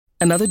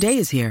Another day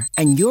is here,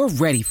 and you're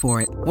ready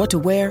for it. What to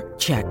wear?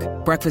 Check.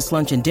 Breakfast,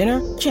 lunch, and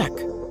dinner? Check.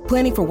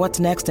 Planning for what's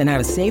next and how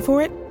to save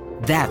for it?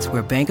 That's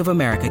where Bank of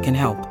America can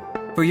help.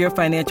 For your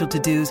financial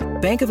to-dos,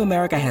 Bank of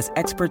America has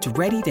experts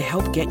ready to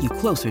help get you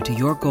closer to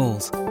your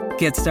goals.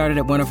 Get started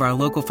at one of our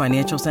local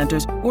financial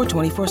centers or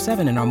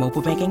 24/7 in our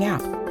mobile banking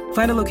app.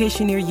 Find a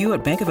location near you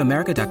at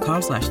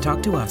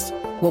bankofamerica.com/talktous.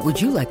 What would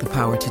you like the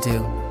power to do?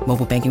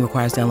 Mobile banking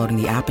requires downloading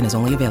the app and is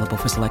only available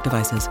for select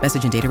devices.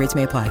 Message and data rates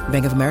may apply.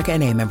 Bank of America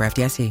N.A., member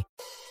FDIC.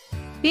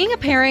 Being a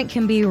parent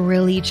can be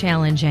really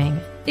challenging.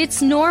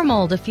 It's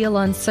normal to feel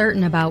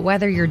uncertain about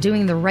whether you're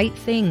doing the right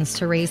things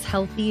to raise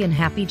healthy and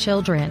happy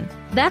children.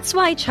 That's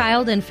why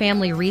Child and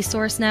Family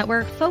Resource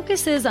Network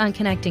focuses on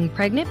connecting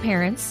pregnant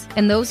parents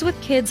and those with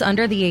kids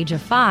under the age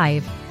of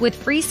 5 with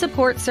free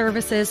support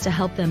services to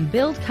help them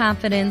build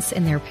confidence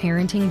in their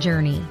parenting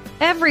journey.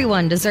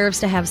 Everyone deserves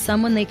to have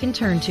someone they can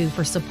turn to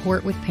for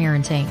support with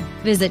parenting.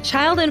 Visit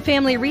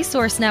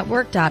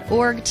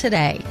childandfamilyresourcenetwork.org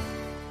today.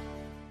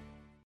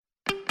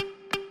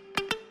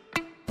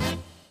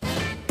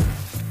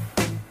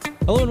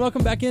 Hello and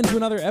welcome back into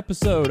another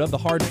episode of The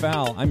Hard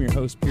Foul. I'm your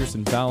host,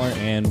 Pearson Fowler,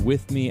 and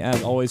with me,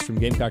 as always, from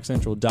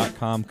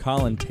GamecockCentral.com,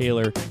 Colin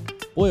Taylor.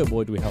 Boy, oh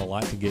boy, do we have a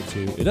lot to get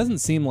to. It doesn't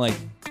seem like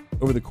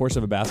over the course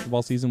of a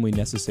basketball season we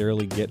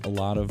necessarily get a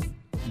lot of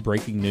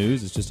breaking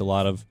news. It's just a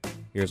lot of,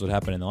 here's what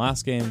happened in the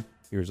last game,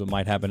 here's what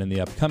might happen in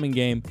the upcoming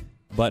game.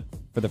 But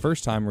for the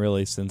first time,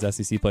 really, since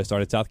SEC play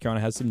started, South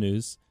Carolina has some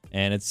news.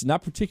 And it's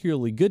not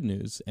particularly good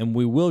news, and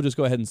we will just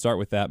go ahead and start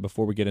with that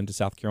before we get into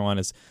South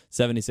Carolina's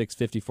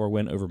 76-54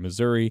 win over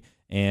Missouri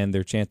and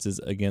their chances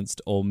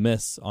against Ole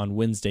Miss on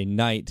Wednesday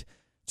night.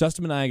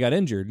 Justin Minaya got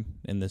injured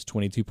in this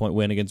 22-point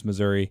win against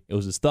Missouri. It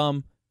was his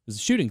thumb. It was a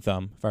shooting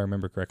thumb, if I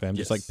remember correctly. I'm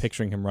just like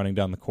picturing him running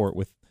down the court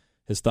with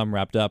his thumb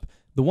wrapped up.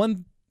 The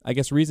one, I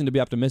guess, reason to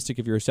be optimistic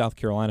if you're a South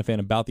Carolina fan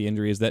about the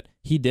injury is that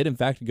he did, in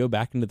fact, go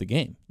back into the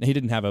game. He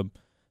didn't have a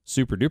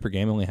super-duper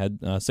game, only had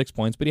 6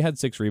 points, but he had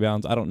 6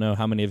 rebounds. I don't know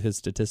how many of his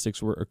statistics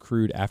were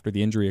accrued after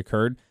the injury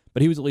occurred,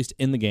 but he was at least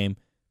in the game,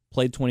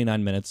 played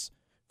 29 minutes.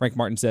 Frank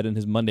Martin said in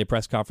his Monday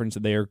press conference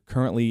that they are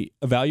currently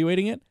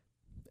evaluating it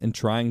and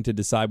trying to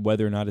decide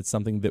whether or not it's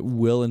something that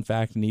will, in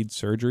fact, need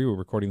surgery. We're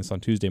recording this on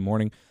Tuesday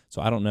morning,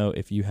 so I don't know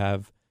if you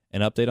have an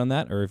update on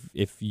that or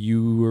if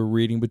you were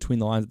reading between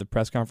the lines at the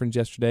press conference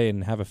yesterday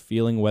and have a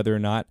feeling whether or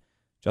not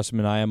Justin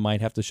Minaya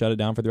might have to shut it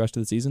down for the rest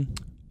of the season.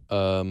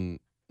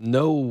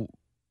 No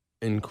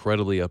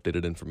incredibly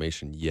updated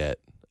information yet,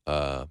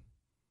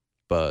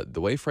 but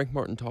the way Frank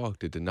Martin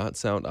talked, it did not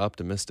sound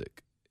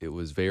optimistic. It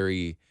was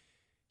very,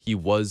 he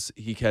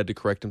had to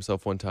correct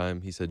himself one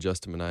time. He said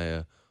Justin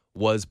Minaya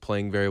was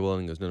playing very well,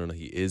 and he goes, no,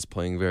 he is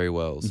playing very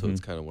well. So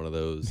it's kind of one of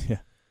those,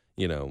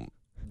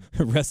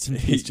 Rest in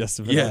peace,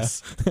 Justin Minaya.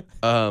 Yes.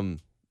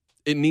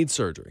 It needs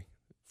surgery.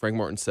 Frank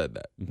Martin said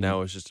that.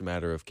 Now it's just a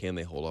matter of, can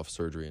they hold off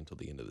surgery until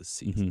the end of the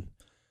season?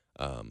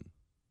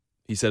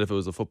 He said if it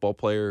was a football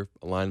player,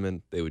 a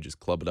lineman, they would just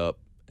club it up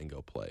and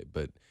go play.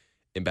 But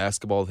in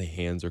basketball, the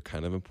hands are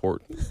kind of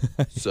important.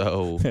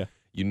 So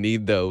you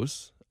need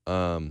those.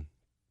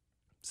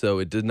 So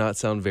it did not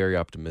sound very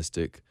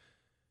optimistic.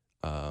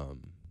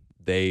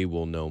 They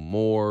will know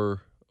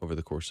more over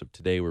the course of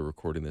today. We're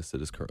recording this.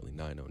 It is currently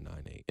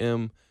 9:09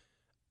 a.m.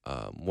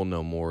 We'll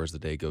know more as the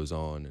day goes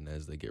on and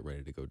as they get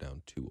ready to go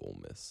down to Ole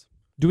Miss.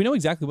 Do we know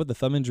exactly what the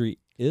thumb injury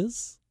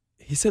is?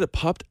 He said it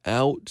popped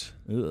out,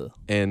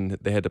 and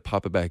they had to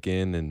pop it back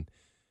in, and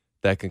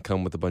that can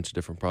come with a bunch of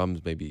different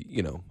problems. Maybe,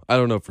 I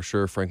don't know for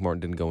sure. Frank Martin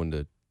didn't go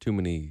into too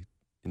many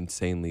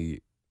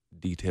insanely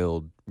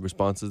detailed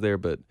responses there,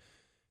 but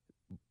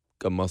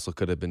a muscle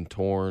could have been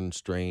torn,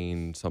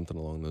 strained, something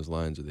along those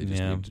lines, or they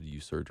just needed to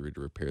use surgery to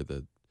repair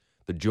the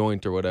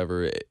joint or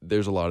whatever.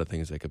 There's a lot of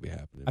things that could be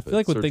happening. I feel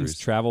like when things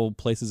travel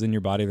places in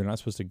your body they're not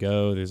supposed to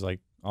go, there's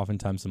like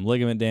oftentimes some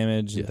ligament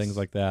damage and things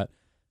like that.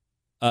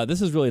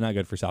 This is really not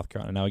good for South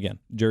Carolina. Now, again,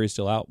 jury's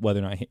still out whether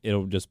or not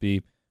it'll just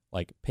be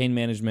like pain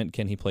management.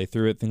 Can he play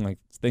through it?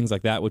 Things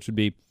like that, which would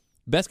be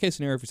best case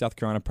scenario for South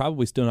Carolina.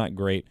 Probably still not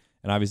great.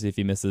 And obviously, if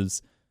he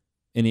misses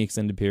any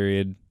extended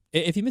period,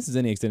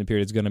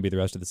 it's going to be the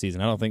rest of the season.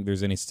 I don't think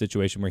there's any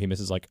situation where he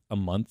misses like a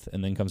month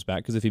and then comes back.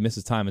 Because if he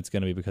misses time, it's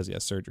going to be because he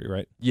has surgery,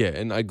 right? Yeah,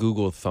 and I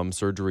Googled thumb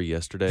surgery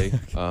yesterday.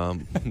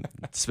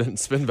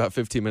 Spent about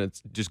 15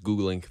 minutes just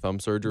Googling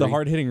thumb surgery. The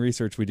hard-hitting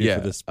research we do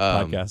for this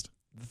podcast.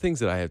 The things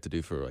that I have to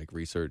do for like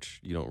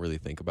research, you don't really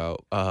think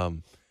about.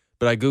 But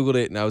I Googled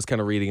it, and I was kind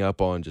of reading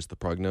up on just the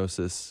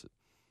prognosis.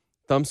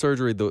 Thumb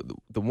surgery, the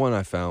one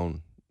I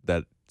found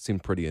that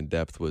seemed pretty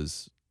in-depth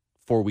was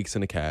 4 weeks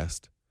in a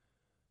cast.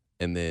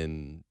 And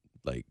then,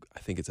 I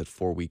think it's at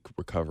 4-week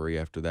recovery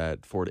after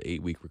that, 4 to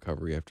 8 week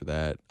recovery after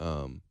that.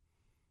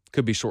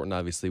 Could be shortened,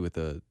 obviously, with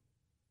a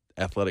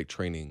athletic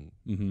training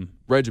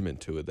regimen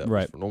to it that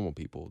was for normal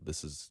people.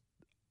 This is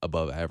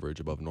above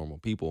average, above normal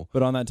people.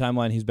 But on that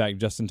timeline, he's back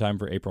just in time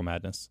for April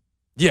Madness.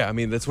 Yeah, I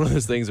mean, that's one of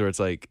those things where it's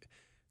like,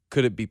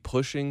 could it be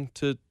pushing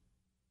to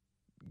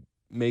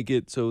make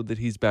it so that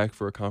he's back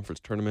for a conference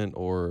tournament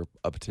or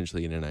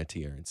potentially an NIT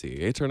or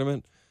NCAA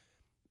tournament?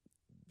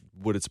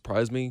 Would it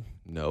surprise me?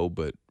 No,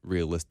 but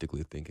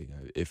realistically thinking,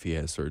 if he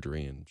has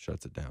surgery and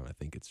shuts it down, I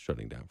think it's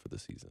shutting down for the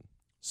season.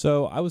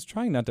 So I was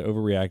trying not to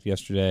overreact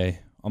yesterday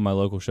on my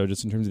local show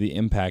just in terms of the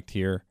impact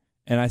here,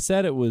 and I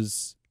said it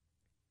was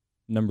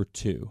number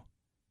 2.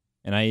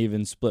 And I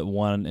even split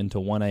one into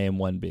 1A and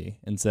 1B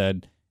and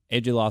said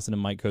A.J. Lawson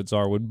and Mike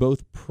Kotsar would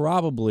both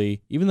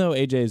probably, even though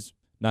A.J.'s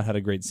not had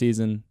a great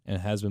season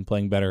and has been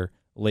playing better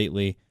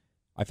lately,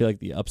 I feel like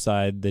the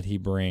upside that he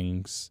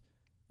brings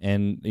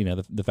and, you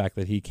know, the fact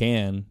that he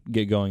can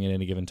get going at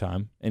any given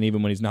time, and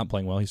even when he's not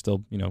playing well, he's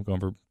still, you know, going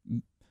for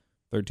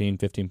 13,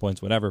 15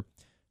 points, whatever.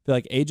 I feel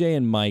like A.J.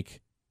 and Mike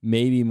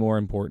may be more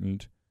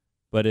important,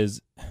 but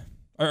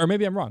or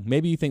maybe I'm wrong.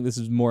 Maybe you think this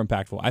is more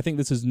impactful. I think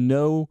this is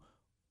no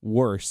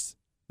worse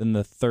than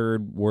the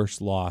third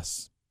worst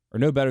loss, or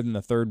no better than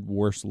the third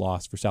worst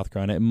loss for South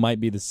Carolina. It might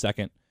be the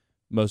second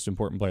most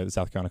important player that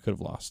South Carolina could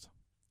have lost.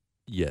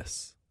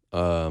 Yes.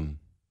 I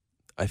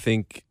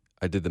think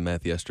I did the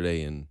math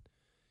yesterday, and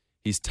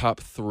he's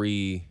top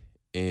 3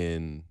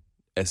 in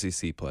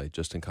SEC play,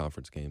 just in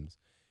conference games,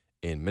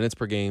 in minutes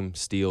per game,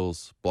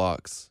 steals,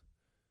 blocks,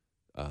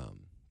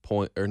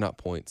 not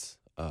points,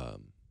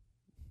 like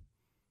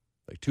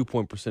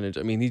 2-point percentage.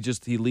 I mean,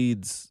 he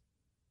leads.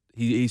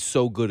 He's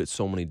so good at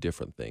so many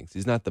different things.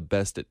 He's not the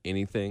best at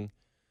anything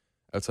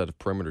outside of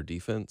perimeter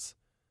defense,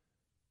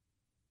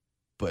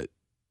 but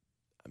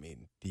I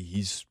mean,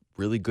 he's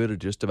really good at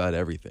just about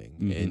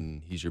everything,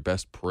 and he's your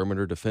best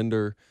perimeter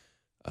defender.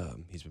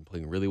 He's been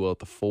playing really well at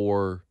the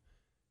 4.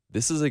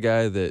 This is a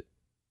guy that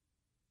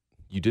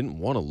you didn't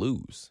want to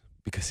lose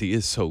because he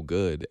is so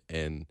good,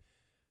 and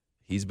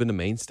he's been a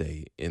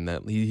mainstay in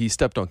that. He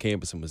stepped on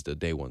campus and was the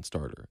day 1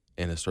 starter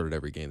and has started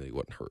every game that he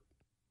wasn't hurt.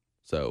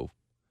 So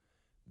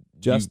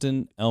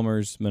Justin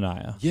Elmers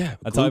Minaya. Yeah.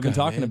 That's how I've been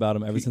talking about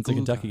him ever since the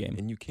Kentucky game.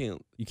 And you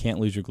can't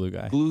lose your glue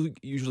guy. Glue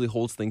usually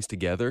holds things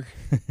together,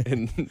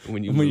 and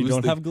when you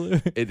don't have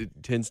glue,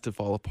 it tends to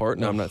fall apart.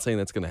 Now, I'm not saying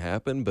that's going to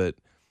happen, but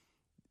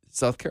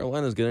South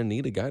Carolina is going to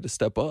need a guy to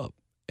step up.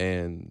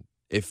 And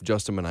if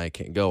Justin Minaya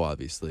can't go,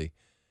 obviously,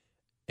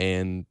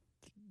 and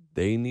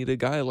they need a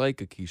guy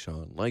like a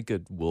Keyshawn, like a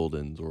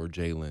Wildens or a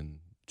Jalen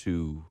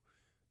to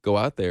go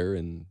out there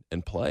and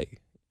play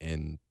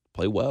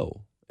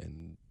well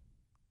and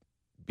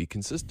be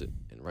consistent.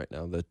 And right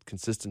now, the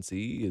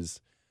consistency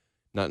is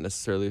not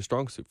necessarily a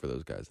strong suit for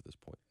those guys at this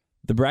point.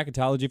 The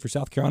bracketology for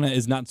South Carolina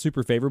is not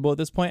super favorable at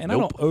this point, and Nope.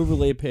 I don't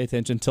overly pay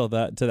attention to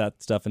that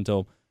stuff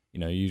until, you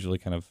know, usually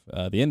kind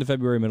of the end of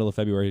February, middle of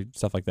February,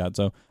 stuff like that.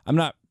 So I'm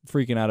not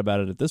freaking out about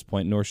it at this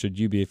point, nor should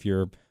you be if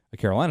you're a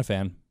Carolina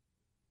fan.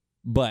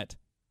 But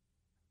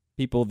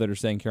people that are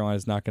saying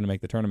Carolina's not going to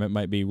make the tournament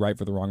might be right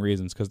for the wrong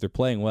reasons because they're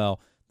playing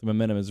well. The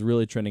momentum is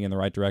really trending in the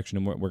right direction,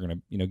 and we're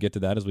going to get to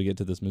that as we get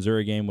to this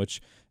Missouri game,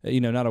 which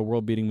not a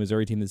world-beating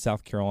Missouri team that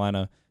South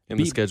Carolina and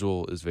the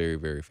schedule is very,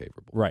 very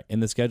favorable. Right,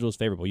 and the schedule is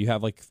favorable. You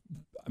have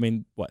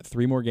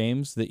 3 more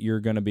games that you're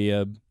going to be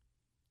a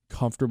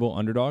comfortable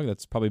underdog.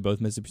 That's probably both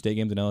Mississippi State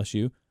games and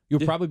LSU. You'll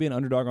probably be an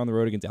underdog on the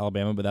road against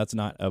Alabama, but that's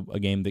not a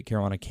game that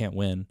Carolina can't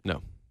win.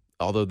 No.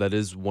 Although that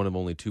is one of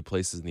only 2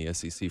 places in the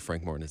SEC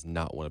Frank Martin has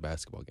not won a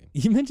basketball game.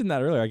 You mentioned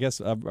that earlier, I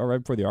guess, right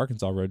before the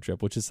Arkansas road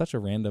trip, which is such a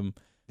random.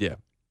 Yeah.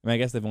 I mean, I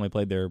guess they've only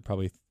played there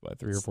probably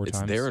 3 or 4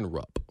 times. It's there and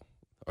Rupp.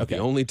 Okay.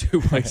 The only 2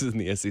 places in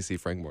the SEC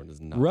Frank Martin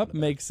has not. Rupp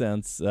makes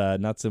sense,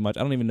 not so much.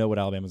 I don't even know what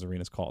Alabama's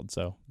arena is called,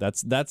 so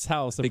that's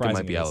how surprising. I think it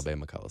might be is.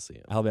 Alabama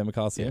Coliseum. Alabama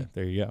Coliseum. Yeah.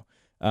 There you go.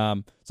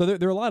 So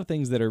there are a lot of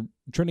things that are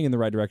trending in the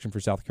right direction for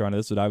South Carolina.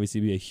 This would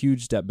obviously be a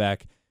huge step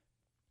back.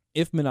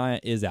 If Minaya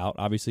is out,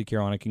 obviously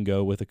Carolina can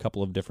go with a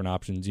couple of different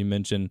options. You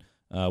mentioned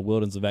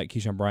Wildens, Levesque,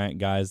 Keyshawn Bryant,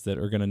 guys that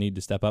are going to need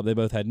to step up. They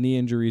both had knee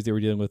injuries they were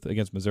dealing with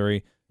against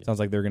Missouri. Sounds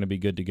like they're going to be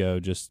good to go.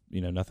 Just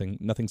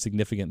nothing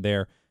significant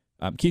there.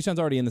 Keyshawn's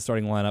already in the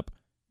starting lineup.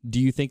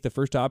 Do you think the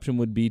first option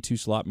would be to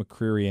slot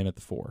McCreary in at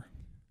the 4?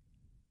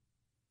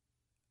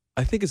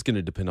 I think it's going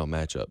to depend on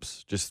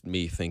matchups. Just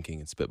me thinking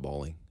and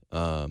spitballing.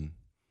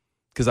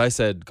 Because I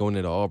said going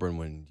into Auburn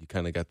when you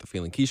kind of got the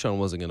feeling Keyshawn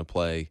wasn't going to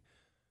play.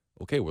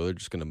 Okay, well, they're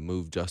just going to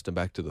move Justin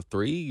back to the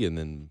 3 and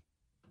then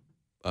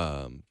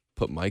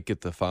put Mike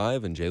at the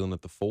 5 and Jalen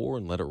at the 4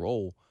 and let it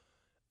roll.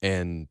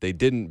 And they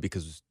didn't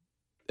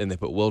and they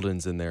put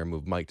Wildens in there and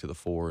moved Mike to the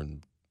 4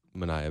 and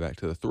Minaya back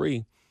to the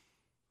 3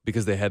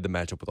 because they had the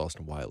matchup with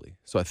Austin Wiley.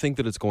 So I think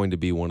that it's going to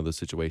be one of those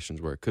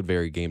situations where it could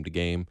vary game to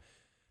game.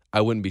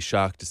 I wouldn't be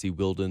shocked to see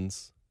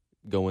Wildens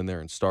go in there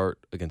and start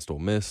against Ole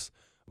Miss.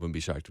 I wouldn't be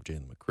shocked if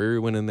Jalen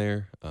McCreary went in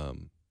there. Hell,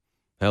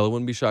 I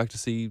wouldn't be shocked to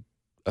see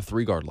a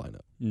 3-guard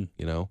lineup,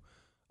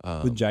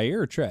 With Jair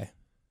or Trey?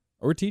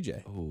 Or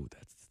TJ? Oh,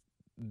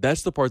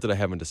 that's the part that I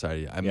haven't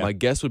decided yet. My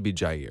guess would be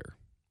Jair.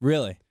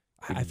 Really?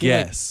 I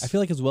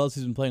feel like as well as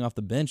he's been playing off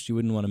the bench, you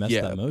wouldn't want to mess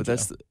with that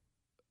mojo.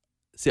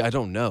 But I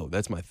don't know.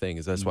 That's my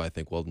thing. That's why I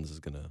think Wildens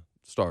is going to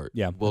start.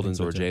 Yeah, Wildens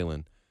or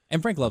Jalen.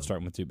 And Frank loves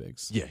starting with 2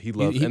 bigs. Yeah, he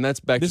loves, and that's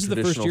back. This to is the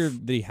traditional. first year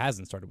that he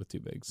hasn't started with 2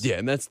 bigs. Yeah,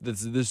 and that's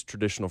this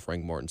traditional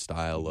Frank Martin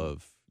style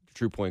of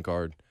true point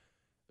guard,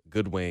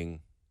 good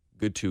wing,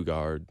 good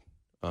 2-guard,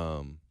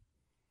 and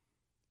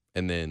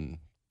then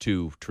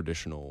two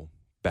traditional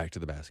back to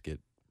the basket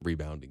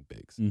rebounding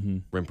bigs, Mm-hmm.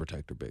 rim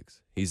protector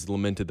bigs. He's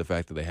lamented the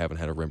fact that they haven't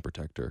had a rim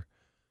protector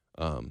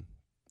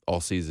all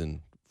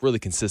season, really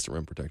consistent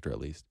rim protector at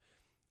least.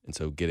 And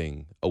so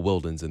getting a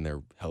Wildens in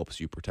there helps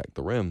you protect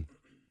the rim.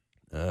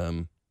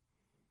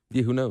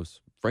 Yeah, who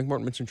knows? Frank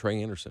Martin mentioned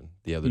Trey Anderson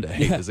the other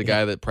day as a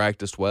guy that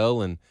practiced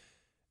well and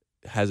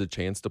has a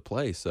chance to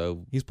play.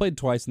 So He's played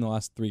twice in the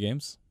last 3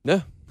 games.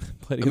 yeah,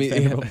 Played against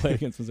Vanderbilt, played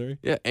against Missouri.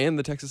 yeah, and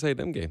the Texas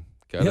A&M game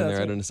got in Yeah, there that's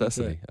out of right.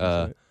 necessity.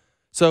 That's right.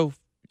 So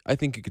I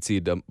think you could see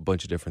a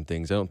bunch of different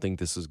things. I don't think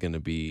this is going to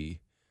be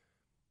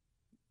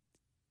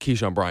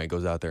Keyshawn Bryant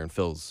goes out there and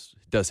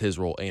does his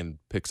role and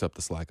picks up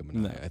the slack of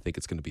Minaya. No. I think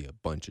it's going to be a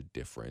bunch of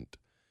different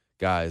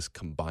guys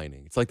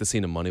combining. It's like the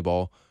scene in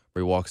Moneyball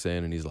where he walks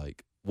in and he's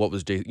like, what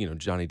was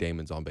Johnny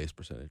Damon's on-base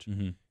percentage?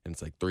 Mm-hmm. And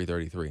it's like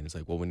 333. And it's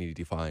like, well, we need to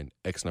define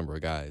X number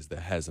of guys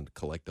that has a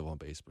collective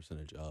on-base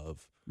percentage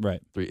of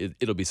Right. 3.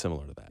 It'll be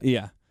similar to that.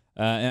 Yeah.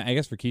 And I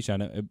guess for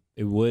Keyshawn,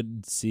 it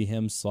would see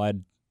him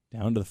slide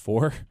down to the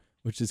 4,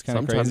 which is kind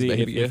of Sometimes crazy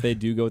maybe, if they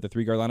do go with the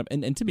 3-guard lineup.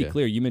 And to be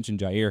clear, you mentioned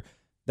Jair.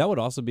 That would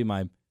also be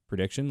my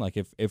prediction. Like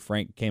if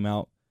Frank came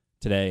out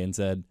today and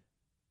said,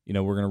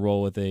 we're going to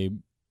roll with a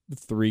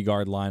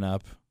 3-guard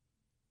lineup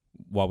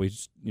while we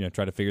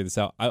try to figure this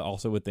out, I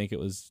also would think it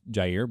was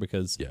Jair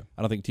because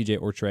I don't think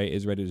TJ or Trey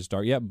is ready to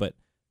start yet. But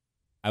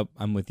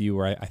I'm with you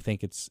where I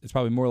think it's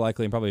probably more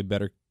likely and probably a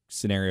better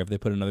scenario if they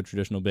put another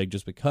traditional big,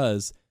 just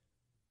because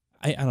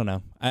I don't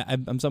know.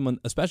 I'm someone,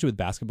 especially with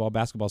basketball.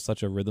 Basketball is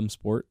such a rhythm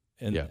sport,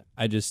 and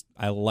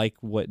I like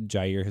what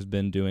Jair has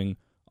been doing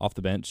off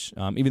the bench.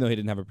 Even though he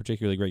didn't have a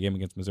particularly great game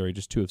against Missouri,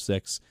 just 2 of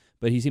 6,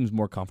 but he seems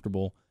more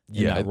comfortable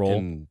in that role,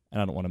 and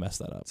I don't want to mess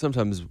that up.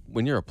 Sometimes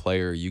when you're a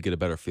player, you get a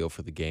better feel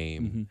for the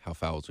game, how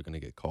fouls are going to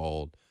get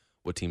called,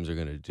 what teams are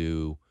going to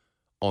do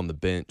on the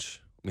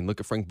bench. I mean, look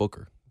at Frank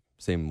Booker.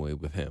 Same way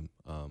with him.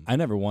 I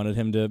never wanted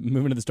him to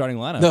move into the starting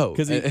lineup. No,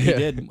 because he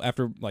did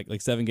after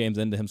like 7 games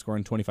into him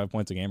scoring 25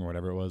 points a game or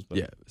whatever it was. But.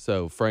 Yeah,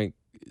 so Frank,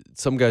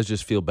 some guys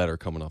just feel better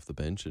coming off the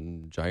bench,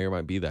 and Jair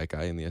might be that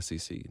guy in the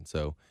SEC. And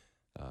so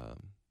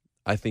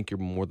I think you're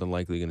more than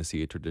likely going to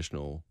see a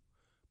traditional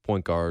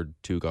point guard,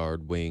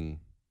 2-guard, wing,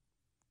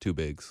 2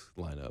 bigs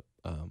lineup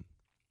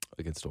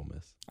against Ole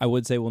Miss. I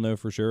would say we'll know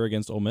for sure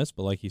against Ole Miss,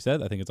 but like you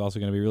said, I think it's also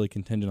going to be really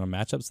contingent on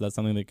matchups. So that's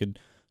something that could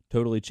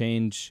totally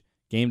change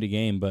game to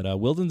game. But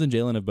Wildens and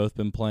Jalen have both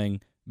been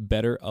playing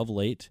better of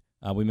late.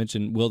 We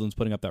mentioned Wildens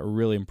putting up that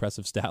really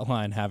impressive stat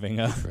line, having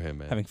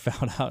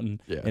fouled out in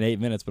 8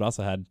 minutes, but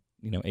also had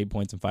 8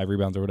 points and 5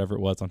 rebounds or whatever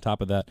it was on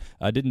top of that.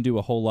 Didn't do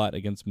a whole lot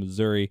against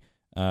Missouri.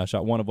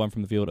 Shot 1 of 1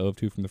 from the field, 0 of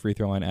 2 from the free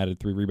throw line, added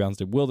 3 rebounds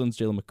to Wildens.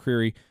 Jalen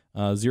McCreary,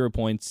 0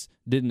 points,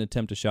 didn't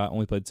attempt a shot,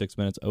 only played 6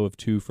 minutes, 0 of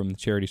 2 from the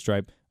charity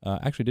stripe.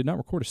 Actually did not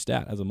record a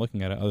stat as I'm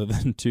looking at it other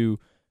than 2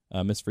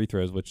 missed free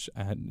throws, which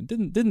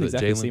didn't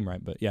exactly seem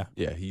right, but yeah.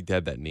 Yeah, he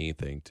had that knee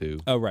thing too.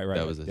 Oh, right.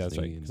 That was that's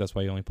right, because that's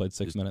why he only played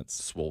 6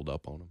 minutes. Swolled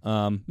up on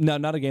him. No,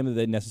 not a game that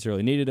they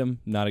necessarily needed him.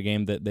 Not a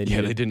game that they needed.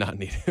 Yeah, they did not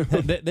need him.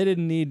 they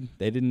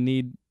didn't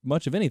need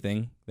much of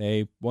anything.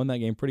 They won that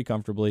game pretty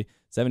comfortably,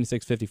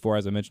 76-54,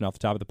 as I mentioned off the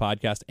top of the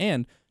podcast.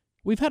 And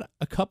we've had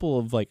a couple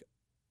of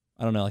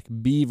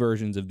B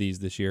versions of these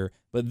this year,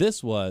 but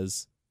this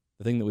was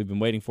the thing that we've been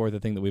waiting for, the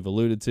thing that we've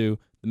alluded to,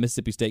 the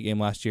Mississippi State game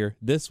last year.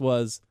 This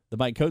was the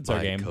Mike Kotsar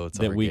game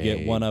that we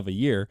get one of a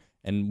year,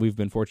 and we've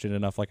been fortunate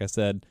enough, like I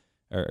said,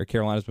 or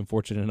Carolina's been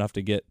fortunate enough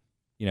to get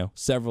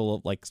several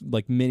of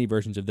like mini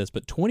versions of this.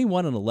 But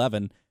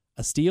 21-11,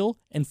 a steal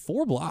and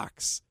 4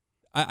 blocks.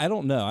 I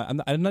don't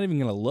know. I'm not even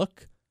going to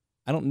look.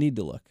 I don't need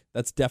to look.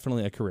 That's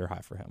definitely a career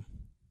high for him.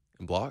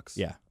 In blocks?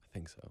 Yeah, I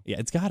think so. Yeah,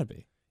 it's got to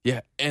be.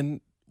 Yeah,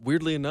 and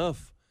weirdly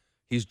enough,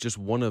 he's just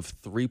one of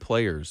 3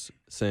 players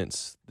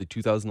since the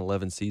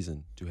 2011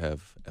 season to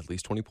have at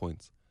least 20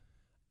 points,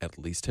 at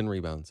least 10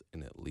 rebounds,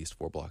 and at least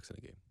 4 blocks in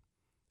a game.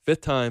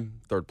 5th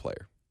time, 3rd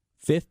player.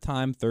 5th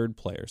time, 3rd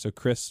player. So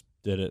Chris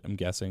did it, I'm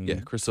guessing.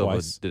 Yeah, Chris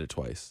Silva did it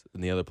twice,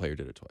 and the other player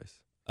did it twice.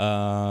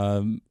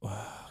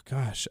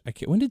 Gosh,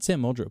 when did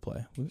Sam Muldrow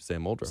play?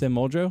 Sam Muldrow. Sam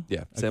Muldrow?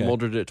 Yeah, Sam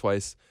Muldrow did it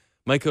twice.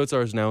 Mike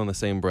Kotsar is now in the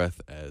same breath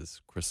as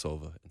Chris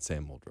Silva and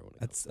Sam Muldrow.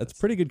 That's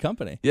pretty good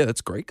company. Yeah,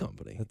 that's great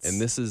company.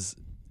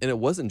 And it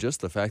wasn't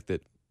just the fact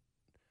that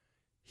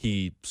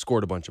he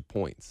scored a bunch of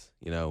points.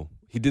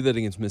 He did that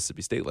against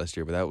Mississippi State last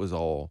year, but that was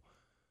all,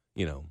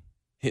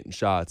 hitting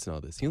shots and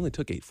all this. He only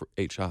took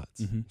 8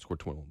 shots, scored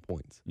 21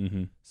 points.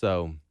 Mm-hmm.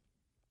 So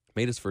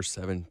made his first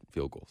 7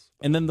 field goals.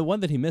 And then the one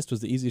that he missed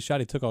was the easiest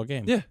shot he took all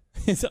game. Yeah.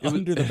 It's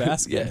under the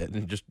basket. Yeah,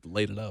 and just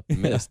laid it up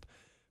and missed.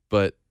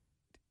 But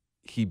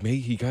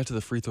he got to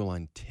the free throw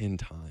line 10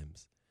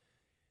 times.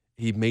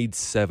 He made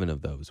 7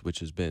 of those, which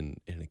has been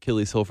an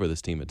Achilles heel for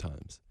this team at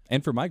times.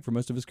 And for Mike for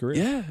most of his career.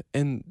 Yeah,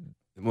 and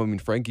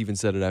Frank even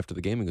said it after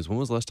the game. He goes, when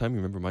was the last time you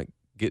remember Mike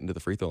getting to the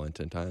free throw line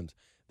 10 times?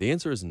 The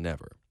answer is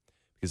never.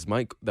 Because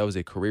Mike, that was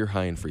a career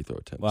high in free throw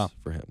attempts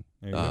for him.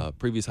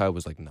 Previous high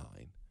was like 9.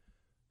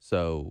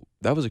 So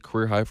that was a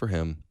career high for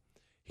him.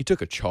 He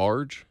took a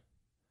charge.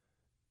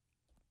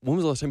 When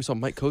was the last time you saw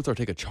Mike Kotsar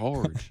take a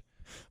charge?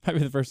 Might be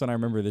the first one I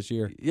remember this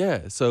year.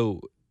 Yeah,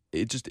 so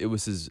it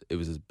was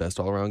his best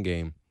all around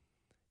game.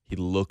 He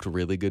looked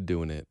really good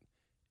doing it,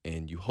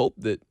 and you hope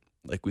that,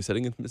 like we said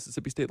against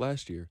Mississippi State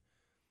last year,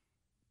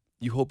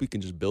 you hope he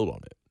can just build on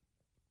it.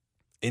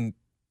 And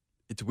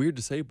it's weird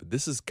to say, but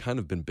this has kind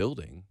of been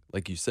building,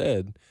 like you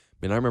said. I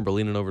mean, I remember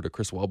leaning over to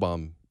Chris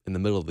Wellbaum in the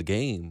middle of the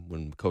game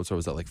when Kotsar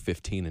was at like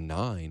 15-9.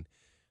 I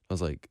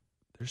was like,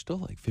 there's still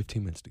like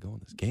 15 minutes to go in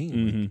this game.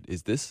 Mm-hmm. Like,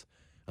 is this?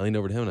 I leaned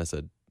over to him and I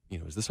said,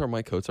 is this our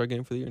Mike Kotsar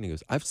game for the year? And he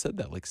goes, I've said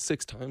that like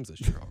 6 times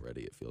this year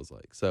already, it feels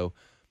like. So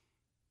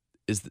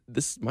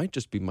this might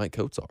just be Mike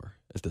Kotsar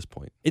at this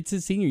point. It's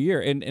his senior year,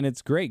 and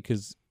it's great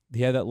because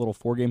he had that little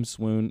 4-game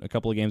swoon, a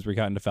couple of games where he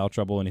got into foul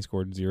trouble, and he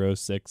scored 0,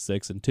 6,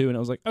 6, and 2. And it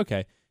was like,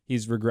 okay,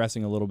 he's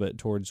regressing a little bit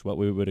towards what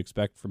we would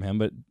expect from him.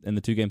 But in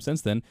the 2 games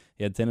since then,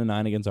 he had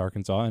 10-9 against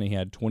Arkansas, and he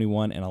had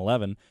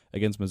 21-11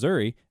 against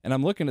Missouri. And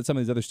I'm looking at some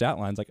of these other stat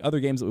lines, like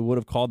other games that we would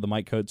have called the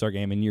Mike Kotsar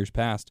game in years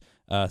past.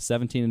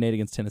 17-8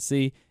 against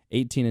Tennessee,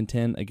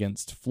 18-10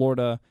 against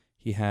Florida.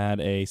 He had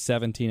a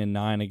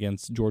 17-9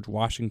 against George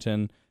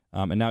Washington.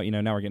 And now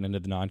we're getting into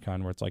the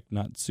non-con where it's like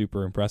not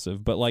super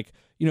impressive, but like,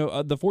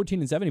 the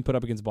 14-7 he put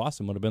up against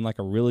Boston would have been like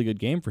a really good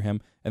game for him.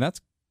 And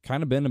that's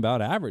kind of been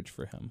about average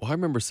for him. Well, I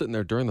remember sitting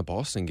there during the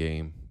Boston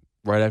game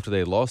right after they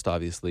had lost,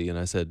 obviously. And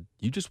I said,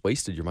 you just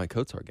wasted your Mike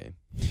Kotsar game.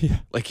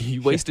 Yeah. Like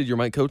you wasted your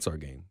Mike Kotsar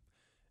game.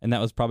 And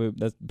that probably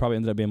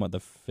ended up being what, the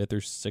 5th or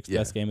 6th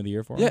best game of the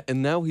year for him. Yeah.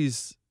 And now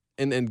he's,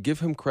 and give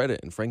him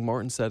credit. And Frank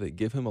Martin said it,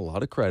 give him a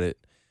lot of credit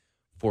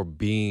for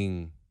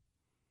being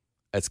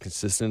as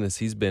consistent as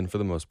he's been for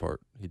the most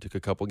part. He took a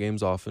couple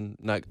games off, and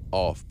not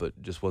off,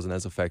 but just wasn't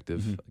as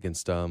effective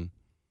against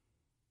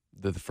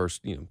the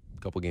first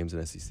couple games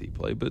in SEC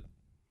play. But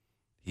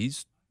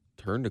he's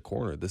turned a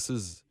corner.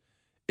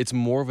 It's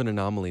more of an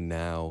anomaly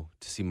now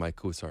to see Mike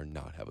Kotsar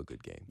not have a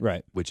good game,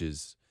 right? Which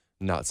is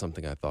not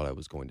something I thought I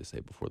was going to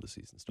say before the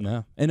season started.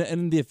 No,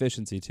 and the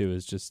efficiency too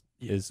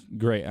is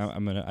great.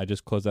 I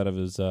just closed out of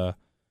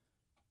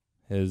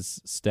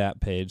his stat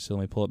page, so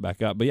let me pull it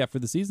back up. But yeah, for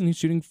the season, he's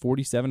shooting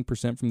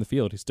 47% from the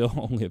field. He's still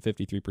only at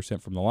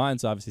 53% from the line,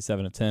 so obviously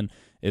 7 of 10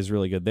 is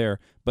really good there.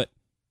 But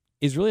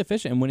he's really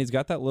efficient, and when he's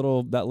got that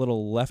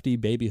little lefty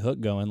baby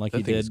hook going, like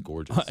he did, is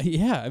gorgeous.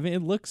 Yeah, I mean,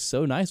 it looks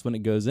so nice when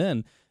it goes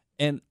in.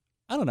 And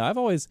I don't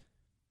know,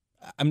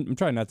 I'm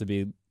trying not to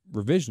be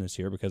revisionist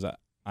here because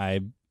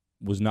I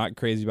was not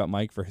crazy about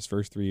Mike for his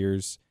first 3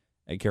 years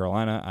at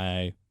Carolina.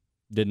 I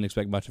didn't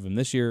expect much of him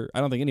this year. I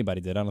don't think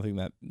anybody did. I don't think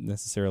that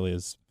necessarily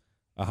is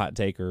a hot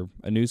take or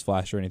a news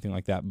flash or anything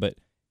like that, but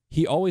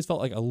he always felt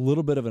like a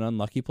little bit of an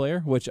unlucky player,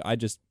 which I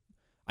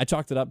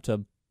chalked it up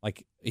to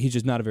like he's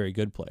just not a very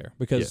good player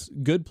because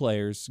good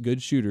players,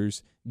 good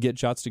shooters get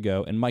shots to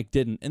go, and Mike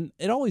didn't. And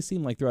it always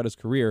seemed like throughout his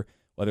career,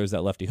 whether it was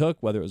that lefty hook,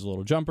 whether it was a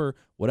little jumper,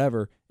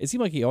 whatever, it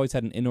seemed like he always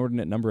had an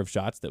inordinate number of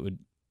shots that would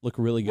look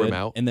really good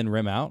and then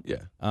rim out.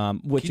 Yeah.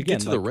 Which he'd again,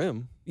 get to the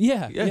rim.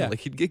 Yeah.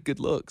 Like he'd get good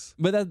looks.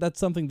 But that's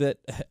something that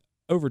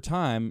over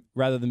time,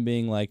 rather than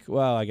being like,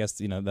 well, I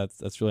guess,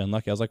 that's really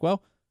unlucky. I was like,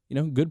 well,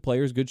 good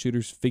players, good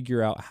shooters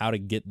figure out how to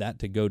get that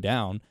to go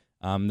down.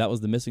 That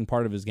was the missing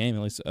part of his game,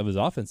 at least of his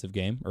offensive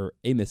game, or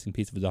a missing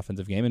piece of his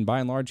offensive game. And by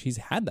and large, he's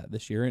had that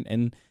this year,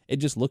 and it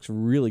just looks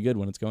really good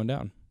when it's going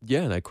down.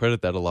 Yeah, and I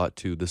credit that a lot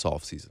to this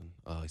offseason.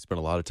 He spent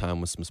a lot of time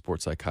with some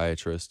sports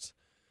psychiatrists,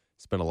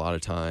 spent a lot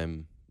of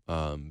time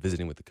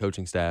visiting with the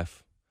coaching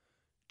staff,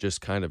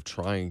 just kind of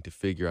trying to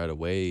figure out a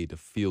way to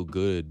feel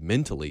good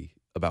mentally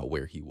about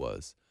where he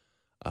was.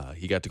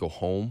 He got to go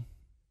home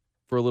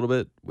for a little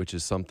bit, which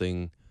is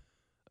something,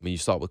 you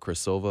saw it with Chris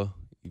Silva.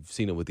 You've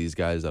seen it with these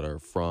guys that are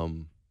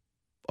from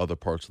other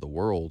parts of the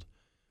world.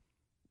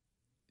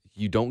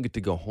 You don't get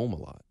to go home a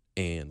lot.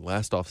 And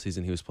last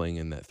offseason, he was playing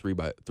in that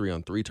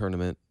 3-on-3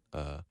 tournament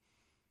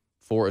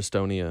for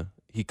Estonia.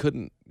 He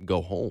couldn't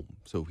go home.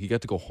 So he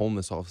got to go home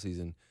this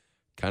offseason,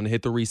 kind of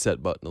hit the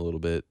reset button a little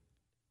bit,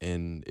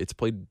 and it's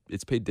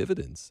paid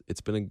dividends.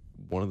 It's been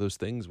one of those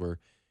things where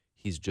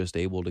he's just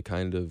able to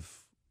kind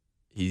of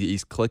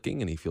he's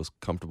clicking and he feels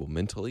comfortable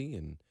mentally,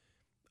 and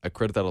I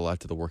credit that a lot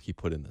to the work he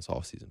put in this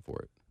offseason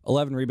for it.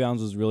 11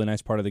 rebounds was a really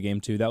nice part of the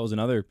game too. That was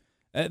another.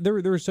 There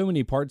were so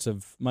many parts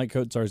of Mike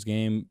Kotsar's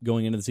game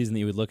going into the season that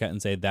you would look at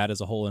and say that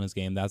is a hole in his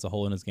game. That's a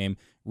hole in his game.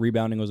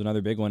 Rebounding was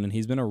another big one, and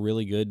he's been a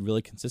really good,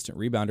 really consistent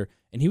rebounder.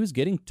 And he was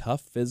getting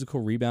tough physical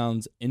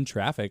rebounds in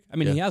traffic.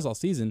 He has all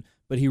season,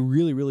 but he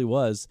really, really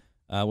was.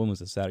 When was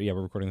this? Saturday? Yeah,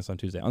 we're recording this on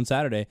Tuesday. On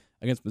Saturday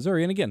against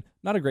Missouri, and again,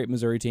 not a great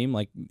Missouri team.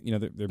 Like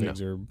their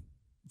bigs are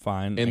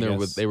fine, and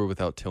they were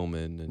without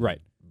Tillman,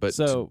 right? But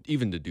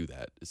even to do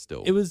that is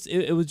still it was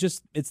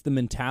just it's the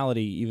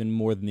mentality even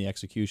more than the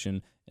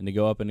execution, and to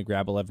go up and to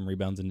grab 11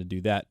 rebounds and to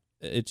do that,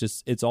 it's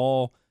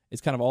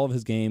kind of all of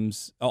his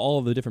games, all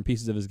of the different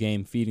pieces of his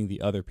game feeding the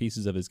other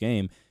pieces of his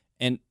game.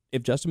 And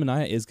if Justin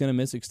Minaya is going to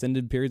miss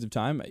extended periods of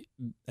time,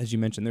 as you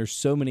mentioned, there's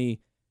so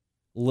many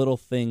little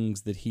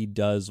things that he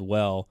does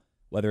well,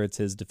 whether it's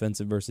his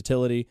defensive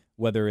versatility,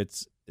 whether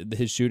it's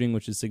his shooting,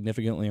 which is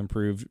significantly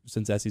improved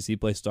since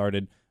SEC play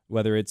started,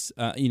 whether it's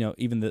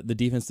even the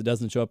defense that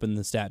doesn't show up in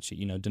the stat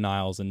sheet,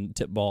 denials and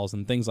tip balls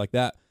and things like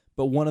that.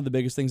 But one of the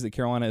biggest things that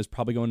Carolina is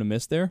probably going to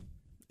miss there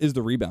is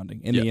the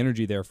rebounding and the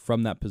energy there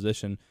from that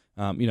position.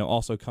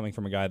 Also coming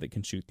from a guy that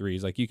can shoot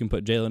threes. Like, you can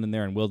put Jalen in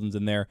there and Wildens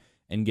in there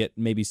and get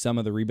maybe some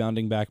of the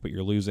rebounding back, but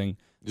you're losing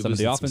some of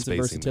the offensive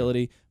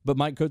versatility. But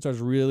Mike Kotsar's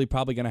really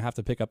probably going to have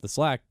to pick up the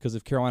slack, because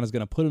if Carolina's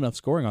going to put enough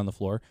scoring on the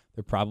floor,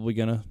 they're probably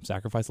going to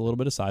sacrifice a little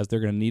bit of size. They're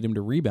going to need him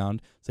to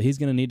rebound, so he's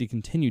going to need to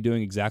continue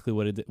doing exactly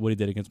what he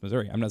did against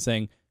Missouri. I'm not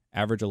saying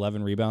average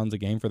 11 rebounds a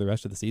game for the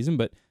rest of the season,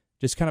 but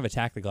just kind of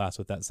attack the glass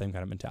with that same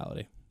kind of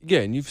mentality. Yeah,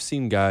 and you've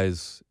seen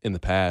guys in the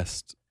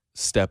past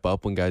step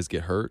up when guys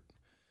get hurt.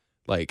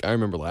 Like, I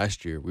remember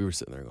last year, we were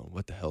sitting there going,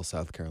 what the hell is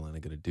South Carolina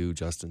going to do?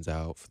 Justin's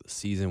out for the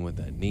season with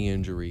that knee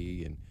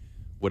injury and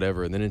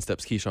whatever. And then in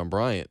steps Keyshawn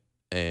Bryant,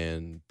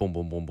 and boom,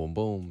 boom, boom, boom,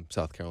 boom,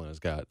 South Carolina's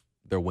got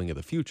their wing of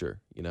the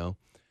future, you know?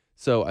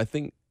 So I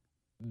think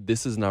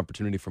this is an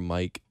opportunity for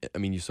Mike. I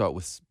mean, you saw it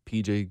with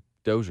P.J.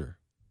 Dozier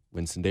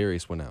when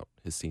Sindarius went out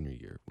his senior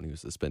year when he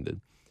was suspended.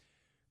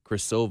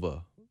 Chris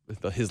Silva,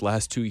 his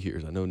last 2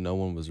 years, I know no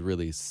one was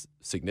really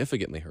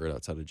significantly hurt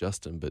outside of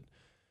Justin, but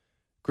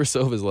Chris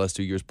Silva's last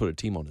 2 years put a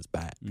team on his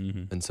back.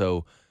 Mm-hmm. And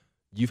so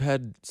you've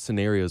had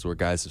scenarios where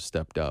guys have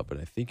stepped up, and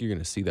I think you're going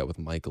to see that with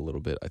Mike a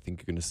little bit. I think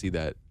you're going to see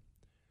that,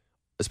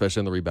 especially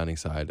on the rebounding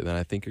side. And then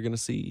I think you're going to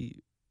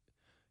see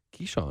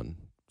Keyshawn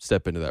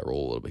step into that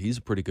role a little bit. He's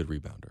a pretty good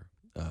rebounder.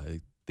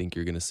 I think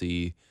you're going to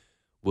see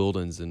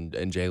Wildens and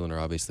Jalen are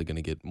obviously going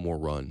to get more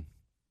run.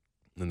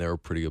 And they're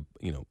pretty,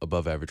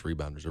 above average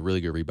rebounders. They're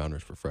really good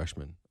rebounders for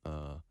freshmen.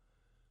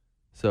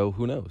 So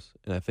who knows?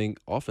 And I think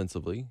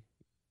offensively,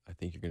 I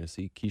think you're going to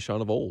see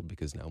Keyshawn of old,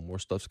 because now more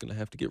stuff's going to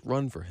have to get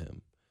run for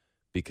him,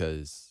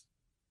 because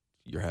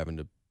you're having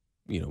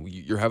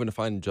to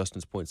find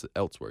Justin's points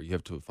elsewhere. You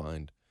have to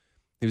find,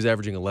 he was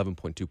averaging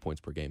 11.2 points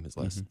per game his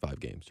last 5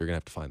 games. You're going to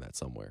have to find that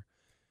somewhere.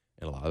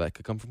 And a lot of that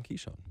could come from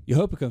Keyshawn. You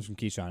hope it comes from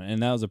Keyshawn,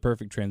 and that was a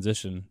perfect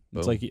transition.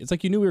 It's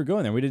like you knew we were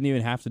going there. We didn't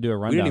even have to do a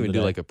rundown. We didn't even today.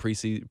 do like a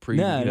pre.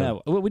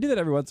 No. We did that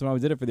every once in a while. We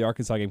did it for the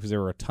Arkansas game because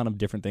there were a ton of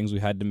different things we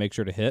had to make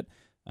sure to hit.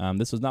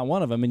 This was not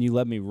one of them, and you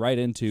led me right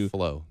into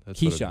flow. That's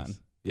Keyshawn.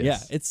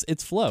 Yes. Yeah,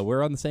 it's flow.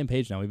 We're on the same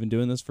page now. We've been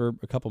doing this for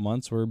a couple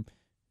months. We're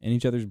in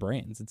each other's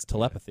brains. It's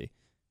telepathy. Yeah.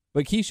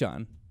 But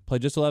Keyshawn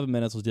played just 11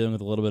 minutes, was dealing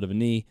with a little bit of a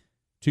knee,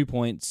 2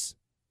 points,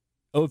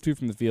 0 of 2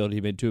 from the field. He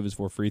made 2 of his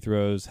 4 free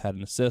throws, had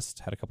an assist,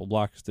 had a couple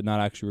blocks, did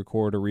not actually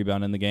record a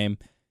rebound in the game.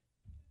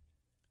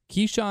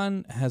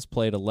 Keyshawn has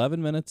played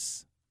 11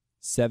 minutes,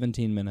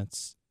 17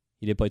 minutes.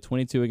 He did play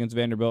 22 against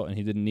Vanderbilt, and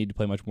he didn't need to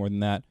play much more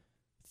than that.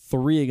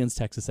 3 against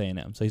Texas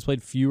A&M. So he's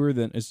played fewer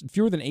than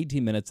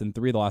 18 minutes in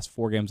 3 of the last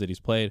 4 games that he's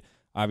played.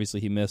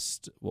 Obviously, he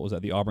missed,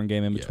 the Auburn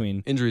game in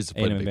between. Injuries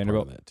played A&M and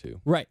Vanderbilt. Part of that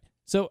too. Right.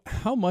 So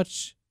how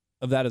much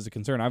of that is a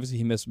concern? Obviously,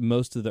 he missed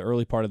most of the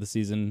early part of the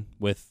season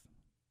with,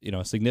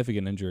 a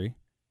significant injury.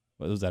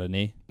 What was that, a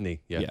knee?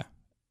 Knee, yeah. Yeah.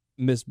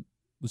 Missed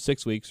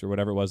 6 weeks or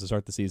whatever it was to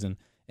start the season.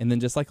 And then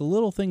just like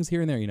little things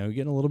here and there,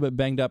 getting a little bit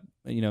banged up,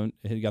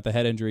 he got the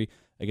head injury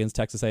against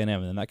Texas A&M,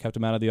 and then that kept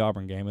him out of the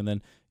Auburn game. And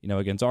then,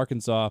 against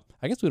Arkansas,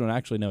 I guess we don't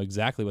actually know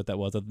exactly what that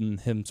was other than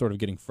him sort of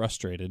getting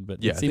frustrated.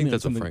 But yeah, I think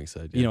that's what Frank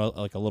said. Yeah.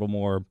 Like a little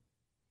more,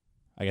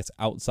 I guess,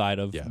 outside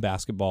of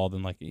basketball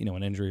than like,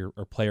 an injury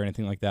or play or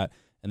anything like that.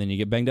 And then you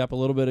get banged up a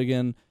little bit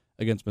again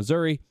against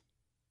Missouri.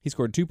 He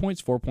scored 2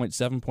 points, 4 points,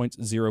 7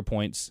 points, 0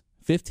 points,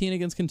 15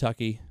 against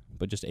Kentucky,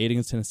 but just 8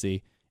 against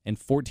Tennessee, and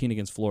 14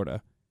 against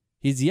Florida.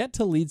 He's yet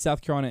to lead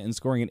South Carolina in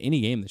scoring in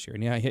any game this year.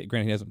 And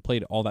granted, he hasn't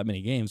played all that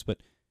many games, but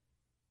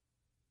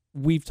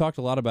we've talked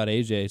a lot about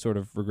AJ sort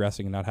of regressing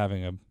and not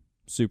having a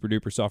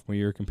super-duper sophomore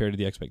year compared to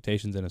the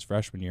expectations in his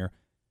freshman year.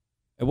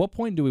 At what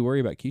point do we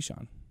worry about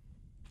Keyshawn?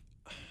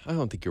 I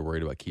don't think you're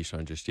worried about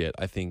Keyshawn just yet.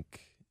 I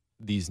think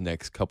these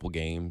next couple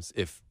games,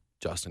 if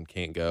Justin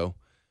can't go,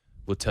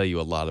 will tell you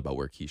a lot about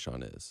where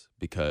Keyshawn is,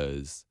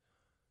 because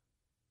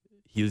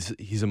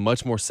he's a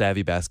much more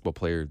savvy basketball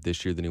player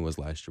this year than he was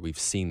last year. We've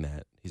seen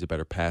that. He's a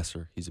better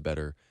passer. His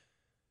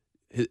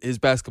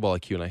basketball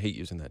IQ, and I hate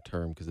using that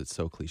term because it's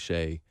so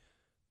cliche,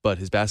 but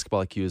his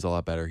basketball IQ is a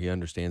lot better. He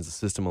understands the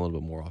system a little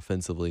bit more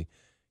offensively.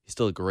 He's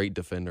still a great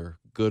defender,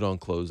 good on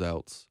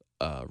closeouts,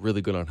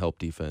 really good on help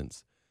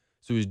defense.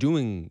 So he's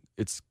doing,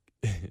 it's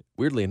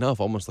weirdly enough,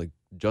 almost like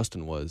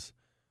Justin was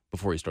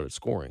before he started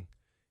scoring.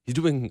 He's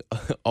doing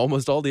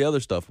almost all the other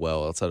stuff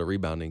well outside of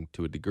rebounding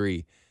to a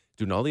degree,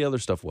 doing all the other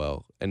stuff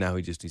well, and now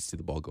he just needs to see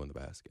the ball go in the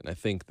basket. And I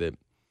think that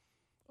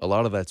a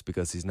lot of that's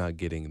because he's not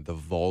getting the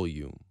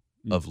volume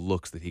of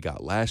looks that he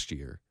got last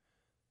year.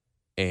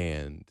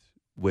 And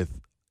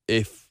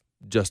if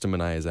Justin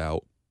Minaya is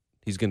out,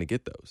 he's going to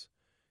get those,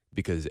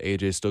 because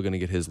AJ's still going to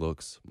get his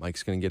looks.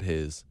 Mike's going to get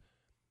his.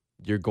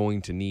 You're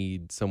going to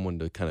need someone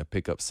to kind of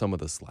pick up some of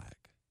the slack.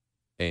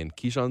 And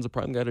Keyshawn's a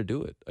prime guy to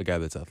do it. A guy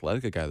that's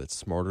athletic, a guy that's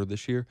smarter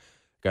this year,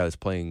 a guy that's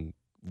playing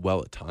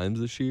well at times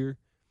this year.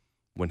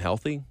 When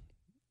healthy,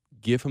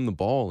 give him the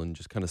ball and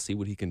just kind of see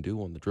what he can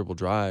do on the dribble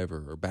drive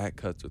or back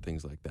cuts or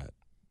things like that.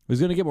 He's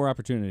going to get more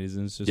opportunities,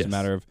 and it's just a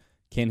matter of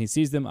can he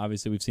seize them.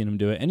 Obviously, we've seen him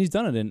do it, and he's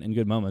done it in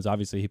good moments.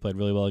 Obviously, he played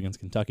really well against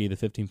Kentucky, the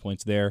 15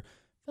 points there.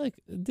 I feel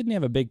like didn't he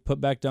have a big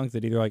putback dunk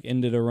that either like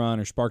ended a run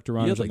or sparked a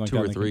run? He or had something like two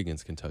that? or three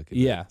against Kentucky.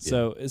 Yeah.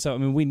 So I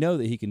mean, we know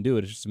that he can do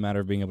it. It's just a matter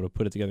of being able to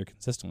put it together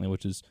consistently,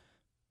 which has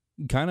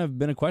kind of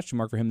been a question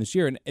mark for him this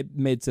year. And it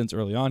made sense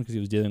early on because he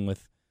was dealing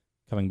with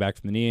coming back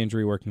from the knee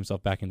injury, working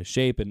himself back into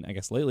shape. And I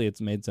guess lately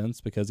it's made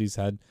sense because he's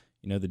had,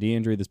 the knee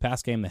injury this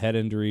past game, the head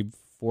injury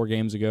 4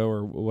 games ago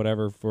or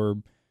whatever for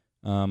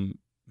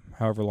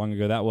however long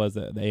ago that was,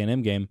 the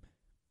A&M game.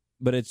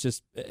 But it's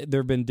just,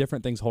 there have been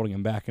different things holding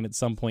him back. And at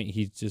some point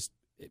he's just,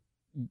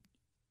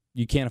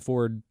 you can't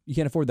afford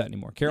that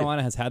anymore.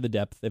 Carolina has had the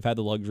depth. They've had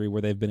the luxury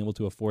where they've been able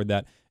to afford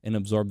that and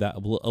absorb that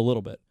a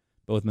little bit.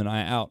 But with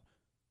Minaya out,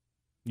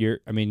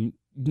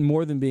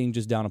 more than being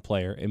just down a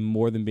player and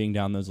more than being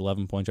down those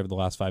 11 points over the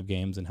last 5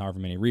 games and however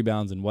many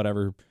rebounds and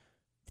whatever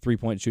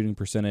 3-point shooting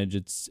percentage,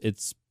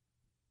 it's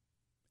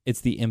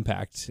the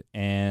impact.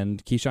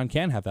 And Keyshawn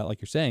can have that,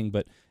 like you're saying,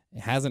 but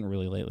it hasn't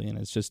really lately. And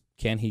it's just,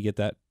 can he get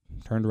that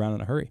turned around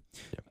in a hurry?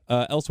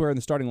 Elsewhere in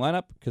the starting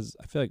lineup, because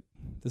I feel like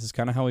this is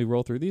kind of how we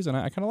roll through these, and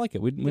I kind of like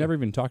it. We never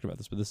even talked about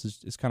this, but this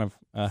is kind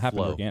of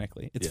happened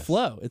organically. It's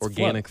flow. It's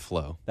organic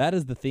flow. That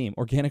is the theme.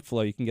 Organic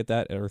flow. You can get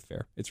that at Earth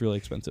Fair. It's really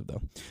expensive,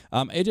 though.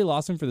 A.J.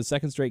 Lawson, for the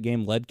second straight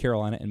game, led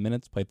Carolina in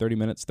minutes, played 30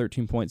 minutes,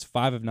 13 points,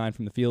 5 of 9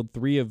 from the field,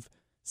 3 of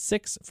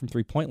 6 from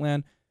three-point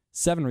land,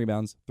 7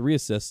 rebounds, 3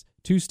 assists,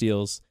 2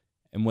 steals,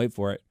 and wait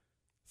for it,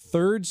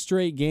 third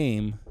straight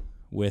game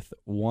with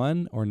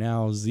 1 or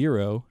now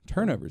 0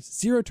 turnovers.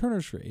 0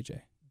 turnovers for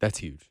AJ. That's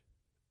huge.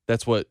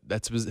 That's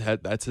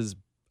his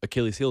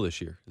Achilles heel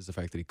this year, is the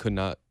fact that he could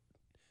not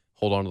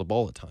hold on to the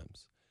ball at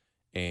times.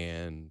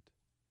 And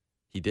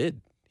he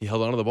did. He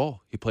held on to the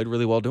ball. He played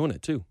really well doing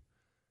it too.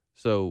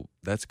 So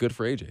that's good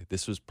for AJ.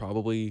 This was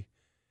probably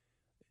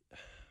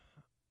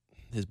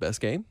his best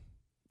game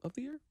of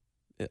the year,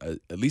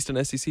 at least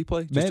in SEC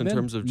play, just in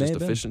terms of just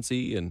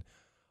efficiency and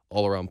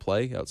all-around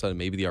play outside of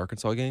maybe the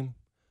Arkansas game.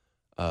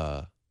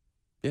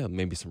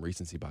 Maybe some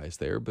recency bias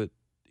there, but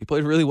he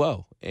played really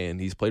well, and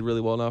he's played really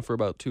well now for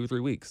about 2 or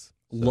 3 weeks.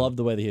 So. Loved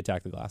the way that he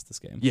attacked the glass this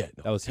game. Yeah,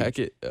 that was huge.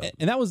 It.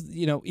 And that was,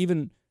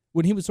 even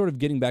when he was sort of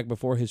getting back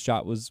before his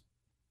shot was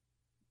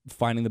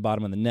finding the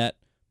bottom of the net,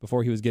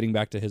 before he was getting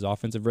back to his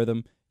offensive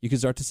rhythm, you could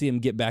start to see him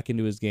get back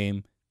into his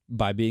game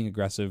by being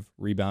aggressive,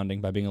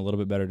 rebounding, by being a little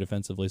bit better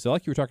defensively. So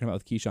like you were talking about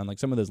with Keyshawn, like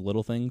some of those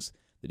little things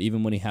that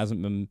even when he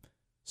hasn't been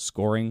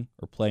scoring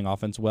or playing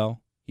offense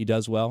well, he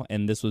does well.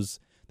 And this was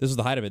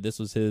the height of it. This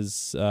was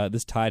his.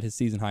 This tied his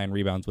season high in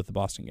rebounds with the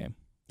Boston game.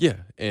 Yeah,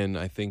 and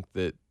I think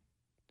that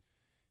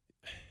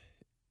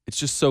it's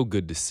just so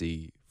good to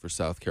see for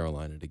South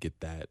Carolina to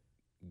get that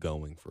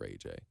going for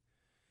AJ,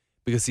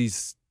 because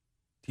he's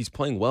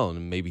playing well,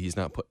 and maybe he's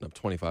not putting up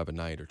 25 a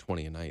night or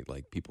 20 a night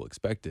like people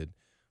expected,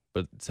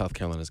 but South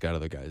Carolina's got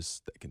other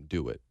guys that can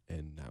do it.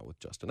 And now with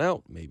Justin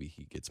out, maybe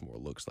he gets more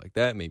looks like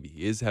that. Maybe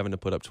he is having to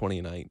put up 20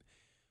 a night.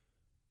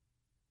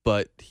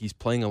 But he's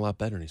playing a lot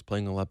better, and he's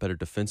playing a lot better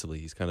defensively.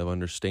 He's kind of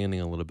understanding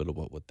a little bit of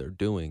what they're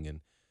doing.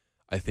 And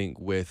I think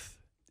if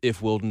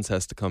Wildens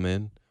has to come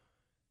in,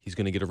 he's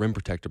going to get a rim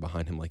protector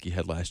behind him like he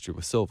had last year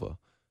with Silva.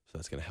 So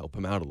that's going to help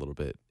him out a little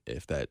bit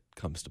if that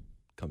comes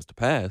to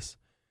pass.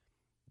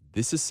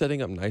 This is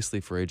setting up nicely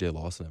for A.J.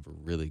 Lawson to have a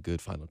really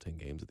good final 10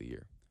 games of the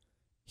year.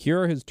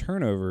 Here are his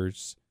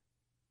turnovers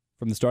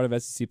from the start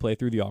of SEC play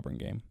through the Auburn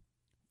game.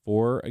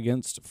 4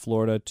 against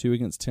Florida, 2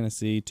 against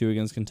Tennessee, 2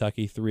 against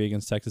Kentucky, 3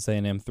 against Texas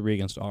A&M, 3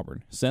 against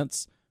Auburn.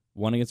 Since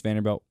 1 against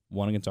Vanderbilt,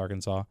 1 against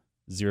Arkansas,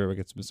 0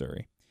 against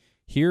Missouri.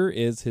 Here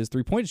is his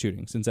 3-point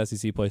shooting since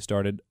SEC play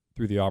started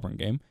through the Auburn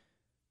game.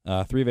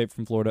 3 of 8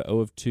 from Florida, 0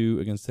 of 2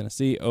 against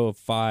Tennessee, 0 of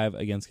 5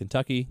 against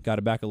Kentucky. Got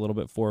it back a little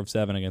bit, 4 of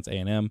 7 against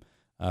A&M,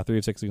 3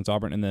 of 6 against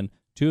Auburn, and then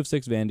 2 of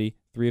 6 Vandy,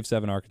 3 of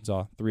 7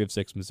 Arkansas, 3 of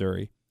 6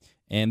 Missouri.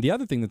 And the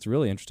other thing that's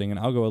really interesting, and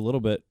I'll go a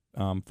little bit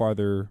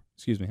further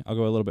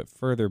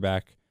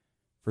back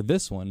for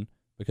this one,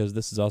 because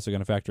this is also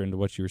going to factor into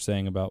what you were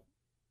saying about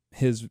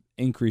his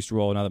increased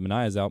role now that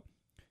Minaya is out.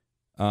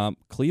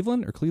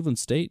 Cleveland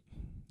State?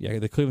 Yeah,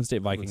 the Cleveland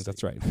State Vikings,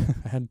 that's right.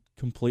 I had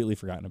completely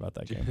forgotten about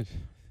that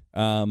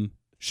game.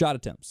 Shot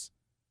attempts,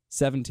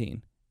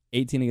 17,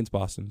 18 against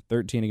Boston,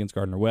 13 against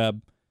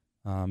Gardner-Webb,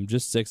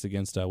 just 6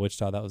 against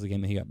Wichita. That was the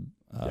game that he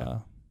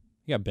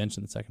got benched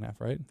in the second half,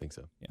 right? I think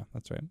so. Yeah,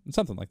 that's right.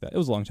 Something like that. It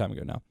was a long time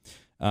ago now.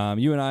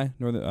 UNI,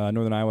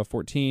 Northern Iowa,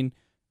 14.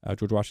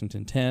 George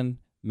Washington, 10.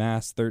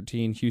 Mass,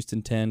 13.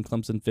 Houston, 10.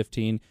 Clemson,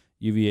 15.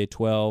 UVA,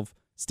 12.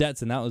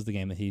 Stetson, that was the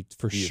game that he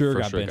for sure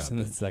got benched in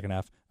the second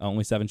half.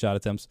 Only 7 shot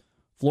attempts.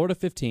 Florida,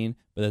 15,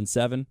 but then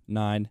 7,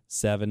 9,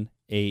 7,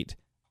 8.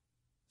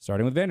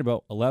 Starting with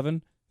Vanderbilt,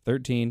 11,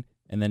 13,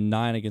 and then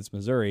 9 against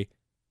Missouri.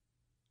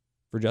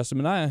 For Justin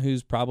Minaya,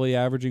 who's probably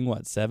averaging,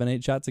 7,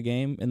 8 shots a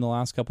game in the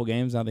last couple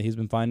games, now that he's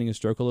been finding his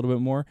stroke a little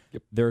bit more,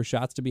 There are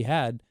shots to be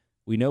had.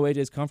 We know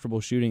AJ's comfortable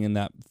shooting in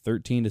that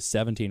 13 to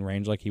 17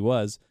 range like he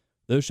was.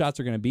 Those shots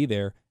are going to be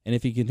there, and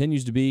if he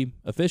continues to be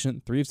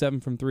efficient, 3 of 7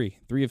 from 3,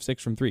 3 of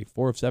 6 from 3,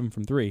 4 of 7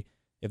 from 3,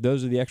 if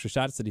those are the extra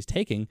shots that he's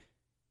taking,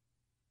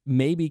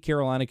 maybe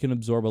Carolina can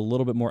absorb a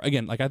little bit more.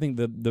 Again, I think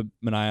the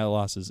Minaya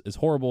loss is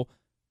horrible.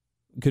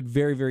 could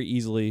very, very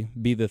easily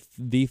be the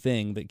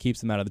thing that keeps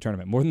them out of the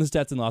tournament. More than the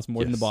Stetson loss,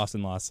 more than the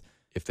Boston loss.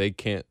 If they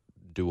can't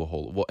do a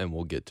whole, and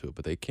we'll get to it,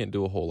 but they can't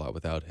do a whole lot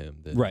without him,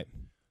 then right.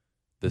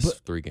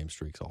 This 3-game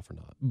streak's all for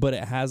naught. But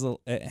it has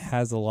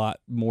a lot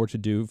more to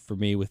do for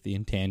me with the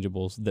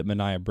intangibles that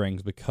Minaya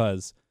brings,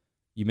 because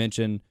you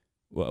mentioned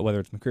whether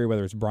it's McCreary,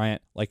 whether it's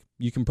Bryant, like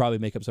you can probably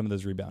make up some of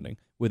those rebounding.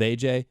 With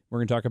AJ, we're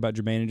going to talk about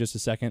Jermaine in just a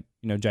second.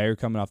 Jair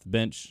coming off the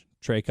bench,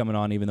 Trey coming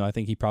on, even though I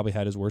think he probably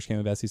had his worst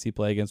game of SEC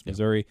play against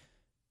Missouri.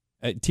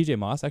 TJ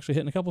Moss actually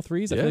hitting a couple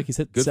threes. I feel like he's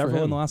hit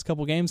several in the last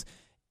couple games.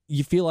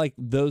 You feel like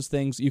those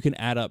things you can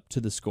add up to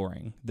the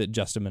scoring that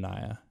Justin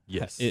Minaya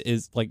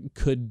is like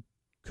could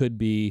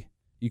be,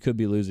 you could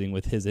be losing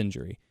with his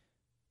injury.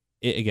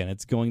 Again,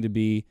 it's going to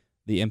be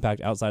the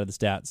impact outside of the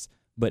stats,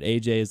 but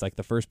AJ is like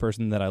the first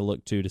person that I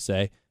look to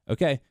say,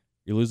 okay,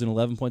 you're losing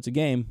 11 points a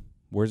game.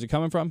 Where's it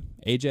coming from?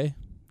 AJ,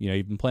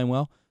 you've been playing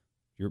well.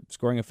 You're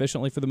scoring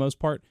efficiently for the most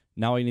part.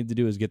 Now all you need to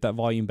do is get that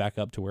volume back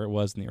up to where it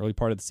was in the early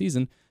part of the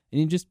season, and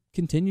he just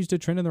continues to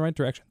trend in the right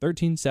direction.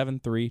 13, 7,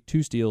 3,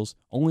 2 steals,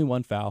 only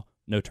 1 foul,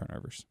 no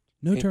turnovers.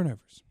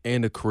 Turnovers.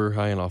 And a career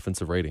high in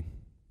offensive rating.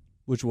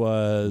 Which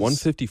was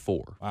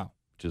 154. Wow.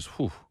 Just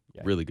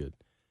really good.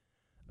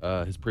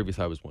 His previous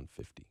high was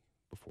 150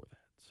 before that.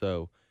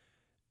 So,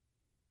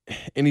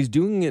 and he's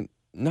doing it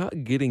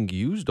not getting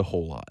used a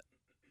whole lot.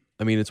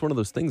 I mean, it's one of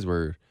those things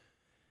where...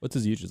 What's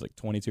his usage, like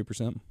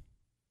 22%?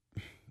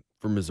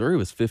 For Missouri, it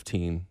was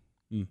 15.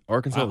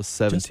 Arkansas was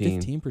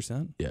 17. Just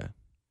 15%? Yeah.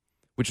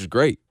 Which is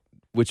great,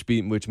 which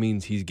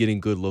means he's getting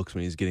good looks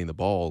when he's getting the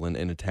ball and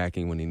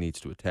attacking when he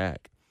needs to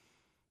attack.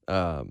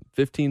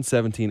 15,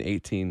 17,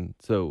 18.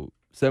 So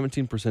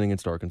 17%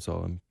 against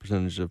Arkansas in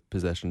percentage of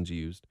possessions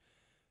used.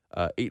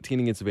 18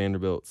 against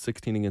Vanderbilt,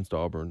 16 against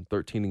Auburn,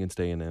 13 against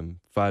A&M,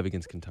 5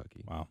 against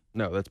Kentucky. Wow.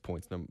 No, that's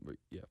points.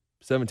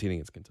 17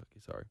 against Kentucky,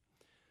 sorry.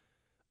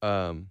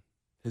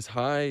 His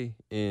high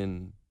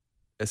in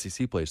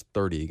SEC play is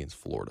 30 against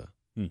Florida.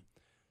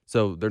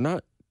 So they're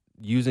not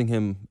using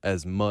him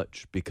as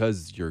much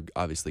because you're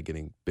obviously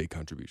getting big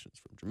contributions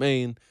from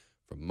Jermaine,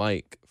 from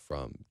Mike,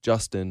 from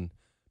Justin.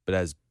 But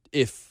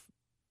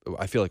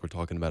I feel like we're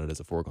talking about it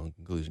as a foregone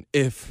conclusion.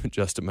 If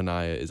Justin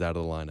Minaya is out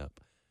of the lineup,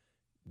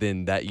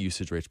 then that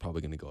usage rate's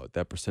probably going to go up.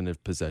 That percent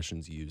of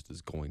possessions used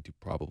is going to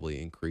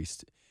probably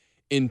increase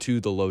into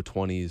the low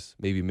 20s,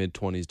 maybe mid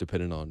 20s,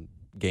 depending on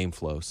game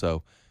flow.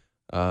 So,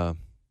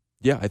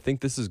 I think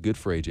this is good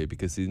for AJ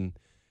because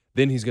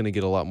then he's going to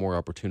get a lot more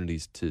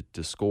opportunities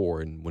to score.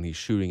 And when he's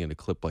shooting at a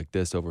clip like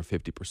this, over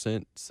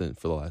 50%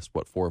 for the last,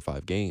 4 or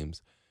 5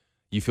 games,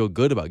 you feel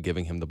good about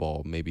giving him the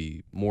ball,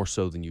 maybe more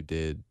so than you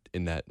did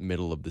in that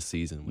middle of the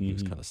season when he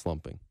was kind of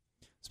slumping.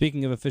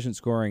 Speaking of efficient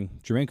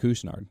scoring, Jermaine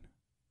Couisnard,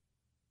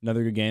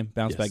 another good game,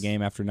 bounce-back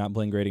game after not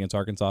playing great against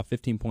Arkansas.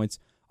 15 points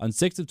on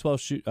 6 of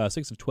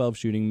 12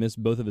 shooting,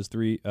 missed both of his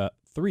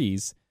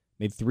threes,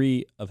 made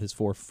 3 of his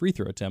 4 free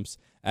throw attempts,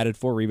 added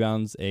 4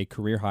 rebounds, a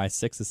career-high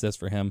 6 assists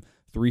for him,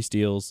 3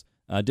 steals,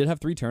 did have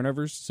 3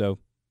 turnovers, so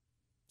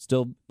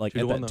still like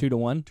at that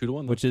 2-to-1.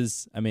 2-to-1, which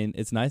is, I mean,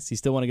 it's nice. You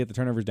still want to get the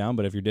turnovers down,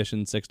 but if you're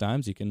dishing 6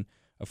 times, you can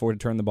afford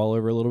to turn the ball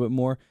over a little bit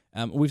more.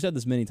 We've said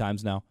this many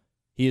times now.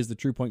 He is the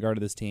true point guard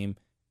of this team,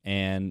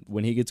 and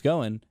when he gets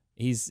going,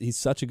 he's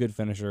such a good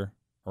finisher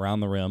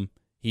around the rim.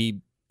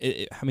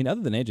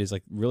 Other than AJ, he's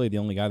like really the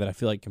only guy that I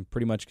feel like can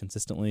pretty much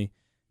consistently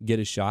get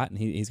his shot, and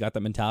he's got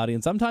that mentality.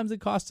 And sometimes it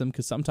costs him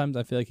because sometimes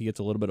I feel like he gets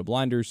a little bit of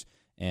blinders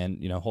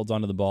and holds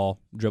onto the ball,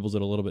 dribbles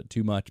it a little bit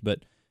too much.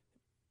 But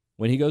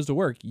when he goes to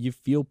work, you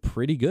feel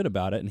pretty good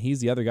about it. And he's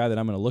the other guy that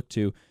I'm going to look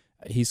to.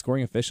 He's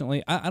scoring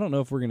efficiently. I don't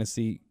know if we're going to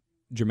see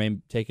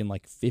Jermaine taking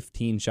like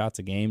 15 shots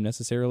a game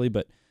necessarily,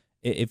 but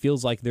it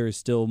feels like there is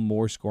still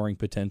more scoring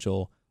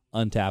potential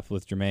untapped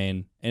with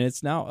Jermaine. And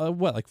it's now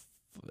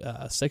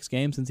 6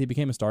 games since he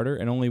became a starter,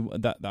 and only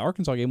the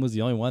Arkansas game was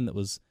the only one that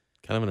was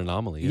kind of an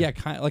anomaly. Yeah,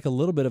 kind of like a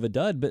little bit of a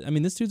dud. But I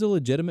mean, this dude's a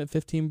legitimate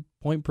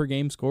 15-point per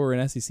game scorer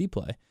in SEC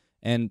play.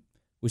 And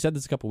we said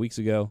this a couple weeks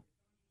ago.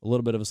 A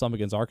little bit of a slump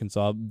against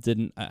Arkansas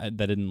didn't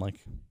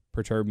like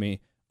perturb me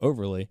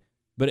overly,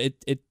 but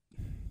it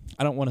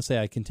I don't want to say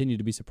I continue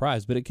to be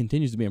surprised, but it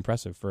continues to be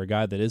impressive for a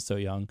guy that is so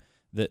young.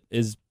 That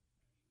is,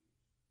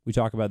 we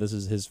talk about this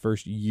as his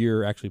first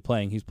year actually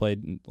playing. He's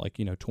played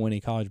 20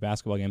 college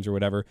basketball games or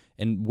whatever,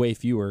 and way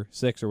fewer,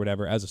 6 or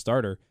whatever as a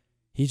starter.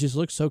 He just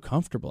looks so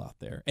comfortable out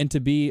there, and to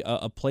be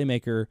a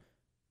playmaker.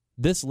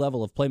 This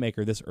level of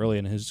playmaker this early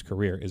in his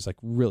career is like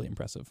really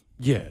impressive.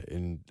 Yeah,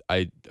 and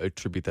I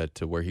attribute that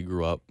to where he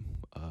grew up.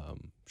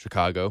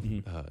 Chicago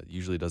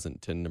usually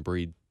doesn't tend to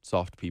breed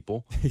soft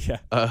people. Yeah.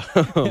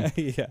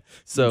 Yeah.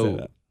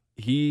 So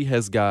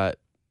he's got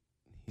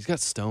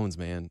stones,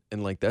 man.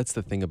 And like that's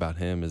the thing about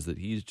him is that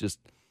he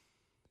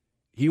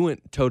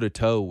went toe to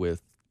toe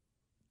with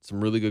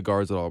some really good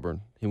guards at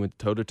Auburn. He went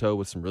toe to toe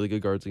with some really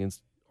good guards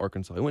against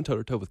Arkansas. He went toe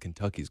to toe with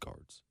Kentucky's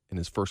guards in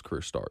his first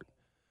career start.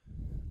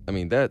 I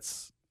mean,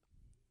 that's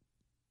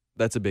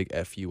a big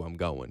FU, I'm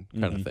going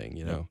kind of thing,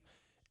 Yeah.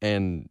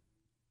 And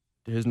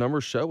his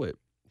numbers show it.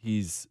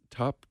 He's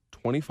top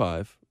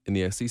 25 in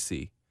the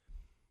SEC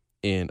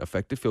in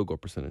effective field goal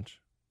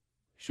percentage,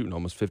 shooting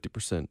almost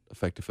 50%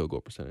 effective field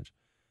goal percentage.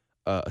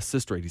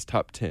 Assist rate, he's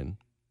top 10.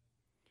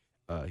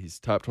 He's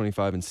top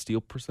 25 in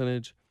steal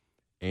percentage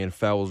and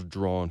fouls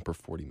drawn per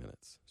 40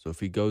 minutes. So if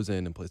he goes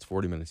in and plays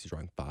 40 minutes, he's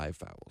drawing 5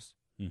 fouls,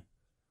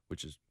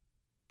 which is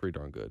pretty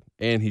darn good.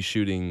 And he's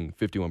shooting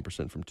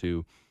 51% from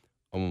 2,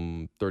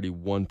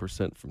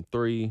 31% from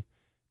 3,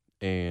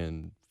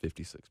 and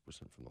 56%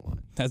 from the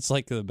line. That's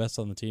like the best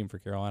on the team for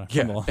Carolina.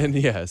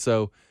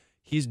 So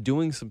he's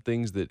doing some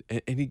things that,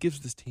 and he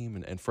gives this team,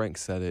 and Frank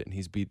said it, and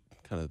he's beat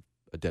kind of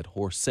a dead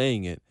horse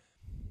saying it.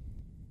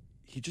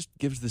 He just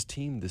gives this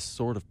team this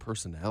sort of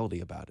personality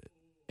about it,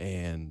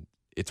 and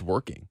it's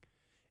working.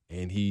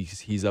 And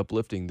he's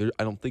uplifting.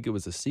 I don't think it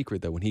was a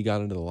secret that when he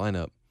got into the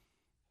lineup,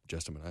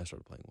 Justin Minaya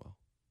started playing well.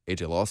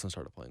 AJ Lawson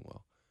started playing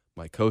well.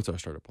 Mike Kotsar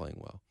started playing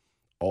well.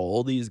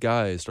 All these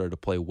guys started to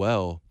play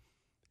well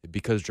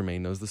because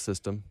Jermaine knows the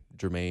system.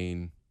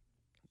 Jermaine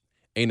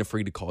ain't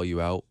afraid to call you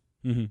out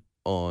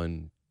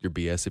on your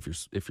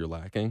BS if you're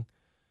lacking.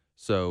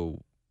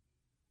 So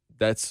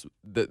that's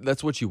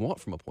what you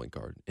want from a point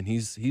guard. And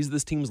he's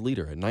this team's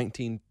leader. At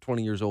 19,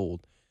 20 years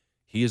old,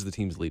 he is the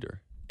team's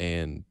leader.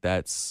 And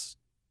that's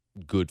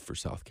good for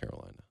South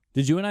Carolina.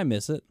 Did you and I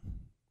miss it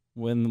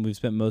when we've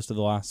spent most of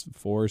the last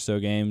 4 or so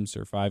games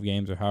or 5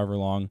 games or however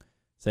long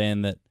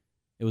saying that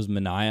it was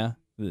Minaya,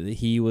 that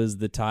he was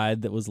the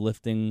tide that was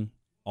lifting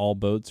all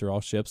boats or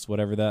all ships,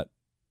 whatever that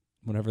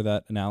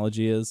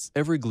analogy is?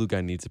 Every glue guy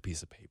needs a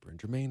piece of paper, and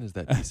Jermaine is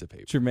that piece of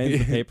paper. Jermaine's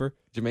the paper?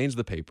 Jermaine's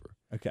the paper.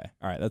 Okay.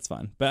 All right, that's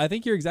fine. But I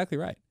think you're exactly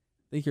right.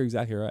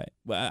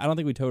 Well, I don't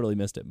think we totally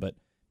missed it, but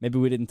maybe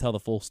we didn't tell the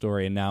full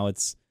story, and now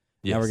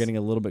now we're getting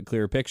a little bit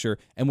clearer picture,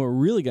 and we're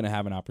really going to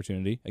have an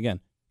opportunity,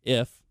 again,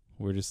 if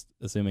we're just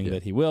assuming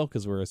that he will,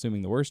 because we're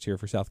assuming the worst here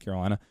for South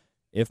Carolina,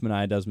 if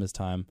Minaya does miss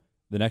time,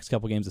 the next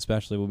couple games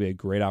especially will be a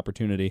great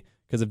opportunity,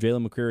 because if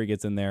Jalen McCreary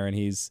gets in there and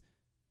he's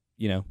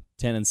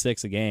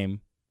 10-6 a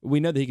game, we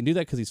know that he can do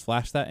that because he's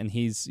flashed that, and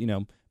he's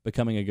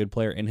becoming a good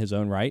player in his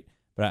own right.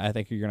 But I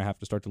think you're going to have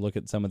to start to look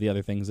at some of the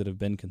other things that have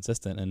been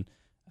consistent. And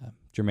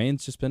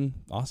Jermaine's just been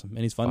awesome, and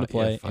he's fun to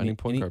play. Finding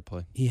point guard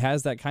play. He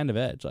has that kind of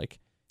edge.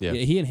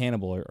 He and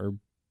Hannibal are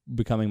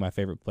becoming my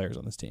favorite players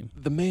on this team.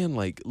 The man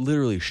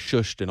literally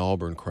shushed an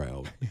Auburn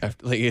crowd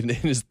after in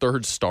his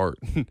third start.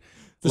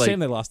 It's a shame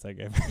they lost that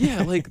game.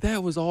 Yeah,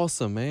 that was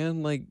awesome,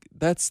 man.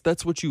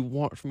 That's what you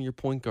want from your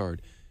point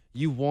guard.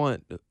 You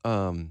want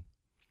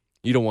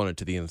you don't want it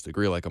to the nth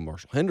degree like a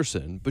Marshall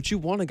Henderson, but you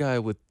want a guy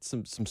with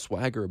some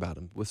swagger about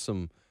him, with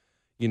some,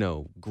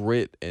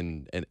 grit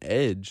and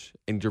edge.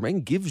 And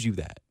Jermaine gives you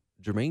that.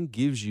 Jermaine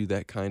gives you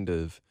that kind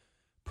of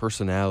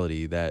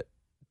personality, that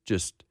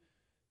just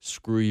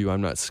screw you,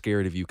 I'm not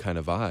scared of you kind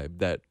of vibe.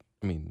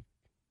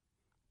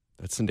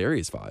 That's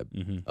Sendaria's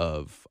vibe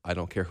of I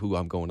don't care who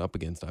I'm going up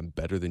against, I'm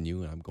better than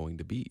you and I'm going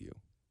to beat you.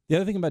 The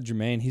other thing about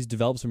Jermaine, he's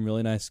developed some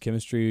really nice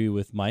chemistry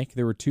with Mike.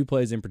 There were 2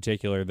 plays in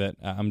particular that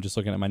I'm just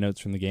looking at my notes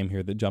from the game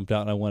here that jumped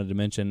out and I wanted to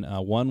mention.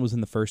 One was in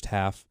the first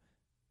half.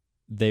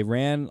 They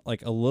ran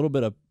a little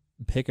bit of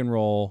pick and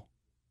roll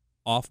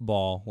off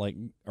ball,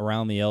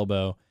 around the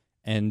elbow,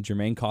 and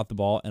Jermaine caught the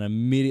ball and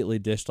immediately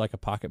dished a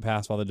pocket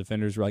pass while the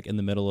defenders were in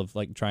the middle of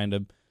trying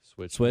to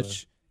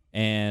switch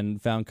and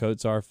found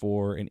Kotsar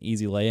for an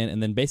easy lay-in,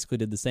 and then basically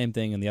did the same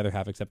thing in the other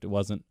half, except it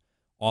wasn't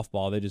off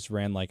ball. They just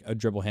ran a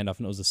dribble handoff,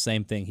 and it was the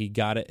same thing. He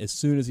got it as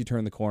soon as he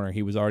turned the corner.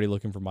 He was already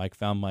looking for Mike,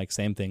 found Mike,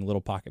 same thing,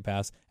 little pocket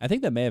pass. I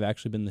think that may have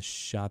actually been the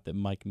shot that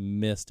Mike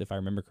missed, if I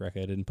remember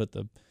correctly. I didn't put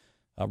the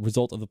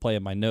result of the play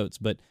in my notes,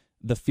 but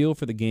the feel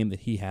for the game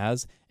that he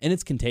has, and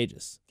it's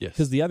contagious. Yes.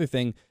 Because the other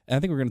thing, and I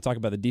think we're going to talk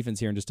about the defense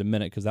here in just a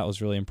minute, because that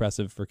was really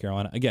impressive for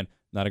Carolina. Again,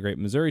 not a great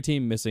Missouri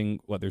team, missing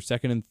their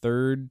second and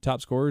third top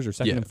scorers, or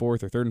second and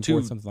fourth, or third and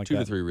fourth, something like that. 2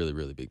 to 3 really,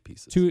 really big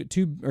pieces.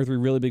 2 or 3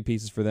 really big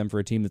pieces for them, for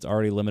a team that's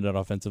already limited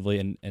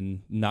offensively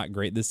and not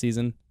great this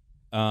season.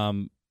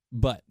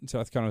 But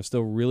South Carolina was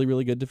still really,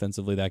 really good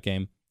defensively that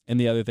game. And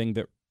the other thing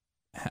that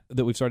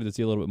we've started to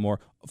see a little bit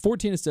more,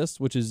 14 assists,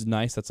 which is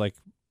nice. That's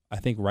I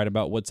think right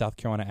about what South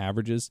Carolina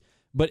averages,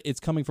 but it's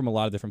coming from a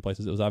lot of different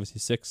places. It was obviously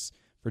 6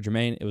 for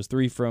Jermaine. It was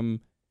 3 from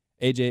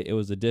AJ. It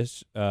was a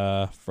dish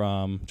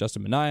from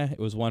Justin Minaya. It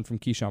was 1 from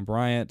Keyshawn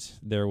Bryant.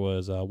 There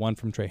was 1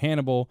 from Trey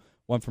Hannibal,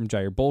 1 from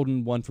Jair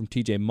Bolden, 1 from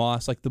TJ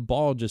Moss. The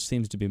ball just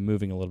seems to be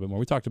moving a little bit more.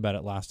 We talked about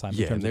it last time.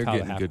 Yeah, in terms and they're of how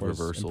getting the good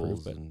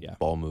reversals and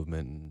ball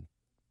movement, and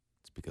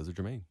it's because of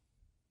Jermaine.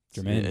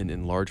 And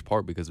in large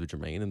part because of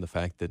Jermaine and the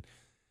fact that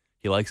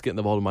he likes getting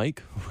the ball to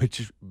Mike,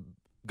 which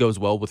goes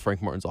well with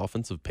Frank Martin's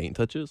offensive paint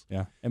touches.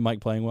 Yeah, and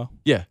Mike playing well.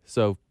 Yeah,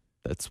 so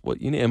that's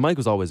what you need. And Mike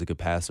was always a good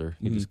passer.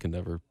 He just can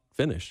never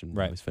finish, and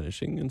he's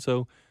finishing. And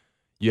so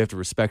you have to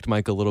respect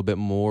Mike a little bit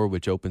more,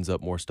 which opens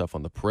up more stuff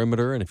on the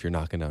perimeter. And if you're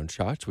knocking down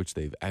shots, which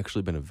they've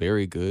actually been a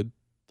very good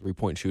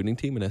 3-point shooting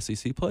team in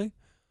SEC play,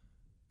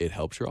 it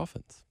helps your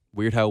offense.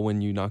 Weird how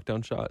when you knock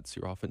down shots,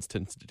 your offense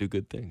tends to do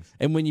good things.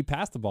 And when you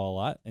pass the ball a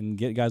lot and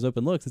get guys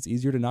open looks, it's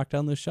easier to knock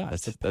down those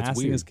shots. That's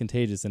passing weird. is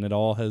contagious, and it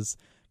all has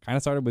kind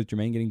of started with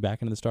Jermaine getting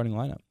back into the starting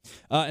lineup.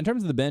 In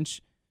terms of the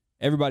bench,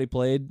 everybody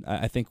played.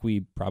 I think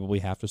we probably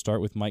have to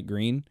start with Mike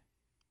Green.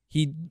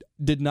 He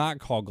did not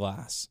call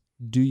Glass.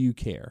 Do you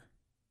care?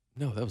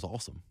 No, that was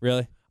awesome.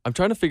 Really? I'm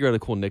trying to figure out a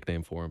cool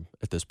nickname for him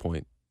at this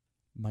point.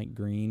 Mike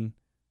Green.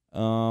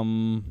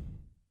 I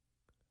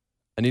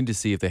need to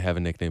see if they have a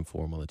nickname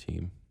for him on the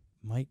team.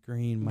 Mike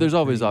Green. There's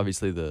always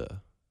obviously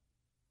the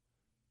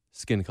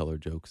skin color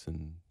jokes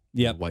and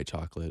white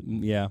chocolate.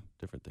 And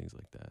different things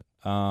like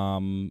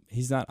that.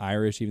 He's not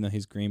Irish, even though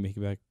he's green, but he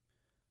could be like,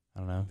 I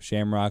don't know,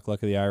 Shamrock,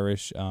 Luck of the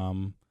Irish.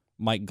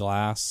 Mike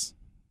Glass,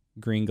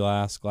 Green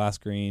Glass, Glass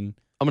Green.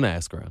 I'm gonna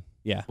ask around.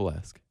 Yeah, we'll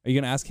ask. Are you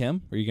gonna ask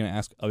him, or are you gonna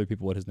ask other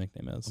people what his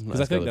nickname is?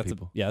 Because I think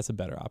that's a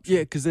better option.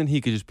 Yeah, because then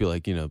he could just be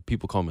like,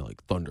 people call me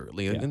like Thunder.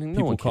 And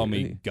people call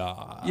me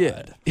God.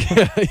 Yeah,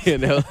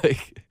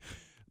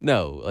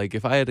 like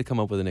if I had to come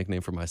up with a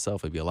nickname for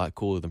myself, it'd be a lot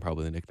cooler than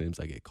probably the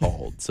nicknames I get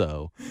called.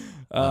 So,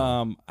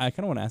 I kind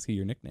of want to ask you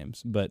your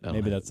nicknames, but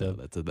maybe that's a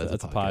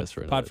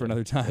podcast for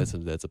another time.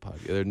 That's a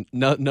podcast.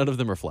 None of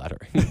them are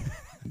flattering.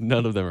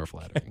 None of them are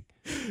flattering.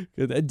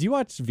 Do you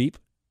watch Veep?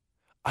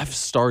 I've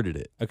started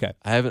it. Okay.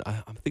 I haven't.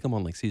 I think I'm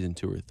on like season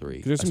 2 or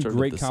 3. There's some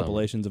great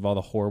compilations of all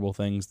the horrible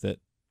things that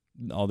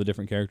all the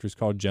different characters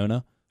called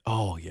Jonah.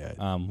 Oh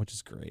yeah. Which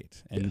is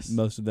great, and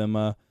most of them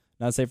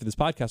not safe for this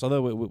podcast.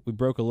 Although we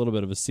broke a little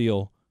bit of a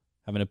seal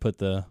having to put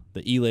the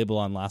E label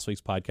on last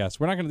week's podcast.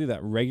 We're not going to do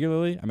that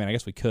regularly. I mean, I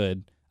guess we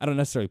could. I don't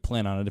necessarily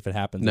plan on it. If it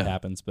happens, it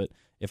happens. But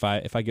if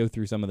I go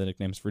through some of the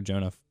nicknames for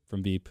Jonah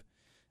from Veep,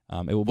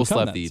 it will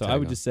become that. So I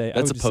would just say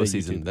that's a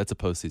postseason. That's a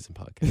postseason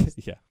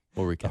podcast. Yeah.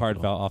 We'll recap the Hard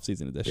Foul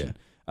off-season edition.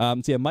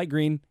 Yeah. Mike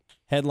Green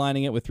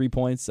headlining it with 3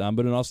 points.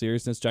 But in all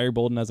seriousness, Jair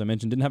Bolden, as I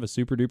mentioned, didn't have a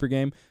super-duper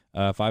game.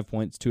 5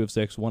 points, 2 of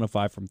 6, 1 of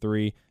 5 from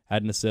 3.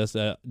 Had an assist.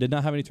 Did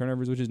not have any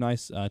turnovers, which is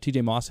nice.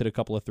 TJ Moss hit a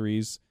couple of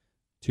threes.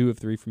 2 of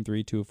 3 from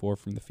 3, 2 of 4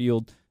 from the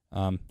field.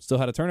 Still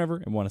had a turnover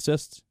and 1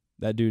 assist.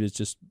 That dude is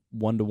just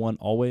 1-to-1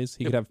 always.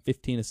 He could have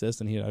 15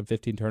 assists and he'd have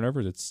 15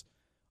 turnovers. It's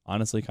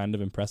honestly kind of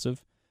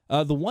impressive.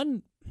 The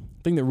one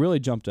thing that really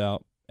jumped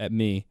out at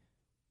me,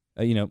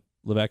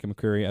 Levack and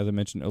McCreary, as I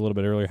mentioned a little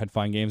bit earlier, had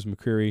fine games.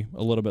 McCreary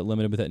a little bit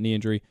limited with that knee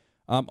injury.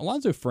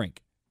 Alonzo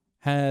Frank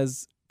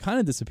has kind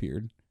of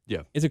disappeared.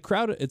 Yeah, it's a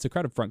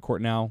crowded front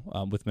court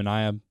now with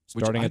Minaya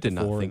starting at the 4.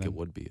 Which I did not think it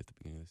would be at the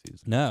beginning of the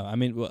season. No, I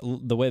mean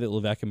the way that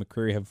Levack and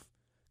McCreary have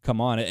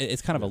come on,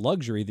 it's kind of a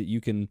luxury that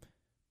you can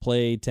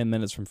play 10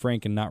 minutes from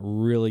Frank and not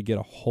really get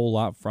a whole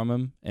lot from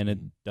him, and it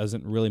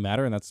doesn't really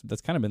matter. And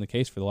that's kind of been the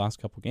case for the last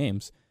couple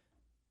games.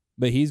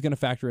 But he's going to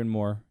factor in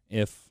more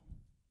if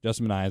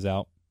Justin Minaya is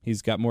out.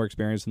 He's got more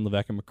experience than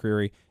Levack and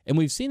McCreary, and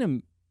we've seen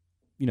him,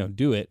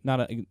 do it not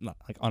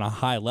like on a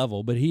high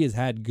level, but he has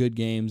had good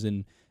games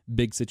in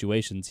big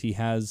situations. He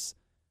has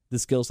the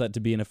skill set to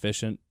be an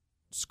efficient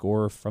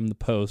scorer from the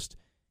post.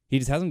 He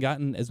just hasn't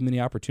gotten as many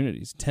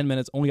opportunities. 10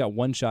 minutes, only got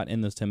 1 shot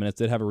in those 10 minutes.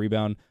 Did have a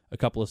rebound, a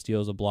couple of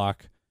steals, a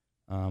block.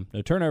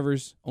 No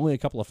turnovers, only a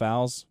couple of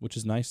fouls, which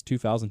is nice. 2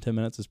 fouls in 10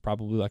 minutes is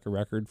probably like a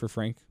record for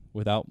Frank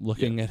without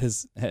looking at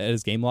his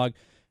game log.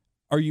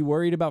 Are you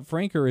worried about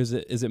Frank, or is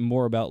it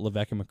more about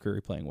Levack and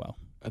McCreary playing well?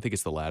 I think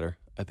it's the latter.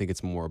 I think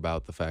it's more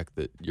about the fact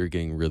that you're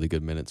getting really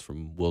good minutes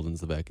from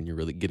Wildens Levack and you're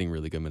really getting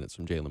really good minutes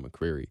from Jalen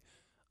McCreary.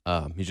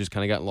 He's just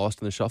kind of gotten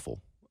lost in the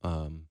shuffle.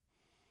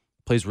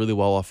 Plays really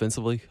well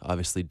offensively.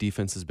 Obviously,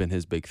 defense has been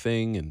his big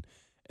thing,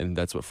 and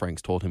that's what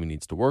Frank's told him he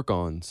needs to work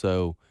on.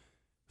 So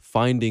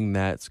finding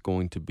that's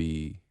going to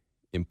be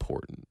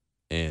important.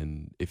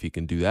 And if he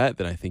can do that,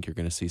 then I think you're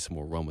going to see some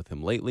more run with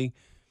him lately,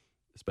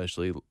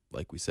 especially,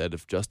 like we said,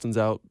 if Justin's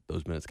out,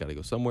 those minutes got to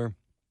go somewhere.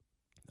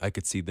 I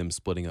could see them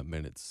splitting up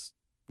minutes,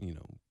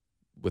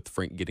 with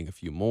Frank getting a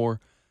few more.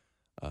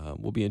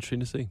 Will be interesting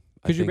to see.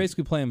 Because you're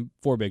basically playing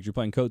 4 bigs. You're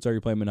playing Kotsar,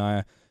 you're playing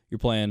Minaya, you're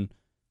playing,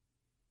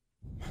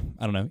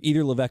 I don't know,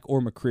 either Levack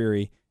or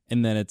McCreary,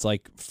 and then it's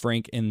like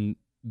Frank and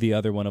the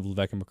other one of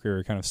Levack and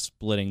McCreary kind of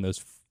splitting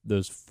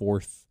those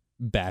fourth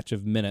batch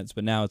of minutes.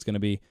 But now it's going to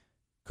be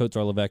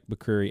Kotsar, Levack,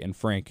 McCreary, and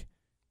Frank.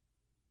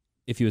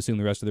 If you assume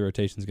the rest of the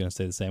rotation is going to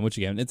stay the same, which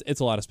again, it's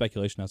a lot of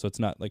speculation now, so it's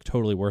not like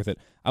totally worth it.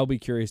 I'll be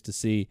curious to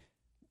see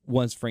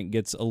once Frank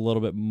gets a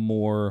little bit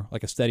more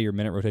like a steadier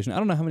minute rotation. I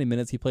don't know how many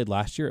minutes he played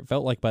last year. It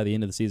felt like by the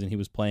end of the season he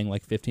was playing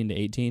like 15 to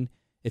 18.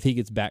 If he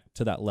gets back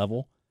to that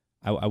level,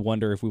 I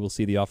wonder if we will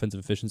see the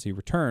offensive efficiency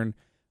return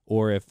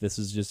or if this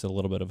is just a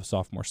little bit of a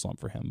sophomore slump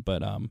for him.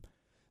 But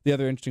the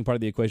other interesting part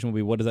of the equation will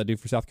be what does that do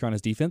for South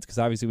Carolina's defense? Because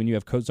obviously when you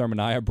have Kotsar,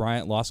 Minaya,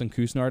 Bryant, Lawson,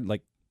 Kusnard,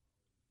 like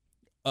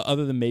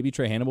other than maybe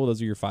Trey Hannibal,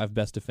 those are your 5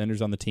 best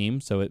defenders on the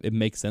team. So it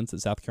makes sense that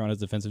South Carolina's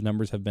defensive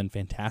numbers have been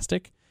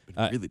fantastic.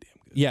 Really damn good.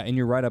 Yeah, and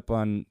you're right up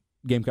on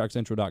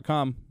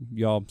GamecockCentral.com.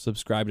 Y'all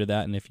subscribe to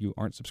that, and if you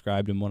aren't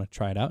subscribed and want to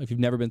try it out, if you've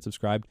never been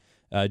subscribed,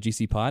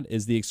 GC Pod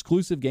is the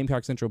exclusive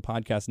Gamecock Central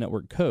Podcast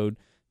Network code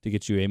to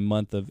get you a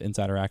month of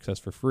insider access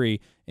for free.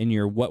 In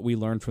your What We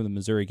Learned from the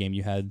Missouri game,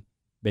 you had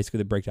basically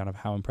the breakdown of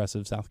how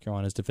impressive South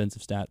Carolina's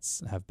defensive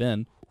stats have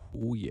been.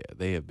 Oh, yeah,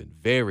 they have been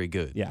very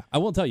good. Yeah, I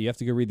won't tell you. You have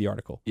to go read the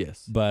article.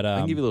 Yes. But I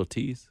can give you a little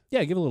tease.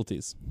 Yeah, give a little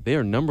tease. They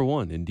are number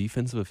 1 in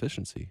defensive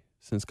efficiency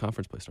since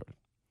conference play started.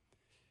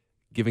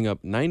 giving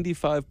up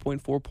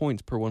 95.4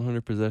 points per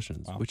 100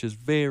 possessions, which is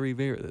very,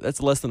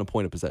 that's less than a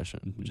point of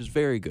possession, which is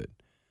very good.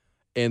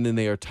 And then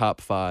they are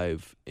top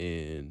 5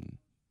 in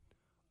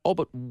all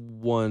but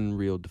one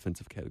real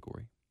defensive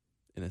category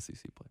in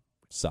SEC play.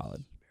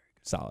 Solid.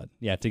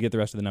 Yeah, to get the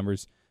rest of the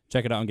numbers,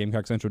 check it out on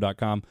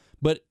GamecockCentral.com.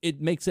 But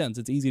it makes sense.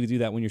 It's easy to do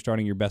that when you're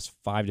starting your best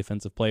 5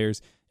 defensive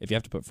players. If you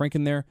have to put Frank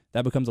in there,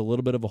 that becomes a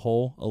little bit of a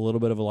hole, a little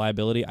bit of a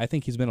liability. I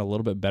think he's been a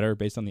little bit better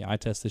based on the eye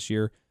test this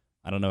year.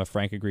 I don't know if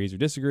Frank agrees or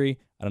disagree.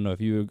 I don't know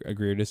if you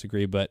agree or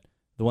disagree, but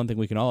the one thing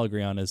we can all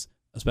agree on is,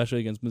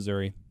 especially against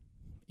Missouri,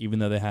 even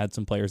though they had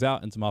some players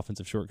out and some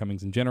offensive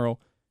shortcomings in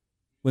general,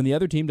 when the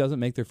other team doesn't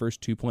make their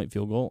first 2-point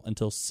field goal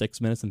until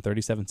 6 minutes and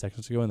 37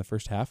 seconds to go in the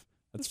first half,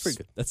 that's pretty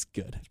good. That's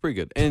good. It's pretty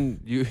good.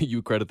 And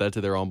you credit that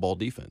to their on-ball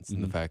defense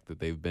and the fact that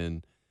they've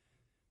been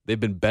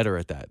better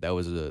at that. That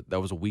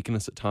was a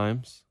weakness at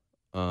times.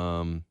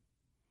 And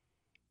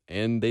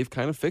they've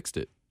kind of fixed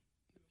it.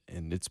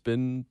 And it's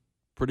been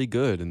pretty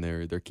good, and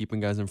they're keeping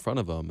guys in front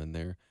of them, and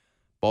their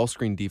ball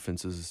screen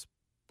defense is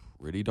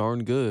pretty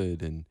darn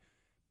good, and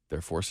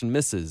they're forcing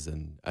misses.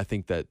 And I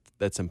think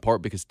that's in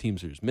part because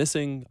teams are just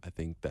missing. I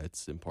think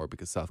that's in part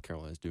because South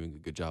Carolina is doing a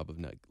good job of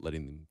not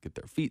letting them get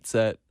their feet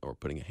set or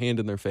putting a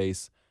hand in their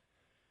face.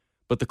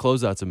 But the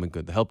closeouts have been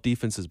good. The help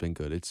defense has been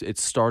good.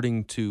 It's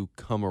starting to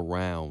come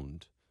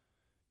around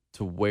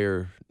to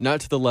where,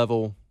 not to the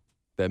level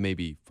that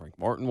maybe Frank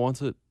Martin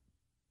wants it,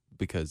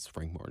 because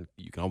Frank Martin,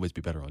 you can always be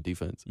better on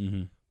defense.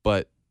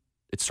 But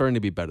it's starting to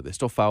be better. They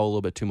still foul a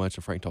little bit too much,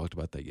 and Frank talked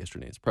about that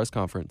yesterday in his press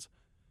conference.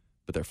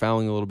 But they're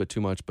fouling a little bit too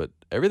much. But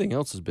everything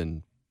else has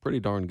been pretty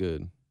darn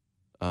good.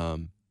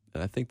 And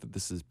I think that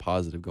this is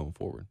positive going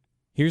forward.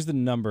 Here's the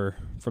number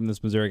from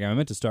this Missouri game. I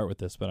meant to start with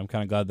this, but I'm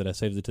kind of glad that I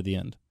saved it to the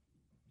end.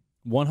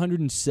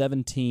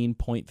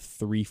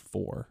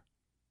 117.34,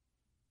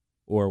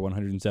 or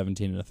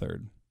 117 and a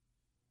third.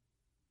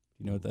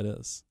 You know what that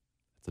is?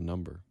 It's a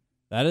number.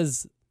 That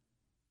is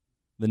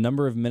the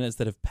number of minutes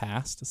that have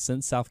passed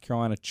since South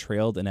Carolina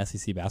trailed an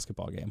SEC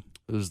basketball game.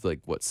 It was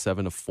like,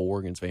 7-4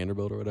 against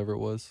Vanderbilt or whatever it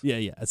was?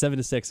 Yeah, a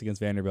 7-6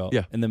 against Vanderbilt.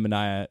 Yeah. And then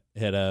Mania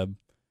hit a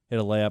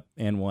layup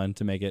and one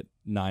to make it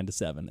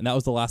 9-7. And that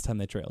was the last time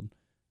they trailed.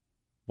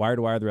 Wire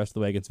to wire the rest of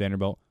the way against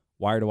Vanderbilt,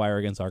 wire to wire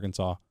against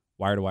Arkansas,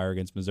 wire to wire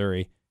against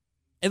Missouri.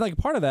 And like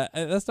part of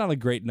that's not a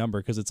great number,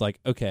 because it's like,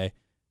 okay,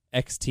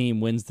 X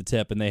team wins the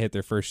tip and they hit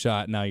their first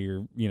shot. Now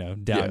you're,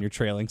 down, you're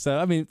trailing. So,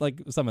 I mean,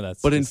 like some of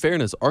that's. But in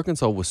fairness,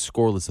 Arkansas was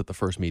scoreless at the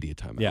first media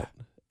timeout. Yeah.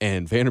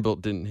 And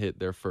Vanderbilt didn't hit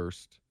their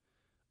first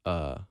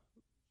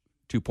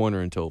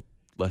 2-pointer until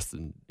less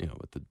than,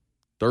 at the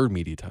third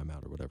media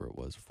timeout or whatever it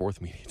was,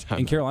 fourth media timeout.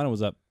 And Carolina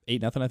was up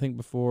 8-0, I think,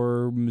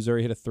 before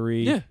Missouri hit a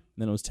 3. Yeah. And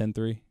then it was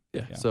 10-3.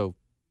 Yeah. So,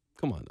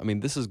 come on. I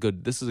mean, this is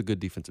good. This is a good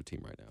defensive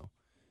team right now.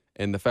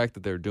 And the fact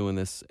that they're doing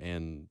this,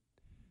 and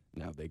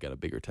now they got a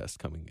bigger test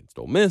coming against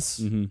Ole Miss,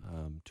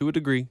 to a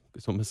degree,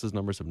 because Ole Miss's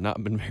numbers have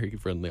not been very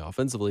friendly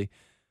offensively.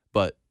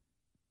 But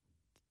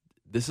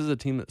this is a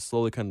team that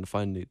slowly kind of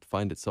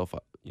find itself,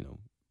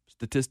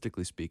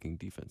 statistically speaking,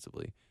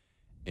 defensively.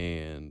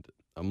 And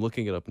I'm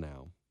looking it up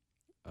now.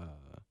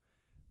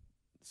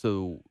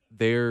 So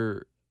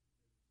their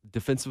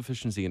defensive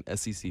efficiency in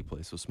SEC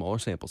play, so smaller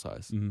sample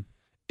size,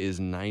 is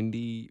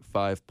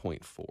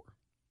 95.4.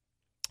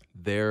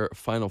 Their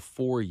Final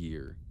Four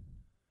year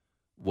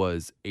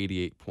was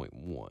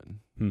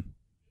 88.1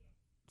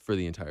 for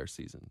the entire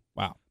season.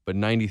 Wow. But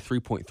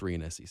 93.3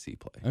 in SEC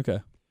play. Okay.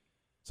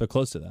 So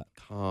close to that.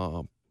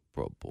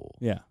 Comparable.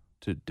 Yeah.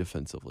 To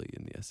defensively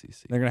in the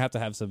SEC. They're going to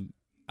have some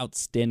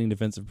outstanding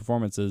defensive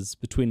performances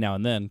between now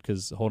and then,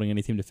 because holding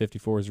any team to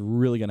 54 is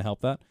really going to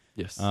help that.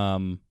 Yes.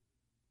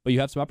 But you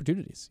have some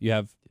opportunities. You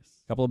have a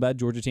couple of bad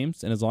Georgia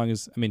teams, and as long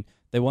as,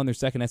 they won their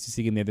second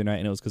SEC game the other night,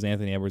 and it was because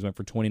Anthony Edwards went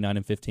for 29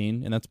 and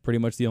 15, and that's pretty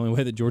much the only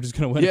way that Georgia's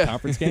going to win a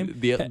conference game.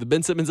 the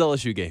Ben Simmons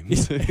LSU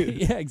games.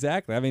 Yeah,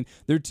 exactly.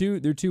 They're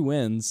two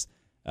wins.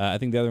 I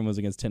think the other one was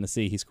against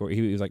Tennessee. He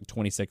was like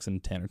 26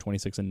 and 10 or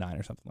 26 and 9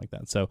 or something like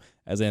that. So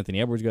as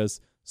Anthony Edwards goes,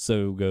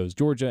 so goes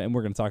Georgia, and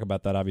we're going to talk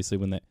about that obviously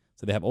so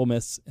they have Ole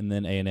Miss and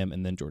then A&M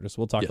and then Georgia. So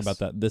we'll talk about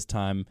that this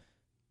time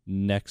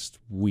next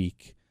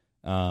week.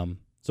 So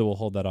we'll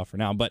hold that off for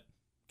now. But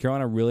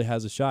Carolina really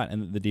has a shot,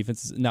 and the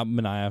defense is, now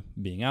Mania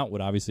being out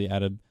would obviously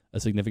add a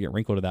significant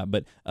wrinkle to that.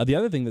 But the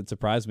other thing that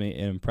surprised me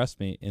and impressed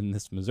me in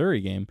this Missouri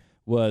game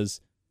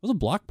was a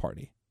block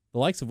party, the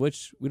likes of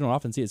which we don't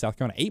often see at South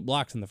Carolina. 8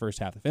 blocks in the first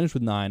half. They finished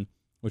with 9,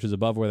 which is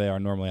above where they are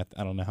normally.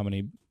 I don't know how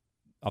many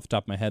off the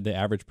top of my head they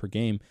average per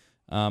game.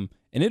 An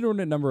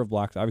inordinate number of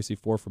blocks, obviously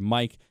 4 from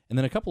Mike, and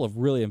then a couple of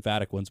really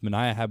emphatic ones.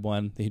 Mania had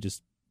one that he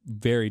just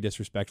very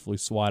disrespectfully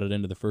swatted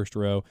into the first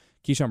row.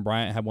 Keyshawn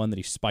Bryant had one that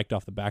he spiked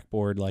off the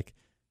backboard. Like,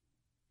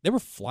 they were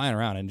flying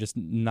around and just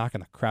knocking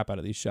the crap out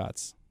of these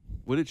shots.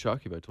 Would it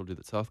shock you if I told you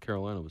that South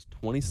Carolina was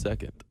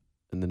 22nd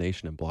in the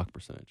nation in block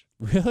percentage?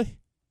 Really?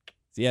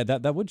 Yeah,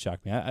 that would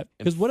shock me.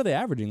 Because what are they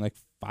averaging? Like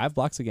 5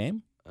 blocks a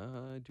game?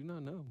 I do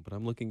not know, but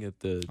I'm looking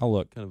at the I'll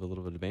look. Kind of a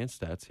little bit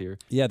advanced stats here.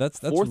 Yeah, that's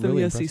fourth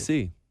really in the impressive.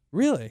 SEC.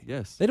 Really?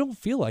 Yes. They don't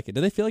feel like it.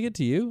 Do they feel like it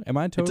to you? Am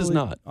I totally does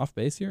not. off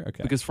base here?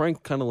 Okay. Because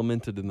Frank kind of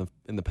lamented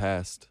in the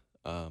past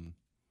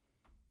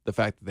the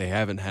fact that they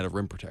haven't had a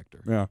rim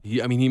protector. Yeah.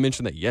 He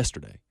mentioned that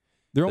yesterday.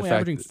 They're only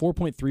fact averaging that-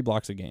 4.3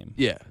 blocks a game.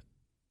 Yeah.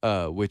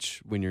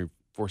 Which, when you're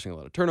forcing a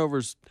lot of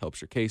turnovers,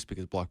 helps your case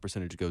because block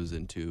percentage goes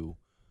into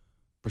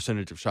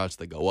percentage of shots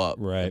that go up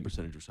Right. and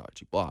percentage of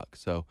shots you block.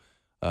 So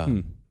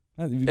Hmm.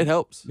 it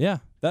helps. Yeah.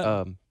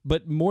 That,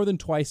 But more than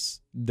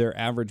twice their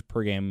average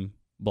per game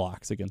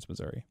blocks against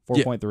Missouri.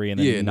 4.3 and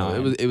then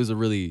 9. it was a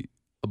really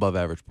above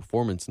average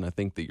performance, and I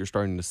think that you're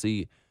starting to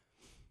see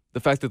the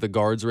fact that the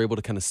guards are able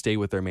to kind of stay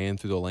with their man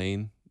through the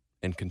lane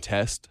and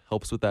contest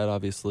helps with that,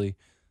 obviously.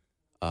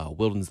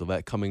 Wilden's the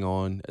vet coming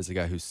on as a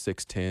guy who's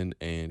 6'10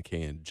 and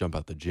can jump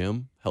out the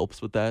gym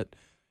helps with that.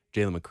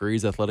 Jalen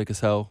McCree's athletic as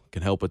hell,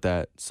 can help with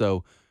that.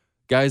 So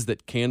guys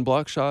that can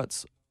block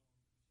shots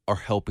are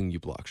helping you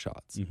block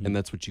shots, and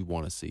that's what you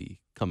want to see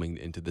coming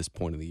into this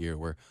point of the year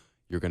where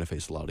you're going to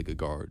face a lot of good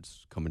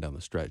guards coming down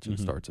the stretch and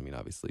starts. I mean,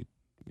 obviously,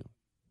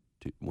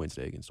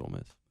 Wednesday against Ole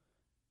Miss.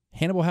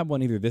 Hannibal had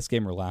one either this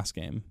game or last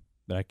game,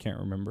 but I can't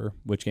remember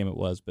which game it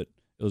was, but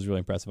it was really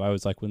impressive. I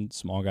always like when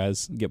small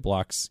guys get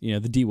blocks, the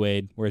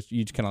D-Wade, where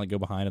you just kind of like go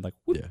behind and like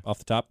whoop, off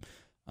the top.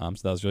 So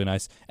that was really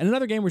nice. And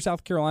another game where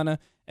South Carolina,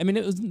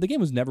 the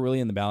game was never really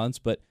in the balance,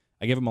 but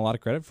I give them a lot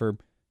of credit for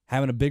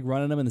having a big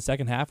run in them in the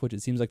second half, which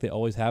it seems like they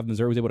always have.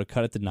 Missouri was able to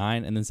cut it to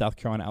 9, and then South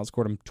Carolina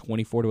outscored them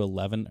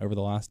 24-11 over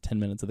the last 10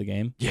 minutes of the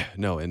game. Yeah,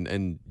 no,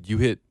 and you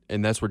hit,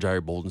 and that's where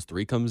Jair Bolden's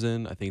 3 comes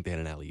in. I think they had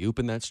an alley-oop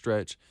in that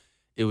stretch.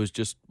 It was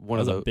just one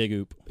of the... That was a big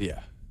oop.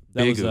 Yeah.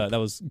 That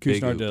was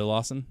Kushner to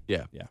Lawson?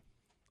 Yeah. Yeah.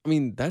 I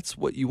mean, that's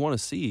what you want to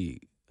see.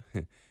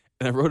 And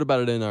I wrote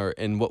about it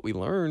in what we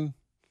learn.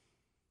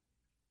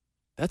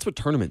 That's what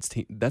tournament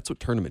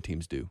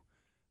teams do.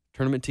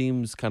 Tournament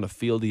teams kind of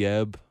feel the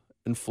ebb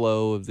and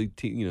flow of the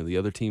team, the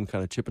other team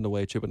kind of chipping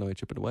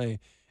away,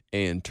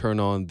 and turn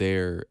on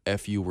their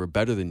 "FU, we're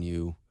better than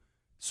you"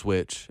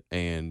 switch,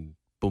 and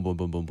boom, boom,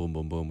 boom, boom, boom,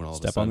 boom, boom, and all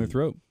Step of a sudden, on their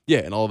throat. Yeah,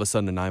 and all of a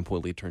sudden, a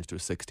 9-point lead turns to a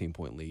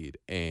 16-point lead,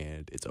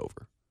 and it's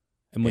over.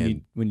 And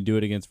when you do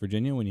it against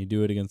Virginia, when you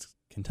do it against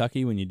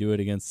Kentucky, when you do it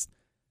against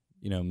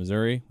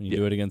Missouri, when you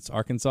do it against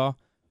Arkansas,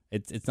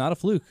 it's not a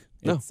fluke.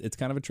 It's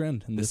kind of a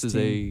trend. And this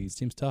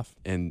team's tough.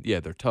 And yeah,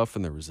 they're tough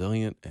and they're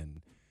resilient,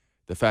 and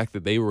the fact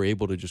that they were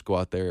able to just go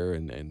out there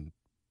and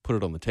put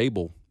it on the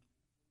table,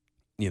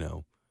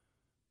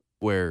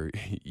 where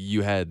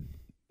you had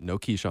no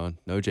Keyshawn,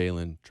 no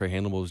Jalen, Trey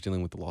Hannibal was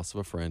dealing with the loss of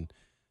a friend,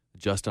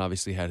 Justin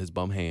obviously had his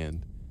bum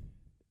hand,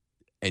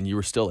 and you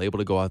were still able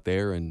to go out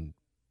there and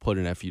put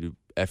an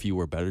FU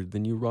were better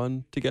than you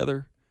run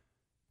together.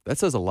 That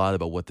says a lot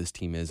about what this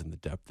team is and the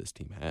depth this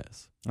team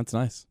has. That's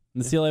nice.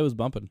 And the CLA was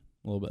bumping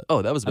a little bit.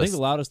 Oh, that was best. I think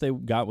the loudest they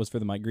got was for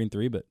the Mike Green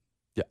 3, but...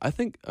 Yeah,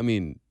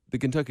 the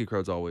Kentucky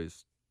crowd's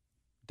always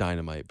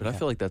dynamite, but I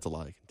feel like that's a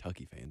lot of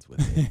Kentucky fans with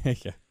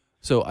it. Yeah.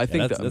 So I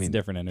think that's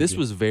different energy. This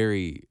was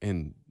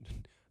and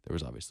there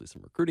was obviously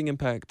some recruiting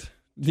impact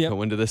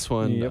going into this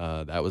one.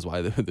 Yep. That was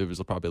why there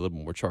was probably a little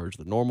more charge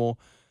than normal.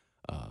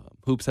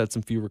 Hoops had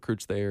some few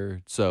recruits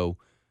there. So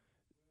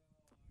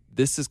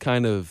this is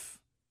kind of,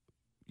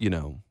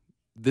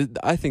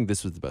 I think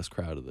this was the best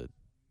crowd of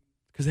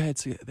because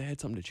they had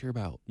something to cheer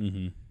about.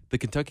 Mm-hmm. The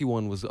Kentucky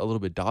one was a little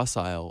bit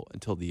docile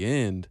until the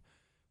end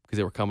because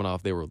they were coming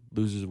off. They were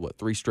losers,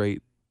 3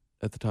 straight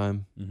at the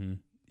time? Mm-hmm.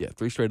 Yeah,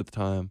 3 straight at the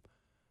time.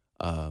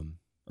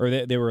 Or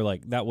they were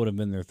like, that would have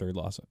been their third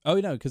loss. Oh,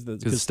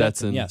 because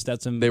Stetson. Yeah,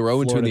 Stetson. They were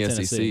 0-2 in Florida, the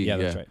Tennessee. SEC.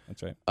 Yeah,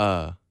 that's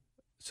right.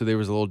 So they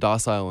was a little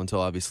docile until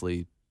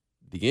obviously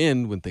the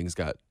end when things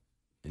got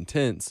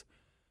intense.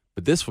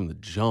 But this from the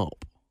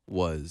jump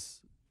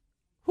was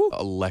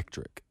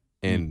electric.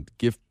 And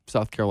give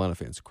South Carolina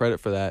fans credit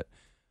for that.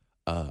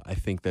 I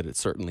think that it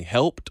certainly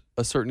helped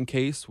a certain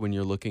case when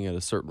you're looking at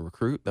a certain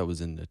recruit that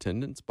was in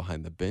attendance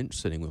behind the bench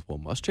sitting with Will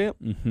Muschamp.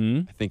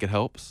 Mm-hmm. I think it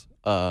helps.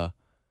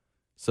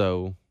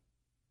 So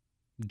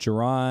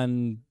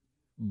Jaron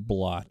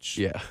Bloch.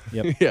 yeah,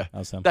 Yep. yeah, That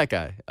was him. that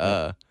guy.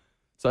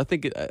 So I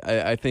think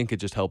it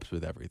just helps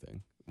with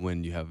everything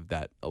when you have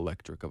that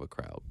electric of a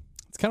crowd.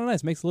 It's kind of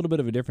nice. It makes a little bit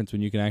of a difference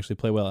when you can actually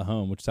play well at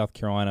home, which South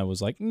Carolina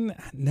was like,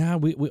 nah,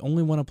 we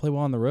only want to play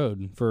well on the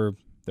road for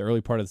the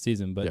early part of the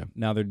season, but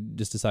now they're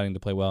just deciding to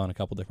play well in a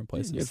couple different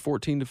places. You had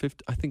 14 to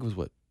 15, I think it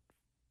was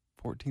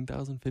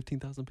 14,000,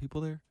 15,000 people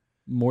there?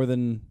 More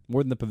than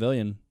the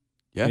pavilion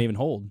Yeah. can even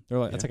hold. They're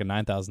like, that's like a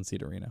 9,000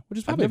 seat arena, which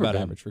is probably never about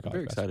been. average for I'm college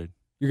very basketball. excited.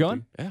 You're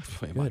going? Yeah.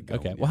 Good.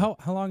 Okay. Well,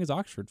 how long is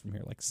Oxford from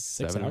here? Like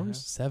 6 7.5?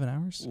 hours? 7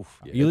 hours?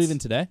 Oof, You leaving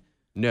today?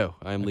 No,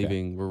 I'm Okay.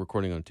 leaving. We're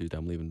recording on Tuesday.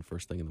 I'm leaving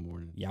first thing in the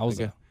morning.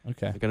 Yowza.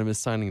 Okay. I gotta miss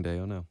signing day.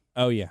 Oh no.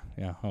 Oh yeah.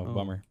 Oh,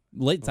 bummer.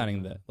 Late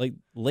signing day.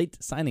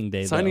 Late signing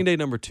day. Signing though. day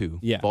number 2.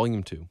 Yeah.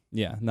 Volume 2.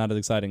 Yeah, not as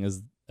exciting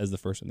as the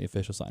first one, the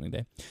official signing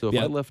day. So if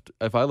Yeah.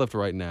 I left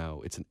right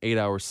now, it's an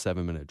 8-hour,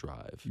 7-minute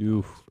drive. to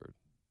Oof. Oxford.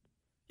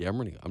 Yeah,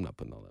 I'm not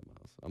putting all that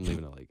miles. I'm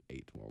leaving at like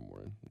 8 tomorrow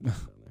morning. Down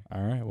there.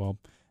 All right. Well,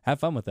 have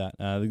fun with that.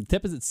 The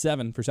tip is at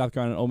 7 for South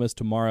Carolina and Ole Miss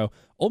tomorrow.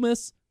 Ole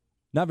Miss,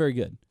 not very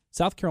good.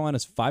 South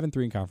Carolina's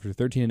 5-3 in conference,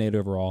 13-8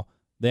 overall.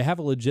 they have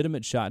a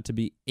legitimate shot to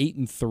be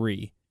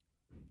 8-3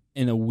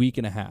 in a week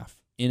and a half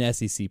in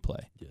SEC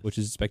play, which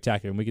is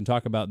spectacular. And we can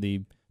talk about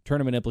the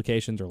tournament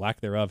implications or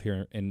lack thereof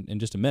here in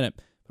just a minute.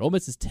 But Ole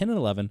Miss is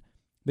 10-11.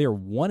 They are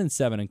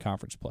 1-7 in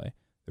conference play.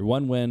 Their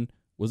one win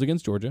was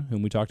against Georgia,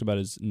 whom we talked about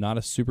is not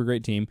a super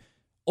great team.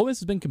 Ole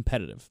Miss has been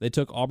competitive. They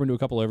took Auburn to a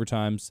couple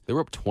overtimes. They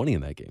were up 20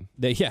 in that game.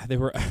 They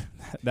were.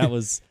 That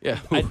was. Yeah.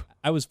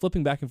 I was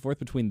flipping back and forth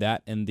between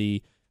that and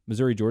the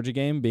Missouri-Georgia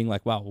game, being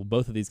like, wow, well,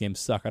 both of these games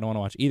suck. I don't want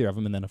to watch either of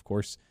them. And then, of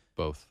course,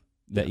 both.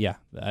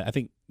 I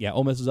think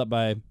Ole Miss was up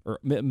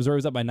Missouri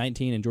was up by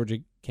 19, and Georgia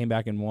came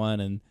back and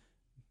won, and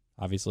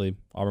obviously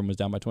Auburn was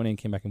down by 20 and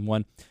came back and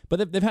won.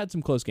 But they've had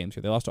some close games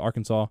here. They lost to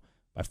Arkansas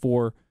by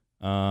 4.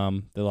 They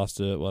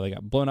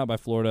got blown out by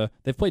Florida.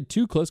 They've played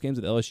 2 close games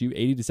at LSU,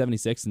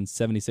 80-76 and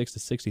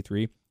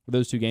 76-63 for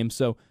those 2 games.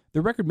 So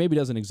their record maybe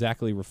doesn't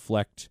exactly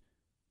reflect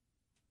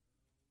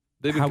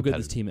how good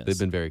this team is. They've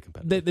been very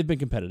competitive. They've been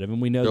competitive,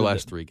 and we know their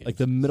last 3 games. Like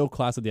the middle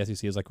class of the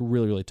SEC is like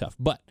really, really tough.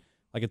 But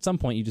like at some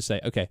point, you just say,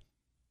 okay,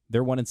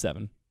 they're 1-7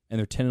 and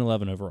they're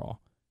 10-11 overall.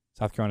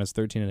 South Carolina's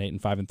 13-8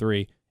 and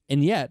 5-3,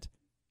 and yet,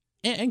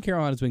 and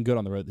Carolina's been good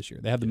on the road this year.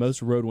 They have the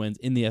most road wins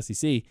in the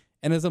SEC.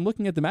 And as I'm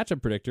looking at the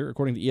matchup predictor,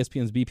 according to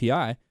ESPN's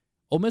BPI,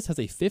 Ole Miss has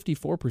a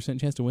 54%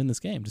 chance to win this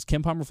game. Does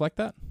KenPom reflect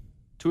that?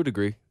 To a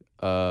degree.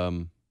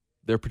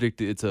 They're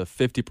predicted it's a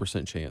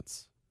 50%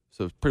 chance.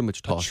 So it's pretty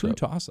much toss-up. A true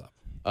toss-up.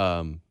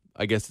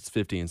 I guess it's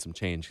 50 and some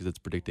change because it's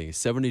predicting a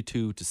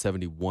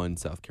 72-71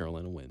 South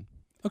Carolina win.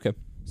 Okay.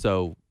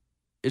 So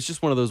it's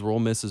just one of those where Ole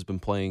Miss has been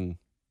playing.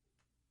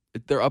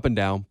 They're up and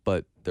down,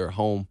 but they're at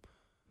home.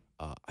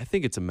 I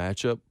think it's a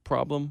matchup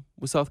problem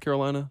with South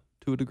Carolina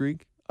to a degree.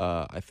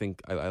 I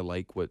think I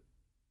like what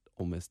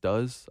Ole Miss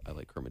does. I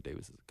like Kermit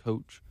Davis as a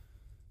coach.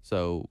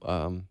 So,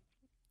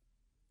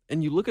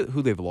 and you look at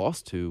who they've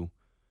lost to.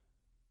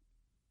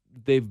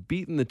 They've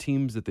beaten the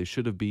teams that they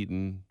should have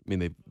beaten. I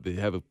mean, they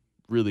have a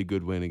really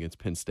good win against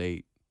Penn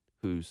State,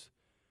 who's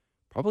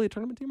probably a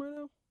tournament team right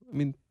now. I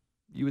mean,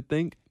 you would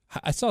think.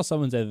 I saw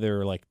someone say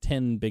there are like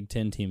 10 Big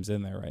Ten teams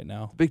in there right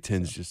now. Big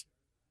Ten's just,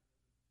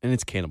 and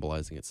it's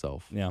cannibalizing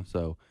itself. Yeah.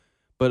 So,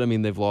 but I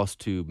mean, they've lost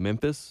to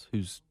Memphis,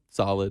 who's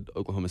solid,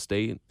 Oklahoma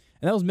State.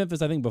 And that was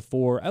Memphis, I think,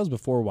 before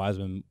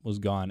Wiseman was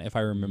gone, if I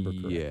remember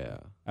correctly. Yeah.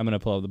 I'm going to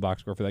pull up the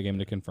box score for that game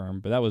to confirm,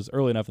 but that was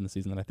early enough in the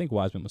season that I think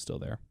Wiseman was still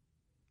there.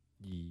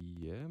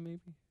 Yeah,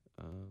 maybe.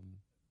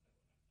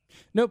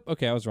 Nope.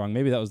 Okay, I was wrong.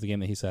 Maybe that was the game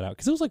that he set out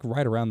because it was like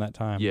right around that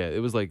time. Yeah,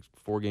 it was like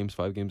 5 games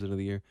into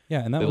the year.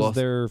 Yeah, and that was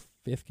their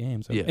 5th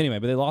game. So anyway,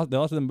 but they lost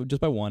to them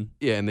just by 1.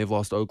 Yeah, and they've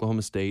lost to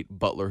Oklahoma State,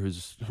 Butler,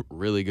 who's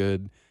really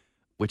good,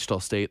 Wichita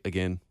State,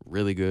 again,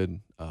 really good,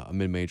 a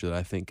mid-major that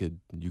I think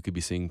you could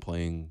be seeing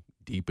playing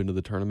deep into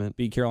the tournament.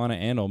 Beat Carolina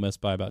and Ole Miss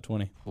by about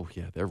 20. Oh,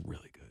 yeah, they're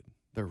really good.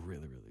 They're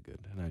really, really good.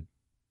 And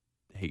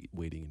I hate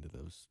wading into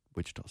those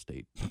Wichita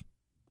State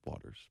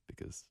waters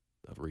because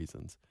of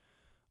reasons.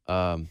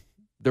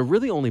 Their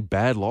really only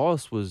bad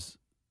loss was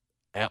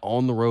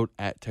on the road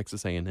at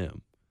Texas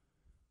A&M.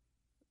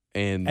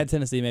 And at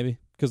Tennessee, maybe,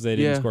 because they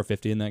didn't score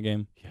 50 in that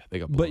game. Yeah, they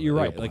got blown. But you're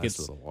right. Like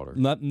it's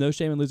no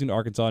shame in losing to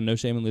Arkansas, no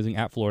shame in losing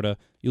at Florida.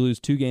 You lose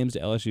 2 games to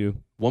LSU.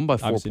 One by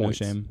 4 Obviously points.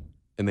 No shame.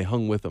 And they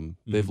hung with them.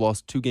 Mm-hmm. They've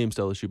lost 2 games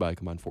to LSU by a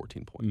combined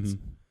 14 points.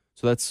 Mm-hmm.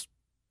 So that's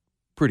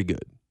pretty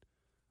good.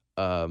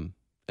 And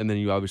then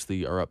you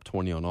obviously are up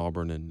 20 on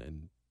Auburn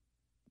and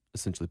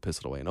essentially piss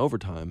it away in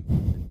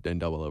overtime and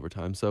double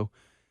overtime. So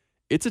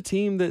it's a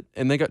team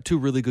and they got 2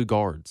 really good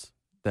guards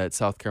that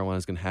South Carolina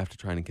is going to have to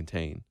try and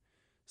contain.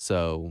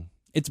 So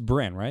it's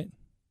Bren, right?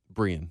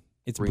 Brian.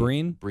 It's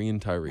Breen? Brian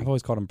Tyree. I've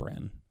always called him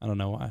Bren. I don't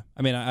know why.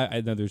 I mean,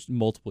 I know there's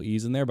multiple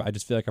E's in there, but I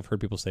just feel like I've heard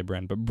people say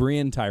Bren. But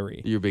Brian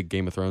Tyree. You're a big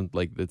Game of Thrones,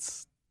 like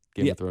it's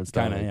Game of Thrones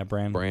style. Kind of, yeah.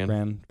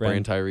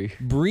 Bran Tyree.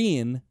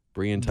 Brian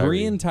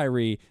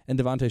Tyree and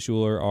Devontae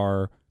Shuler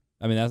are,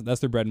 I mean,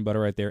 that's their bread and butter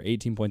right there.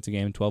 18 points a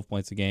game, 12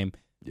 points a game.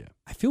 Yeah.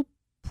 I feel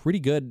pretty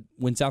good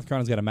when South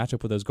Carolina's got a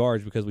matchup with those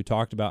guards because we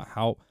talked about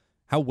how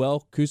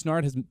well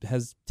Couisnard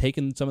has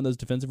taken some of those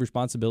defensive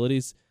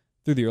responsibilities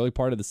through the early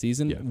part of the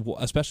season,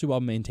 especially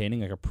while maintaining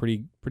like a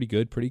pretty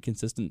good, pretty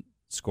consistent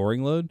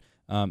scoring load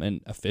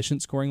and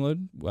efficient scoring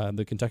load.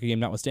 The Kentucky game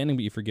notwithstanding,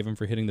 but you forgive him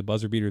for hitting the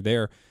buzzer beater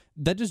there.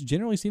 That just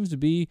generally seems to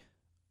be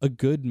a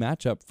good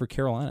matchup for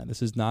Carolina.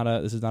 This is not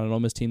an Ole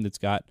Miss team that's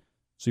got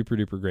super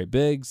duper great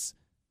bigs.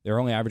 They're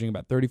only averaging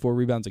about 34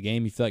 rebounds a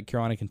game. You feel like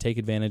Carolina can take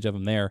advantage of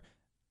them there.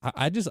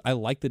 I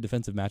like the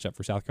defensive matchup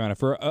for South Carolina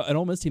for an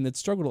Ole Miss team that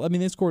struggled. I mean,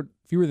 they scored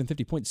fewer than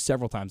 50 points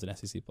several times in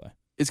SEC play.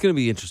 It's going to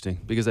be interesting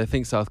because I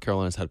think South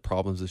Carolina's had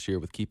problems this year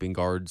with keeping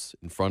guards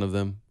in front of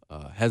them.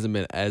 Hasn't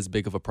been as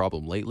big of a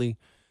problem lately.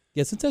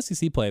 Yeah, since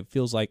SEC play, it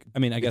feels like, I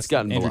mean, I guess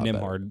gotten Andrew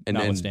Nembhard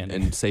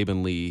notwithstanding. And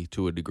Saban Lee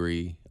to a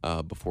degree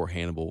before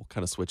Hannibal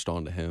kind of switched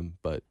on to him.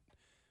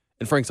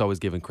 And Frank's always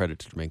given credit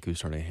to Jermaine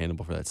Couisnard and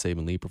Hannibal for that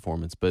Saban Lee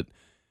performance. But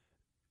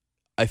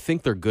I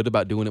think they're good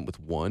about doing it with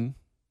 1.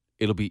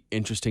 It'll be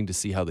interesting to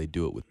see how they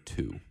do it with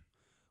 2.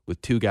 With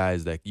 2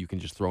 guys that you can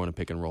just throw in a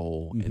pick and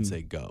roll and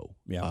say go.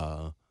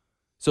 Yeah.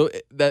 So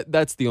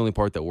that's the only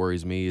part that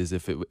worries me is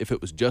if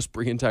it was just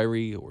Bree and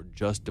Tyree or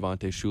just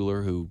Devontae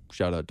Shuler, who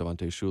shout out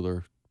Devontae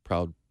Shuler,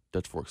 proud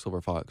Dutch Fork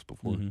Silver Fox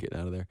before getting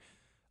out of there.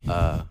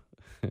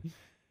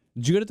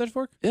 Did you go to Dutch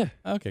Fork? Yeah.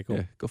 Okay, cool.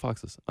 Yeah, go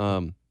Foxes.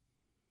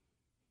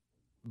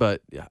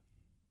 But yeah,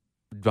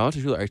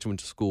 Devontae Shuler actually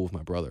went to school with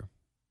my brother.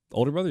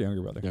 Older brother,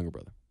 younger brother? Younger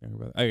brother. Younger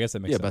brother. I guess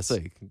that makes Yeah, sense. but I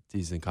say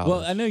he's in college.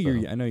 Well, I know so.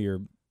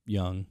 you're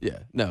young.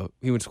 Yeah, no,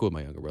 he went to school with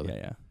my younger brother.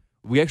 Yeah.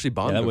 We actually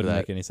bonded That over wouldn't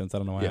that. make any sense. I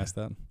don't know why I asked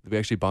that. We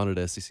actually bonded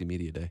at SEC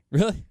Media Day.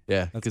 Really?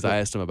 Yeah, That's because cool. I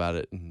asked him about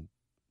it, and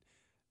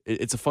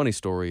it's a funny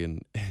story.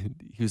 And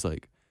he was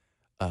like,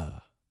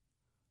 I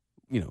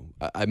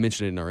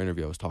mentioned it in our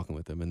interview. I was talking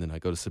with him, and then I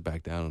go to sit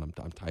back down, and I'm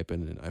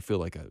typing, and I feel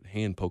like a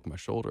hand poke my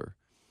shoulder,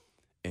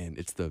 and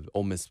it's the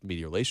Ole Miss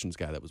media relations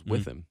guy that was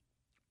with him.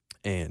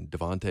 And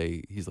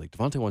he's like,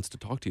 Devontae wants to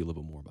talk to you a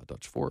little bit more about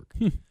Dutch Fork.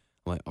 I'm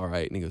like, all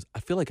right. And he goes, I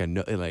feel like I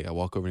know. And like, I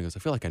walk over and he goes, I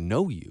feel like I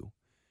know you.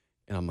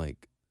 And I'm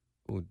like,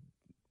 well,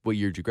 what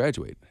year did you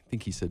graduate? I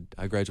think he said,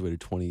 I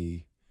graduated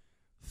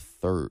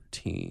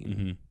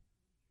 2013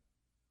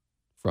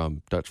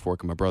 from Dutch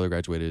Fork. And my brother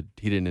graduated.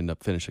 He didn't end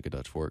up finishing at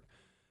Dutch Fork,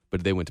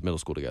 but they went to middle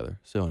school together.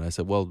 So, and I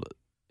said, well,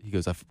 he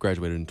goes, I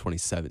graduated in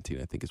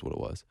 2017, I think is what it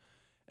was.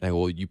 And I go,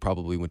 well, you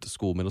probably went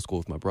to middle school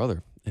with my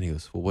brother. And he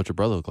goes, well, what's your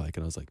brother look like?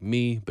 And I was like,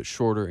 me, but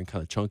shorter and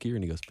kind of chunkier.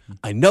 And he goes,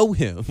 I know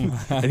him.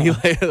 And he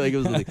like it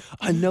was like,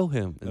 I know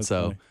him. And That's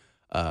so,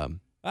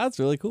 that's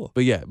really cool.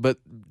 but yeah,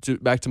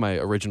 back to my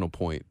original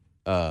point,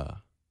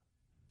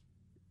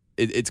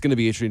 it's going to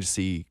be interesting to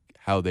see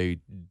how they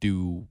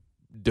do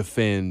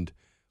defend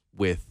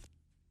with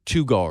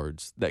two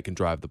guards that can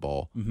drive the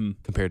ball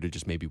compared to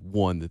just maybe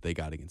one that they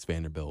got against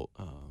Vanderbilt.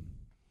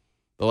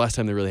 The last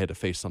time they really had to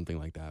face something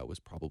like that was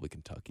probably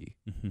Kentucky.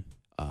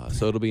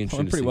 So it'll be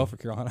interesting. Went pretty to see. well for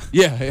Carolina.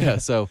 Yeah.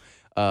 So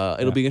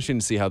it'll be interesting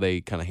to see how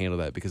they kind of handle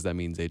that because that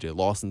means AJ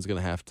Lawson's going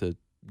to have to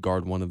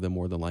guard one of them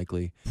more than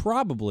likely.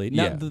 Probably.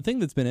 Now, Yeah. the thing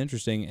that's been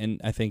interesting, and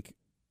I think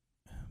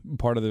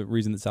part of the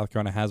reason that South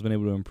Carolina has been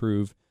able to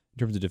improve in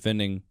terms of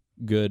defending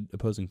good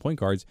opposing point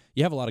guards,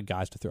 you have a lot of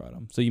guys to throw at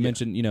them. So you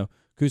mentioned,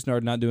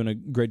 Kusnard not doing a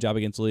great job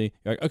against Lee.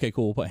 You're like, okay,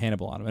 cool, we'll put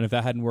Hannibal on him. And if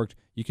that hadn't worked,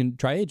 you can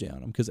try AJ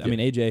on him. Because,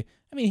 AJ,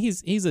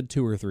 he's a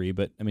 2 or 3,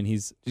 but,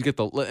 he's got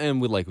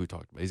and like we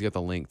talked about, he's got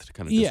the length to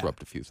kind of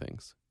disrupt a few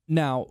things.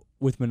 Now,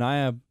 with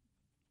Mania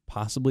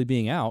possibly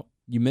being out,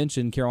 you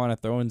mentioned Carolina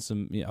throwing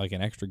some, like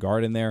an extra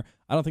guard in there.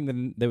 I don't think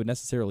that they would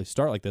necessarily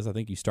start like this. I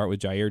think you start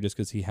with Jair just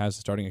because he has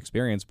the starting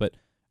experience, but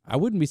I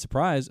wouldn't be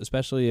surprised,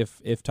 especially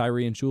if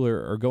Tyree and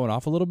Shuler are going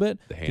off a little bit,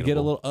 to get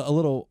a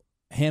little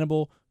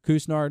Hannibal,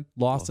 Kusnard,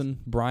 Lawson,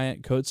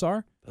 Bryant,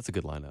 Kotsar. That's a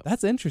good lineup.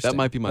 That's interesting. That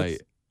might be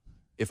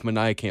if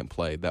Mania can't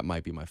play, that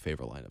might be my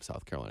favorite lineup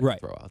South Carolina right.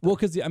 can throw out there. Well,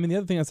 because the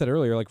other thing I said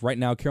earlier, like right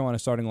now,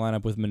 Carolina's starting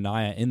lineup with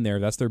Mania in there,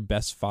 that's their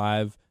best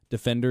 5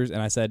 defenders,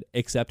 and I said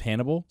except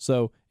Hannibal.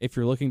 So if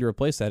you're looking to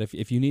replace that,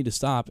 if you need to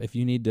stop, if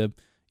you need to,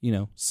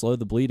 slow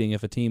the bleeding,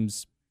 if a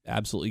team's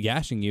absolutely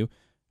gashing you,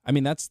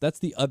 that's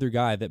the other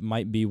guy that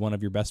might be one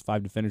of your best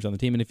 5 defenders on the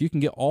team. And if you can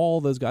get all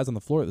those guys on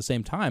the floor at the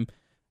same time,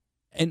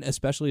 and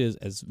especially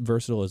as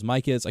versatile as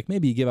Mike is, like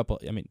maybe you give up,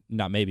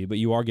 not maybe, but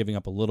you are giving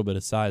up a little bit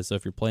of size. So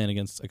if you're playing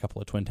against a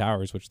couple of Twin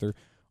Towers, which there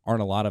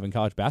aren't a lot of in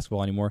college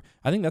basketball anymore,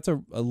 I think that's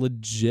a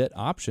legit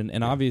option.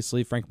 And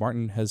obviously Frank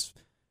Martin has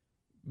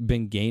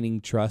been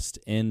gaining trust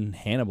in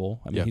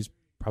Hannibal. He's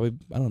probably,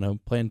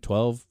 playing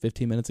 12,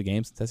 15 minutes a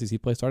game since SEC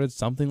play started,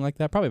 something like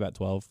that. Probably about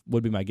 12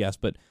 would be my guess,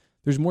 but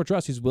there's more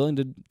trust. He's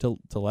willing to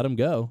let him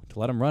go, to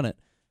let him run it.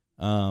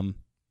 And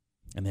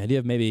the idea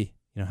of maybe,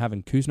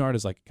 having Kusnard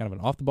as like kind of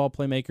an off-the-ball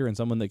playmaker and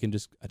someone that can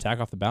just attack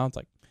off the bounce,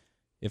 like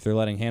if they're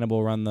letting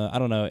Hannibal run I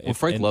don't know. Well,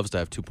 Frank loves to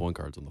have 2 point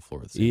guards on the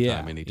floor at the same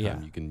time.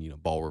 Anytime you can,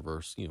 ball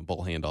reverse,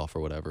 ball handoff or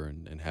whatever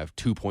and have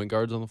 2 point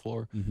guards on the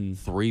floor,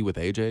 3 with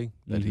AJ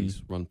that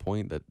he's run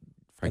point, that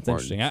Frank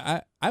That's Martin.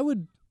 interesting. I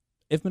would,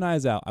 if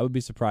Mania's out, I would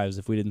be surprised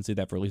if we didn't see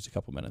that for at least a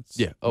couple minutes.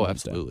 Yeah. Oh,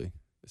 absolutely.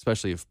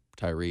 Especially if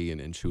Tyree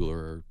and Shuler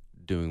are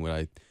doing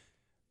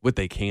what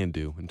they can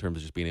do in terms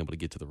of just being able to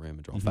get to the rim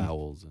and draw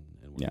fouls and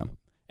whatnot. Yeah.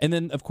 And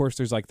then of course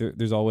there's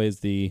there's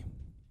always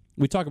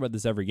we talk about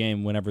this every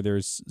game whenever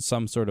there's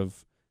some sort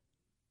of,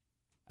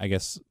 I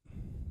guess,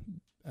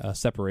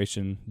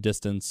 separation,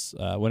 distance,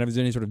 whenever there's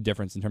any sort of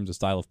difference in terms of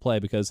style of play,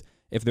 because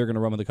if they're going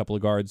to run with a couple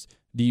of guards,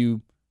 do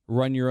you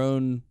run your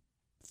own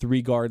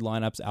 3 guard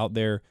lineups out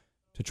there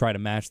to try to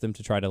match them,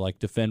 to try to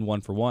defend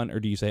 1-for-1, or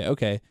do you say,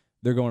 okay,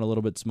 they're going a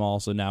little bit small,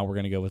 so now we're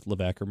going to go with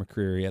Levesque or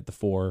McCreary at the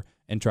 4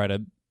 and try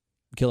to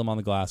kill them on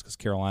the glass, because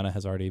Carolina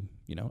has already,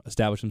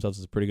 established themselves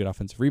as a pretty good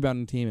offensive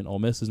rebounding team, and Ole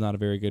Miss is not a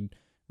very good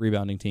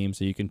rebounding team,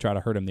 so you can try to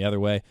hurt them the other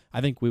way.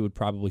 I think we would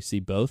probably see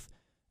both.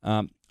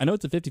 I know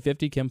it's a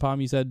 50-50. Kim Pom,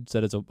 you said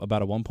it's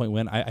about a 1-point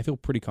win. I feel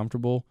pretty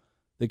comfortable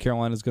that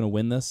Carolina's going to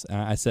win this.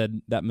 I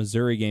said that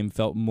Missouri game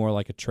felt more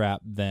like a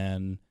trap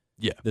than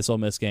this Ole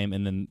Miss game,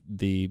 and then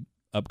the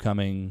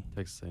upcoming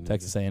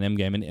Texas A&M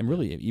game, and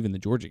really even the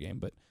Georgia game.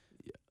 But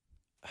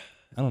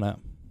I don't know.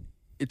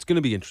 It's going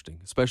to be interesting,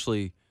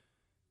 especially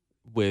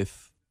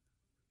with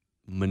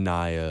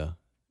Mania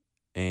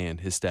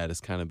and his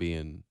status kind of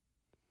being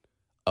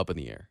up in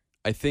the air.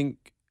 I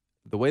think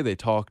the way they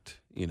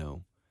talked,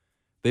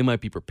 they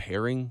might be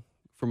preparing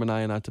for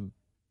Minaya not to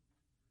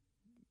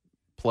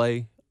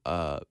play,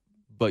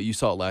 but you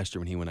saw it last year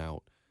when he went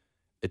out.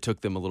 It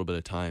took them a little bit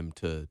of time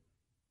to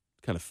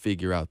kind of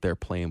figure out their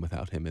plan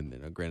without him.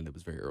 And granted, it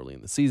was very early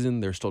in the season.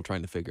 They're still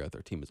trying to figure out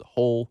their team as a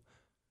whole.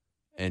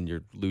 And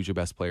you lose your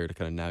best player to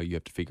kind of now you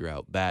have to figure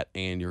out that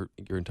and your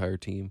entire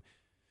team.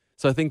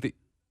 So I think that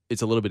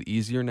it's a little bit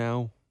easier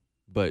now,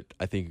 but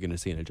I think you're going to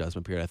see an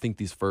adjustment period. I think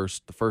the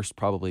first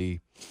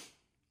probably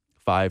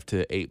 5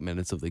 to 8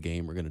 minutes of the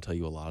game are going to tell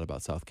you a lot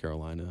about South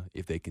Carolina.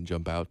 If they can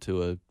jump out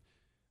to a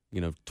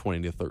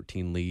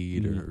 20-13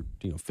 lead or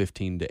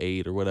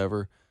 15-8 or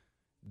whatever,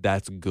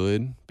 that's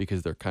good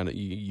because they're kind of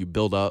you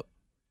build up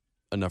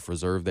enough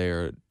reserve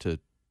there to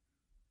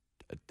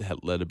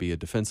let it be a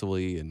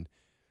defensively, and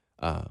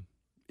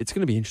it's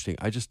going to be interesting.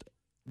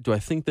 Do I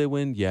think they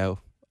win? Yeah,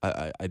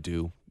 I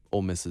do.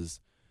 Ole Miss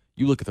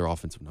you look at their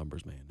offensive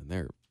numbers, man, and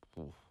they're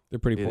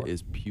pretty poor. It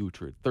is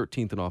putrid.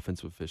 13th in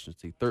offensive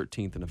efficiency,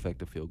 13th in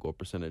effective field goal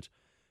percentage,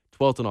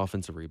 12th in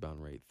offensive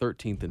rebound rate,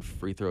 13th in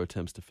free throw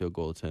attempts to field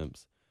goal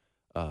attempts,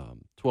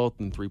 12th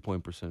in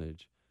 3-point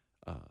percentage,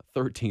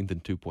 13th in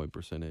 2-point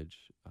percentage.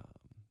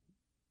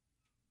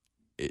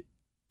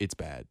 It's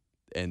bad,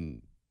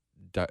 and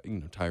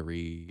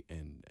Tyree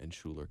and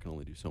Schuler can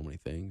only do so many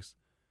things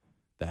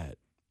that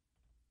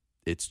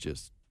it's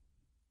just.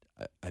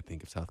 I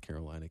think if South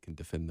Carolina can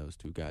defend those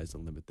two guys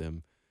and limit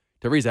them,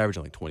 Tyree's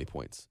averaging like 20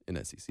 points in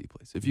SEC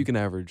play. So if you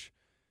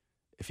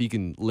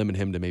can limit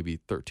him to maybe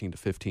 13 to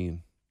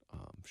 15,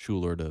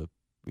 Schuler to,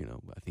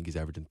 I think he's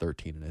averaging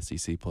 13 in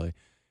SEC play,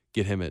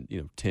 get him at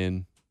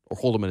 10 or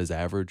hold him at his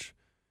average,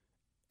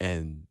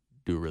 and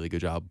do a really good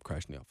job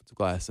crashing the offensive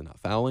glass and not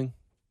fouling,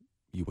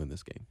 you win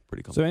this game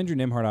pretty comfortably. So Andrew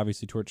Nembhard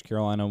obviously torched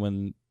Carolina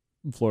when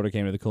Florida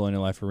came to the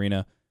Colonial Life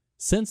Arena.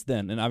 Since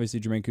then, and obviously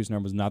Jermaine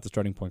Couisnard was not the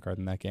starting point guard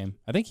in that game.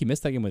 I think he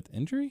missed that game with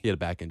injury. He had a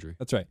back injury.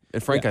 That's right.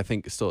 And Frank, I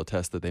think, still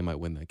attests that they might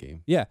win that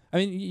game. Yeah. I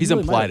mean, he's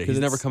really implied it. He's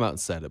never come out and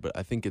said it, but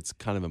I think it's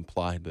kind of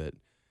implied that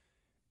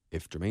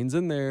if Jermaine's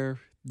in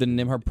there, then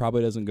Nembhard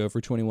probably doesn't go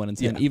for 21 and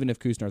 10, even if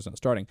Couisnard's not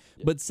starting.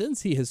 Yeah. But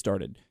since he has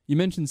started, you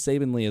mentioned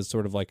Saban Lee as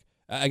sort of like,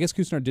 I guess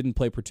Couisnard didn't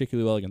play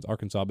particularly well against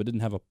Arkansas, but didn't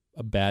have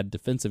a bad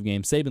defensive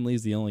game. Saban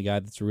Lee's the only guy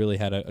that's really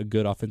had a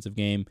good offensive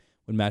game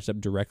when matched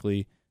up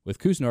directly with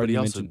Couisnard. But he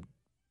also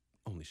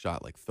only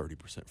shot like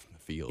 30% from the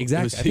field.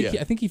 Exactly.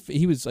 I think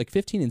he was like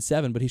 15 and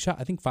 7, but he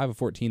shot 5 of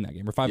 14 that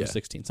game, or 5 of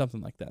 16, something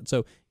like that.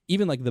 So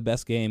even like the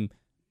best game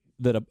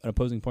that an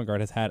opposing point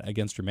guard has had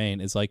against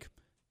Jermaine is like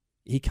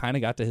he kind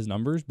of got to his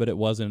numbers, but he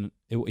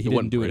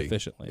didn't do it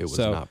efficiently. It was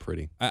not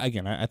pretty. I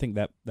think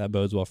that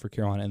bodes well for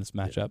Carolina in this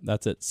matchup. Yeah.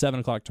 That's at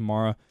 7:00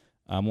 tomorrow.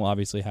 We'll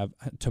obviously have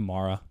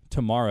tomorrow.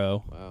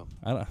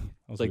 Wow.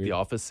 It's like the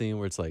Office scene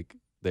where it's like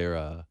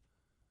they're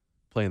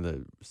playing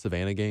the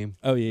Savannah game.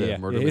 Oh, yeah.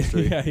 Murder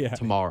mystery. Yeah.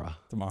 Tomorrow.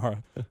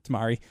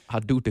 I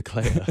do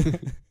declare.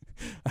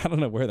 I don't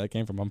know where that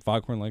came from. I'm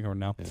Foghorn Leghorn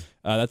now. Yeah.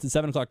 That's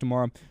at 7:00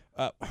 tomorrow.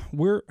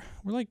 We're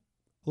like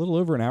a little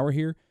over an hour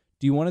here.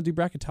 Do you want to do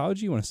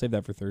bracketology? You want to save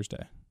that for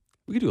Thursday?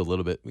 We could do a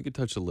little bit. We could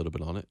touch a little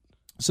bit on it.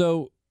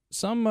 So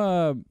some,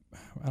 I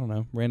don't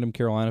know, random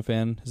Carolina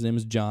fan. His name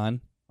is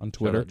John on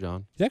Twitter. Shout out,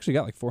 John. He's actually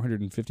got like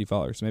 450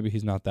 followers, so maybe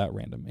he's not that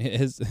random.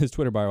 His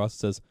Twitter bio also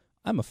says,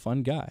 "I'm a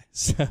fun guy."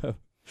 So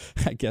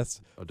I guess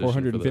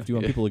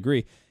 451 people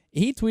agree.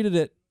 He tweeted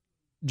at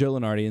Joe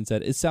Lunardi and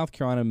said, "Is South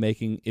Carolina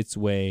making its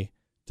way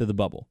to the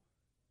bubble?"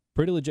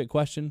 Pretty legit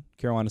question.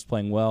 Carolina's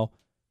playing well.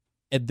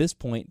 At this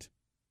point,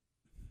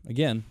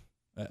 again,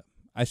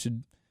 I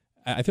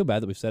feel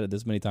bad that we've said it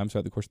this many times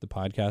throughout the course of the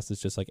podcast. It's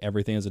just like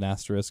everything is an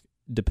asterisk,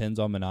 depends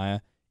on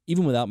Minaya.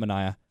 Even without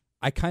Minaya,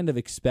 I kind of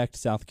expect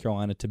South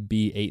Carolina to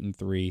be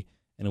 8-3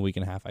 in a week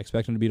and a half. I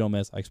expect them to beat Ole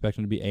Miss. I expect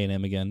them to beat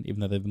A&M again, even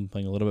though they've been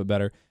playing a little bit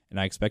better. And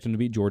I expect them to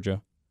beat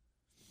Georgia.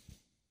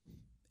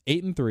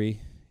 8-3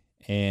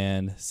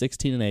 and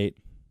 16-8,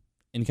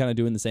 and kind of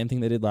doing the same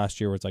thing they did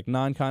last year, where it's like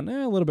non-con,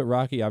 a little bit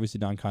rocky. Obviously,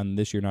 non-con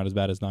this year not as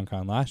bad as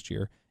non-con last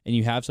year, and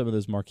you have some of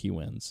those marquee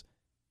wins.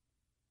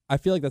 I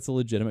feel like that's a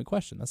legitimate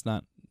question. That's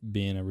not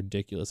being a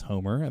ridiculous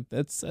homer.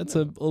 That's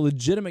a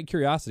legitimate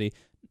curiosity.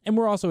 And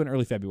we're also in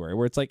early February,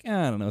 where it's like,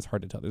 I don't know, it's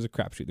hard to tell. There's a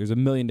crapshoot. There's a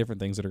million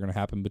different things that are going to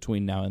happen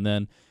between now and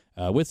then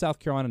with South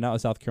Carolina, not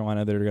with South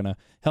Carolina, that are going to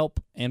help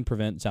and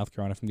prevent South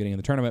Carolina from getting in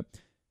the tournament.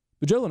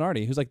 But Joe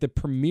Lunardi, who's like the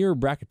premier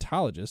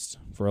bracketologist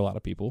for a lot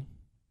of people,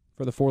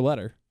 for the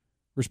 4-letter,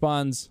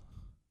 responds,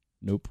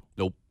 nope.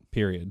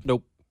 Period.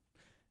 Nope.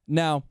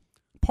 Now,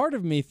 part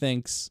of me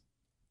thinks,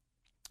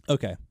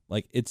 okay,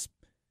 like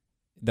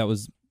that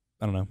was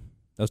 10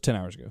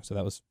 hours ago. So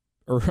that was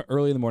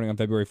early in the morning on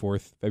February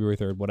 4th, February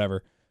 3rd,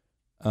 whatever.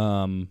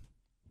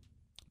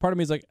 Part of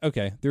me is like,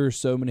 okay, there are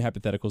so many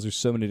hypotheticals. There's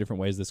so many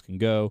different ways this can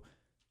go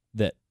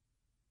that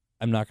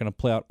I'm not going to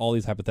play out all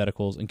these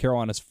hypotheticals. And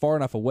Carolina's far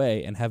enough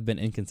away and have been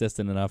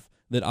inconsistent enough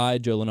that I,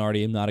 Joe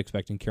Lunardi, am not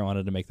expecting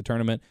Carolina to make the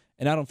tournament.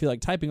 And I don't feel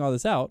like typing all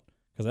this out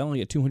because I only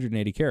get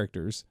 280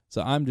 characters.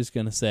 So I'm just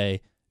going to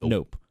say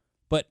nope.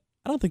 But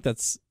I don't think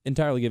that's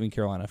entirely giving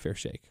Carolina a fair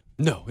shake.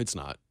 No, it's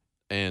not.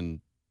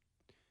 And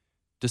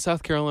does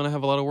South Carolina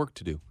have a lot of work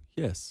to do?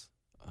 Yes.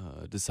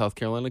 Does South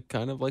Carolina,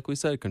 kind of like we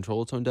said,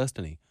 control its own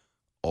destiny?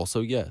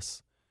 Also,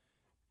 yes.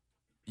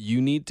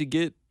 You need to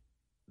get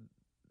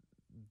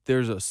 –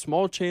 there's a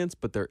small chance,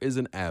 but there is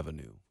an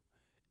avenue.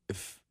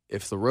 If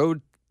the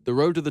road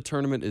to the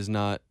tournament is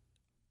not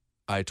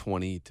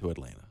I-20 to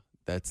Atlanta,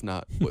 that's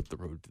not what the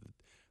road to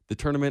the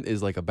tournament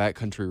is. Like a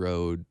backcountry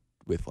road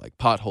with like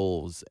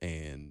potholes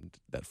and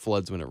that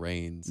floods when it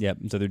rains. Yep.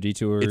 So they're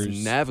detours.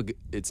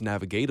 It's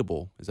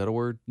navigatable. Is that a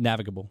word?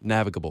 Navigable.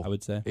 Navigable. I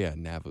would say. Yeah,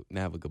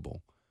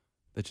 navigable.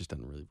 That just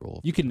doesn't really roll.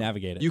 You can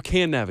navigate it. You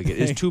can navigate.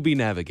 It's to be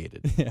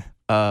navigated. Yeah.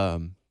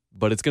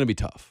 But it's going to be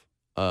tough.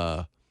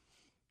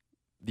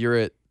 You're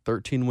at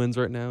 13 wins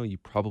right now. You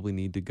probably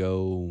need to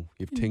go.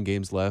 You have 10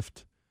 games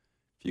left.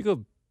 If you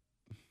go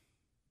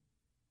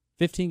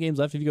 15 games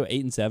left, if you go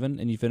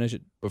 8-7 and you finish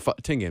it. Or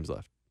 10 games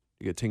left.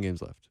 You get 10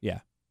 games left.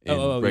 Yeah. In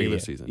regular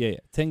yeah. season. Yeah.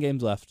 10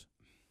 games left.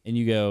 And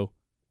you go,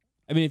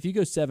 I mean, if you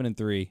go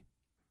 7-3.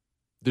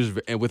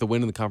 And with a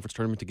win in the conference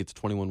tournament to get to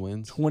 21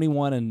 wins.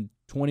 21 and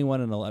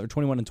 11,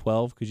 21 and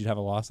 12, because you'd have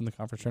a loss in the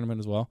conference tournament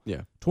as well.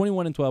 Yeah.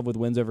 21 and 12 with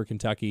wins over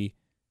Kentucky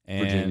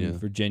and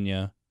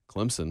Virginia.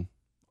 Clemson.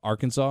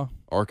 Arkansas.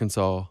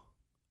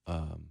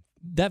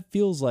 That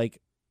feels like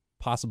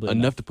possibly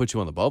enough to put you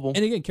on the bubble.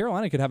 And again,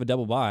 Carolina could have a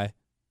double bye.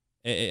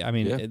 I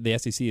mean, Yeah. the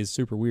SEC is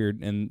super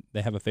weird, and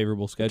they have a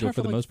favorable schedule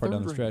for the most part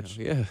down the stretch.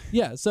 Yeah.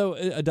 Yeah, so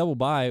a double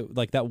bye,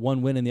 like that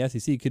one win in the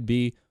SEC could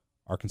be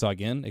Arkansas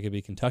again. It could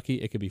be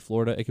Kentucky. It could be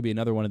Florida. It could be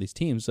another one of these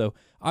teams. So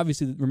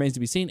obviously it remains to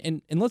be seen.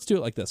 And let's do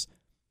it like this.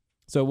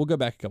 So we'll go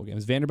back a couple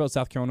games. Vanderbilt,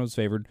 South Carolina was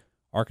favored.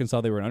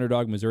 Arkansas, they were an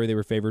underdog. Missouri, they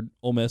were favored.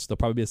 Ole Miss, they'll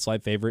probably be a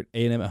slight favorite.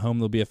 A&M at home,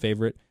 they'll be a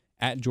favorite.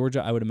 At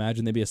Georgia, I would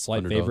imagine they'd be a slight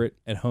Underdog. favorite.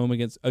 At home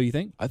against, oh, you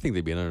think? I think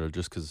they'd be an underdog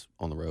just because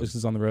on the road. This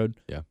is on the road.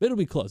 Yeah. But it'll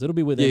be close. It'll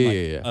be within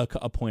Yeah.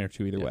 A point or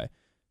two either Yeah. way.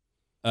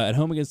 At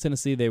home against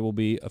Tennessee, they will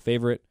be a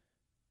favorite.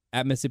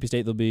 At Mississippi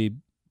State, they'll be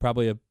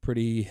probably a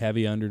pretty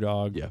heavy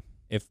underdog. Yeah.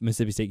 If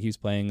Mississippi State keeps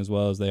playing as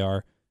well as they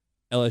are.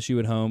 LSU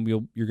at home,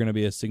 you're going to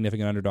be a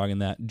significant underdog in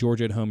that.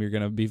 Georgia at home, you're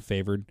going to be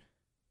favored.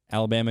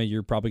 Alabama,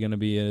 you're probably going to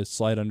be a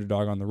slight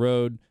underdog on the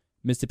road.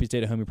 Mississippi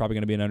State at home, you're probably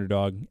going to be an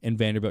underdog. And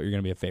Vanderbilt, you're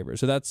going to be a favorite.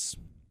 So that's,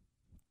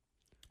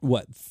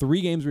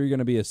 3 games where you're going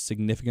to be a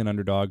significant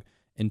underdog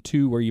and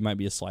 2 where you might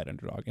be a slight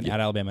underdog, and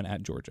at Alabama and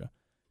at Georgia.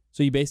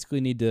 So you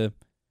basically need to,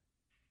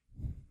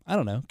 I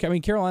don't know. I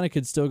mean, Carolina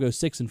could still go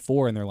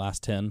 6-4 in their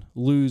last 10,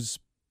 lose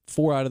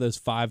 4 out of those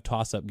 5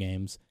 toss-up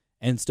games,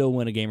 and still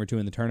win a game or 2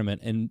 in the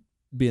tournament and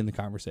be in the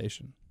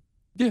conversation.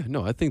 Yeah,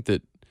 no, I think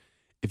that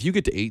if you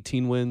get to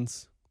 18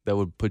 wins, that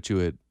would put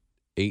you at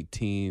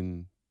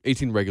 18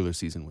 regular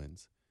season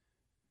wins.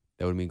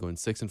 That would mean going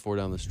 6-4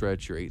 down the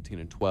stretch. You're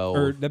 18-12.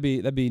 Or that'd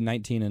be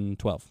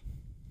 19-12.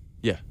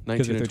 Yeah, 'Cause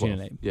 19 they're and 12.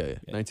 13-8. Yeah,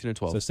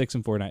 19-12. So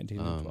 6-4,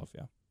 19-12.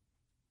 Yeah,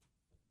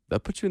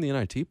 That puts you in the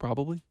NIT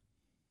probably.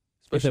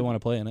 if they want to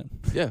play in it.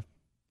 Yeah,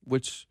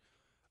 which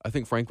I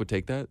think Frank would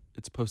take that.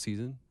 It's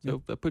postseason,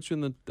 so that puts you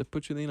in the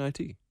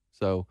NIT.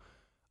 So,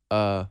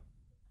 yeah,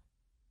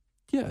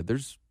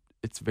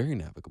 it's very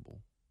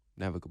navigable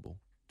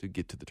to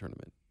get to the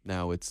tournament.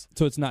 Now it's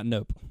not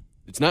nope.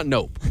 It's not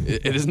nope.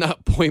 It is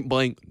not point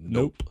blank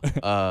nope.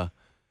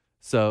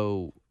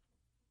 So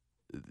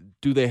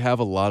do they have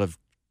a lot of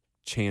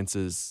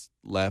chances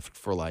left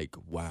for like,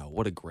 wow,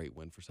 what a great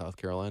win for South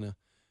Carolina?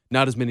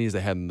 Not as many as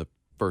they had in the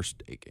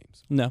first 8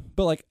 games. No,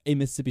 but like a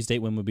Mississippi State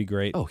win would be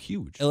great. Oh,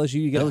 huge. LSU,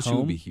 you get LSU home,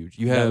 would be huge.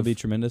 That would be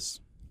tremendous.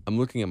 I'm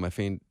looking at my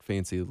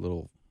fancy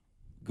little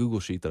Google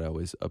sheet that I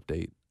always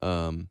update.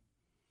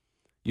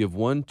 You have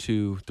 1,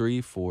 2, 3,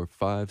 4,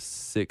 5,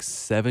 6,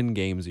 7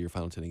 games of your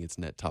final 10 against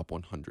net top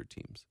 100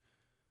 teams.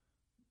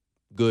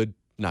 Good,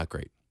 not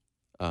great.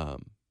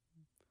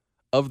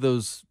 Of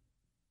those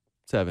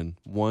 7,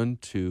 1,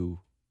 2,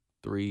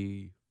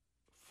 3,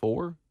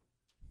 4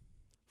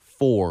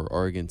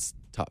 are against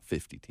top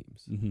 50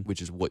 teams,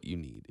 which is what you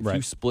need. If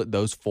you split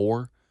those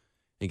 4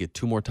 and get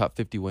 2 more top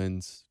 50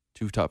 wins,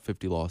 2 top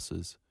 50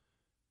 losses,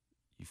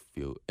 you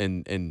feel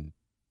and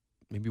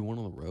maybe 1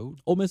 on the road.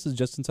 Ole Miss is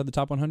just inside the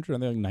top 100. Are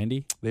they like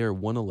 90? They are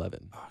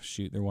 111. Oh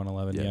shoot, they're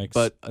 111. Yeah, Yikes.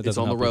 but That it's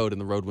doesn't on the help you. road,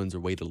 and the road wins are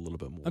weighted a little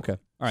bit more. Okay,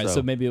 all right.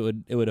 So maybe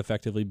it would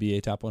effectively be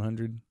a top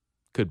 100.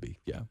 Could be,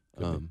 yeah.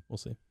 Could be. We'll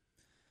see.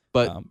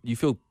 But you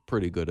feel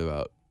pretty good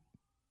about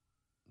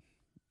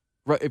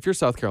right. If you're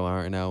South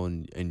Carolina right now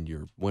and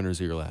your winners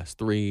of your last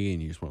 3,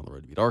 and you just went on the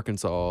road to beat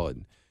Arkansas,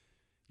 and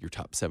you're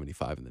top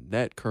 75 in the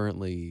net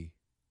currently,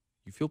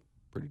 you feel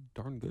pretty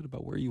darn good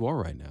about where you are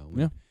right now.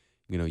 Yeah.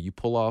 You know, you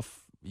pull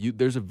off.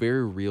 There's a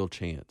very real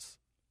chance,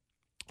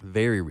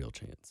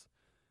 that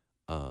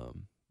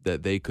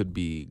they could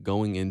be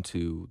going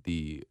into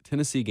the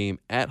Tennessee game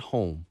at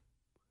home,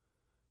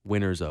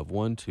 winners of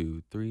 1,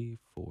 2, 3,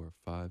 4,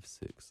 5,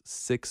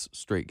 6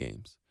 straight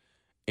games.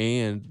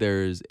 And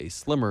there's a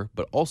slimmer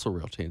but also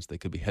real chance they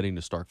could be heading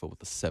to Starkville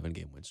with a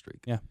 7-game win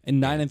streak. Yeah,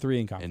 and 9-3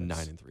 in conference. And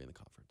 9-3 in the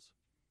conference.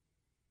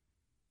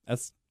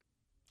 That's,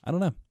 I don't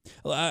know.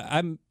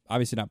 I'm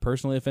obviously not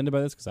personally offended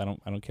by this because I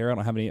don't care. I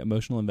don't have any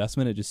emotional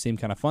investment. It just seemed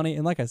kind of funny.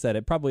 And like I said,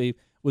 it probably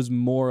was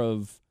more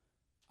of,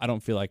 I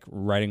don't feel like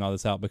writing all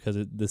this out because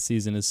the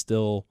season is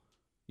still,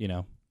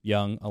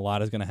 young. A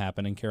lot is going to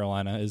happen, and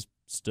Carolina is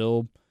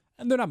still,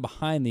 and they're not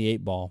behind the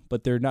 8 ball,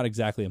 but they're not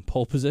exactly in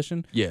pole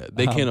position. Yeah,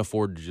 they can't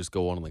afford to just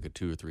go on like a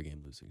 2 or 3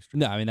 game losing streak.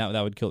 No, I mean,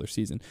 that would kill their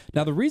season.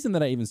 Now, the reason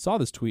that I even saw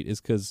this tweet is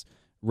because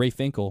Ray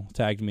Finkel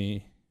tagged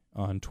me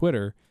on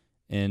Twitter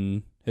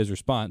in his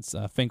response.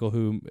 Finkel,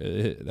 who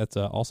that's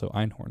also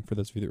Einhorn, for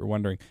those of you that were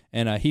wondering.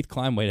 And Heath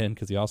Klein weighed in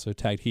because he also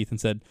tagged Heath and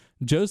said,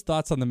 Joe's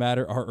thoughts on the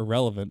matter are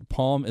irrelevant.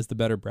 Palm is the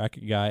better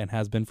bracket guy and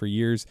has been for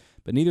years,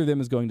 but neither of them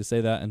is going to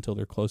say that until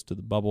they're close to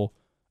the bubble.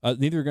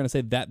 Neither are going to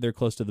say that they're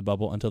close to the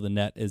bubble until the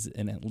net is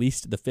in at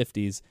least the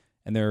 50s,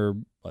 and they're,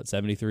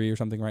 73 or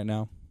something right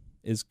now?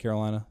 Is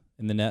Carolina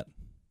in the net?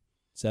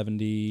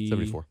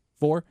 74?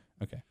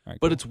 Okay. All right,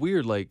 but cool. it's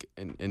weird, like,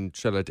 and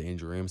shout out to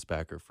Andrew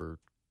Ramspacker for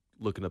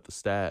looking up the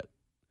stat.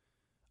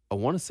 I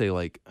want to say,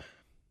 like,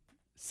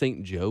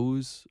 St.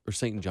 Joe's or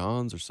St.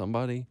 John's or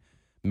somebody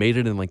made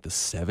it in, like, the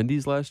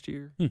 70s last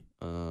year.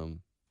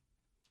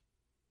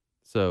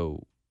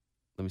 So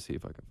let me see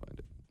if I can find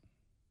it.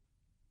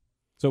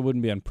 So it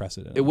wouldn't be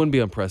unprecedented. It wouldn't be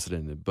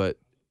unprecedented, but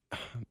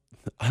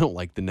I don't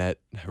like the net.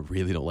 I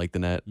really don't like the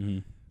net,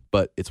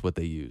 but it's what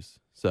they use.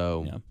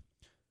 So, yeah.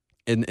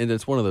 And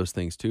it's one of those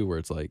things, too, where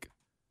it's like,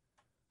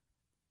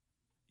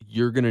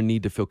 you're going to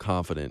need to feel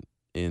confident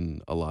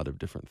in a lot of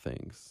different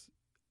things.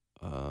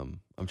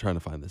 I'm trying to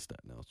find this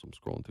stat now, so I'm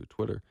scrolling through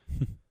Twitter.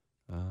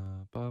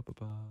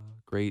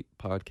 Great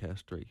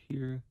podcast right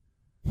here.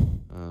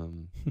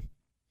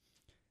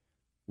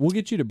 We'll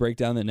get you to break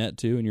down the net,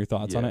 too, and your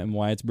thoughts on it and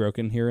why it's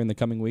broken here in the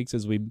coming weeks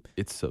as we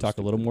talk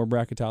a little more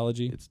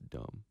bracketology. It's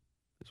dumb,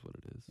 is what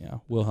it is. Yeah,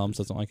 Will Helms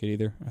doesn't like it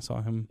either. I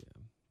saw him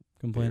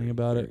complaining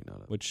about it,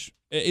 which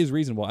is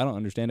reasonable. I don't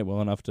understand it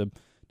well enough to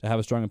have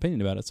a strong opinion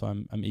about it, so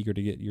I'm eager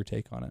to get your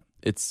take on it.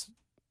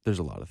 There's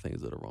a lot of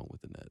things that are wrong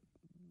with the net.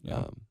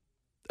 Yeah.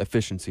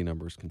 Efficiency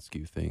numbers can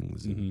skew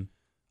things and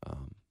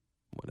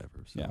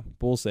whatever. So. Yeah,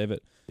 but we'll save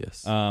it.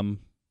 Yes. Did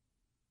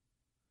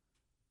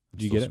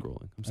you get it?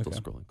 I'm still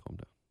scrolling. Calm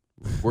down.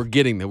 We're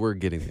getting there. We're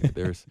getting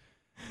there.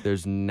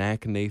 There's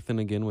Knack Nathan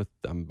again with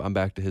I'm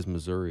back to his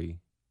Missouri.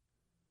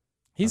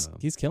 He's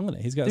killing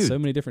it. He's got so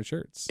many different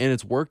shirts. And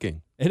it's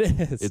working. It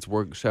is. It's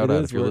work. Shout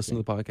out if you're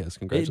listening to the podcast.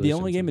 Congratulations. The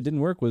only game it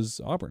didn't work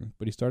was Auburn,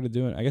 but he started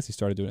doing it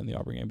in the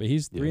Auburn game. But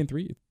he's 3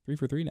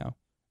 for 3 now.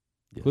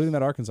 Including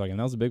that Arkansas game.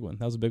 That was a big one.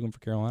 That was a big one for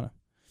Carolina.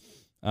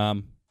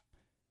 I'm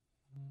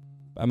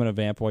going to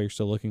vamp while you're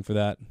still looking for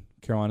that.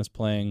 Carolina's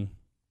playing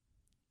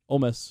Ole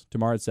Miss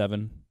tomorrow at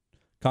 7.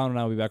 Colin and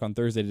I will be back on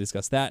Thursday to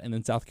discuss that. And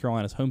then South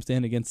Carolina's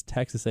homestand against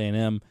Texas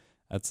A&M.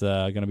 That's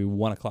going to be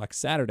 1 o'clock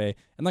Saturday.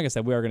 And like I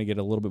said, we are going to get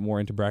a little bit more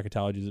into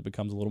bracketology as it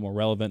becomes a little more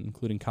relevant,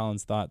 including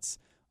Colin's thoughts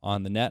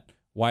on the net,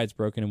 why it's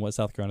broken, and what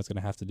South Carolina's going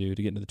to have to do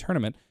to get into the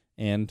tournament.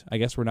 And I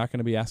guess we're not going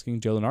to be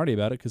asking Joe Lunardi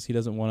about it because he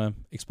doesn't want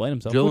to explain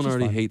himself. Joe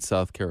Lunardi hates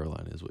South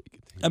Carolina is what you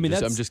can. I mean,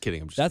 I'm just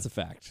kidding. That's a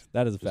fact.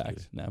 That is a fact.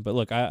 Kidding. No, but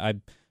look, I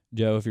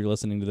Joe, if you're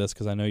listening to this,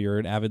 because I know you're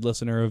an avid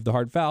listener of the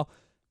Hard Foul,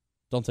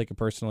 don't take it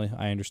personally.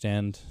 I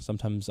understand.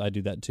 Sometimes I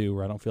do that too,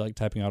 where I don't feel like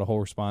typing out a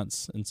whole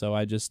response, and so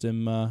I just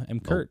am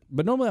curt.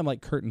 But normally I'm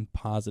like curt and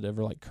positive,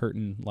 or like curt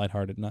and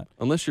lighthearted. Not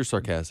unless you're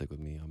sarcastic with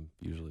me. I'm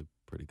usually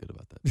pretty good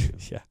about that too.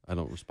 Yeah, I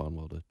don't respond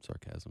well to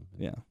sarcasm.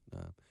 Yeah.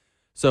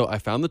 So I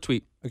found the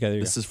tweet. Okay, there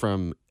you go. This is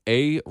from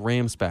A.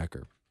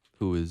 Ramspacker,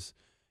 who is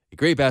a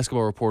great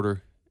basketball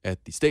reporter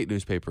at the state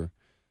newspaper.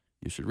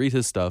 You should read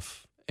his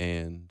stuff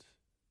and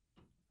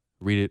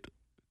read it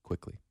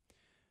quickly.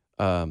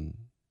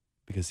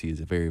 Because he is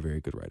a very, very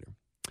good writer.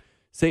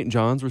 St.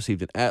 John's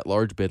received an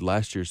at-large bid to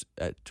last year's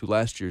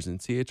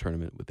NCAA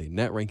tournament with a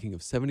net ranking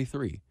of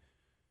 73,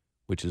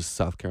 which is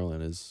South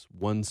Carolina's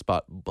one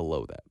spot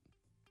below that.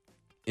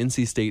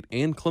 NC State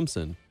and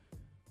Clemson,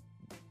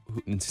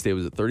 NC State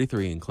was at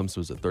 33 and Clemson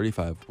was at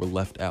 35, were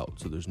left out,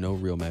 so there's no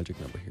real magic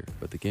number here.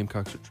 But the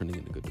Gamecocks are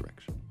trending in a good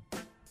direction.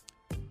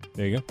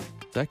 There you go.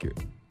 It's accurate.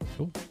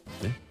 Cool.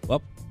 Yeah.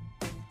 Well,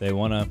 they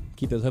want to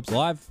keep those hopes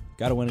alive.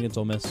 Got to win against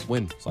Ole Miss.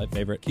 Win. Slight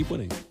favorite. Keep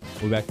winning.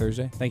 We'll be back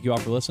Thursday. Thank you all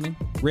for listening.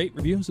 Rate,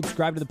 review,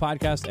 subscribe to the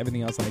podcast.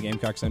 Everything else on the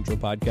Gamecock Central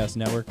Podcast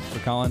Network. For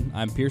Colin,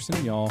 I'm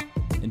Pearson. Y'all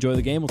enjoy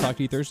the game. We'll talk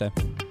to you Thursday.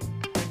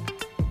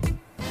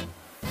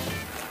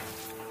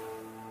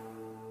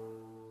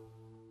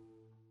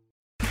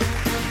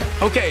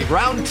 Okay,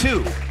 round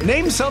 2.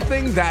 Name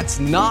something that's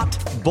not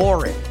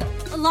boring.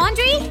 A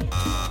laundry?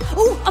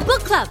 Ooh, a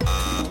book club.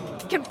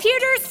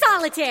 Computer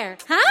solitaire,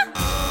 huh?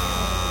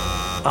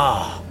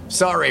 Ah,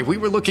 sorry, we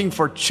were looking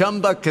for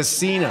Chumba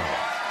Casino.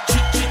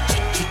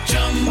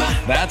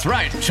 That's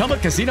right,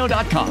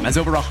 ChumbaCasino.com has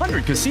over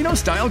 100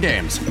 casino-style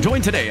games.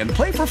 Join today and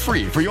play for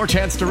free for your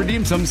chance to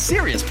redeem some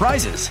serious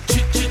prizes.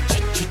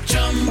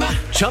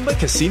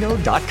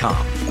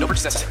 ChumbaCasino.com. No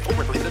purchase necessary. Void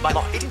where prohibited by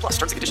law. 18+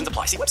 terms and conditions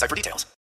apply. See website for details.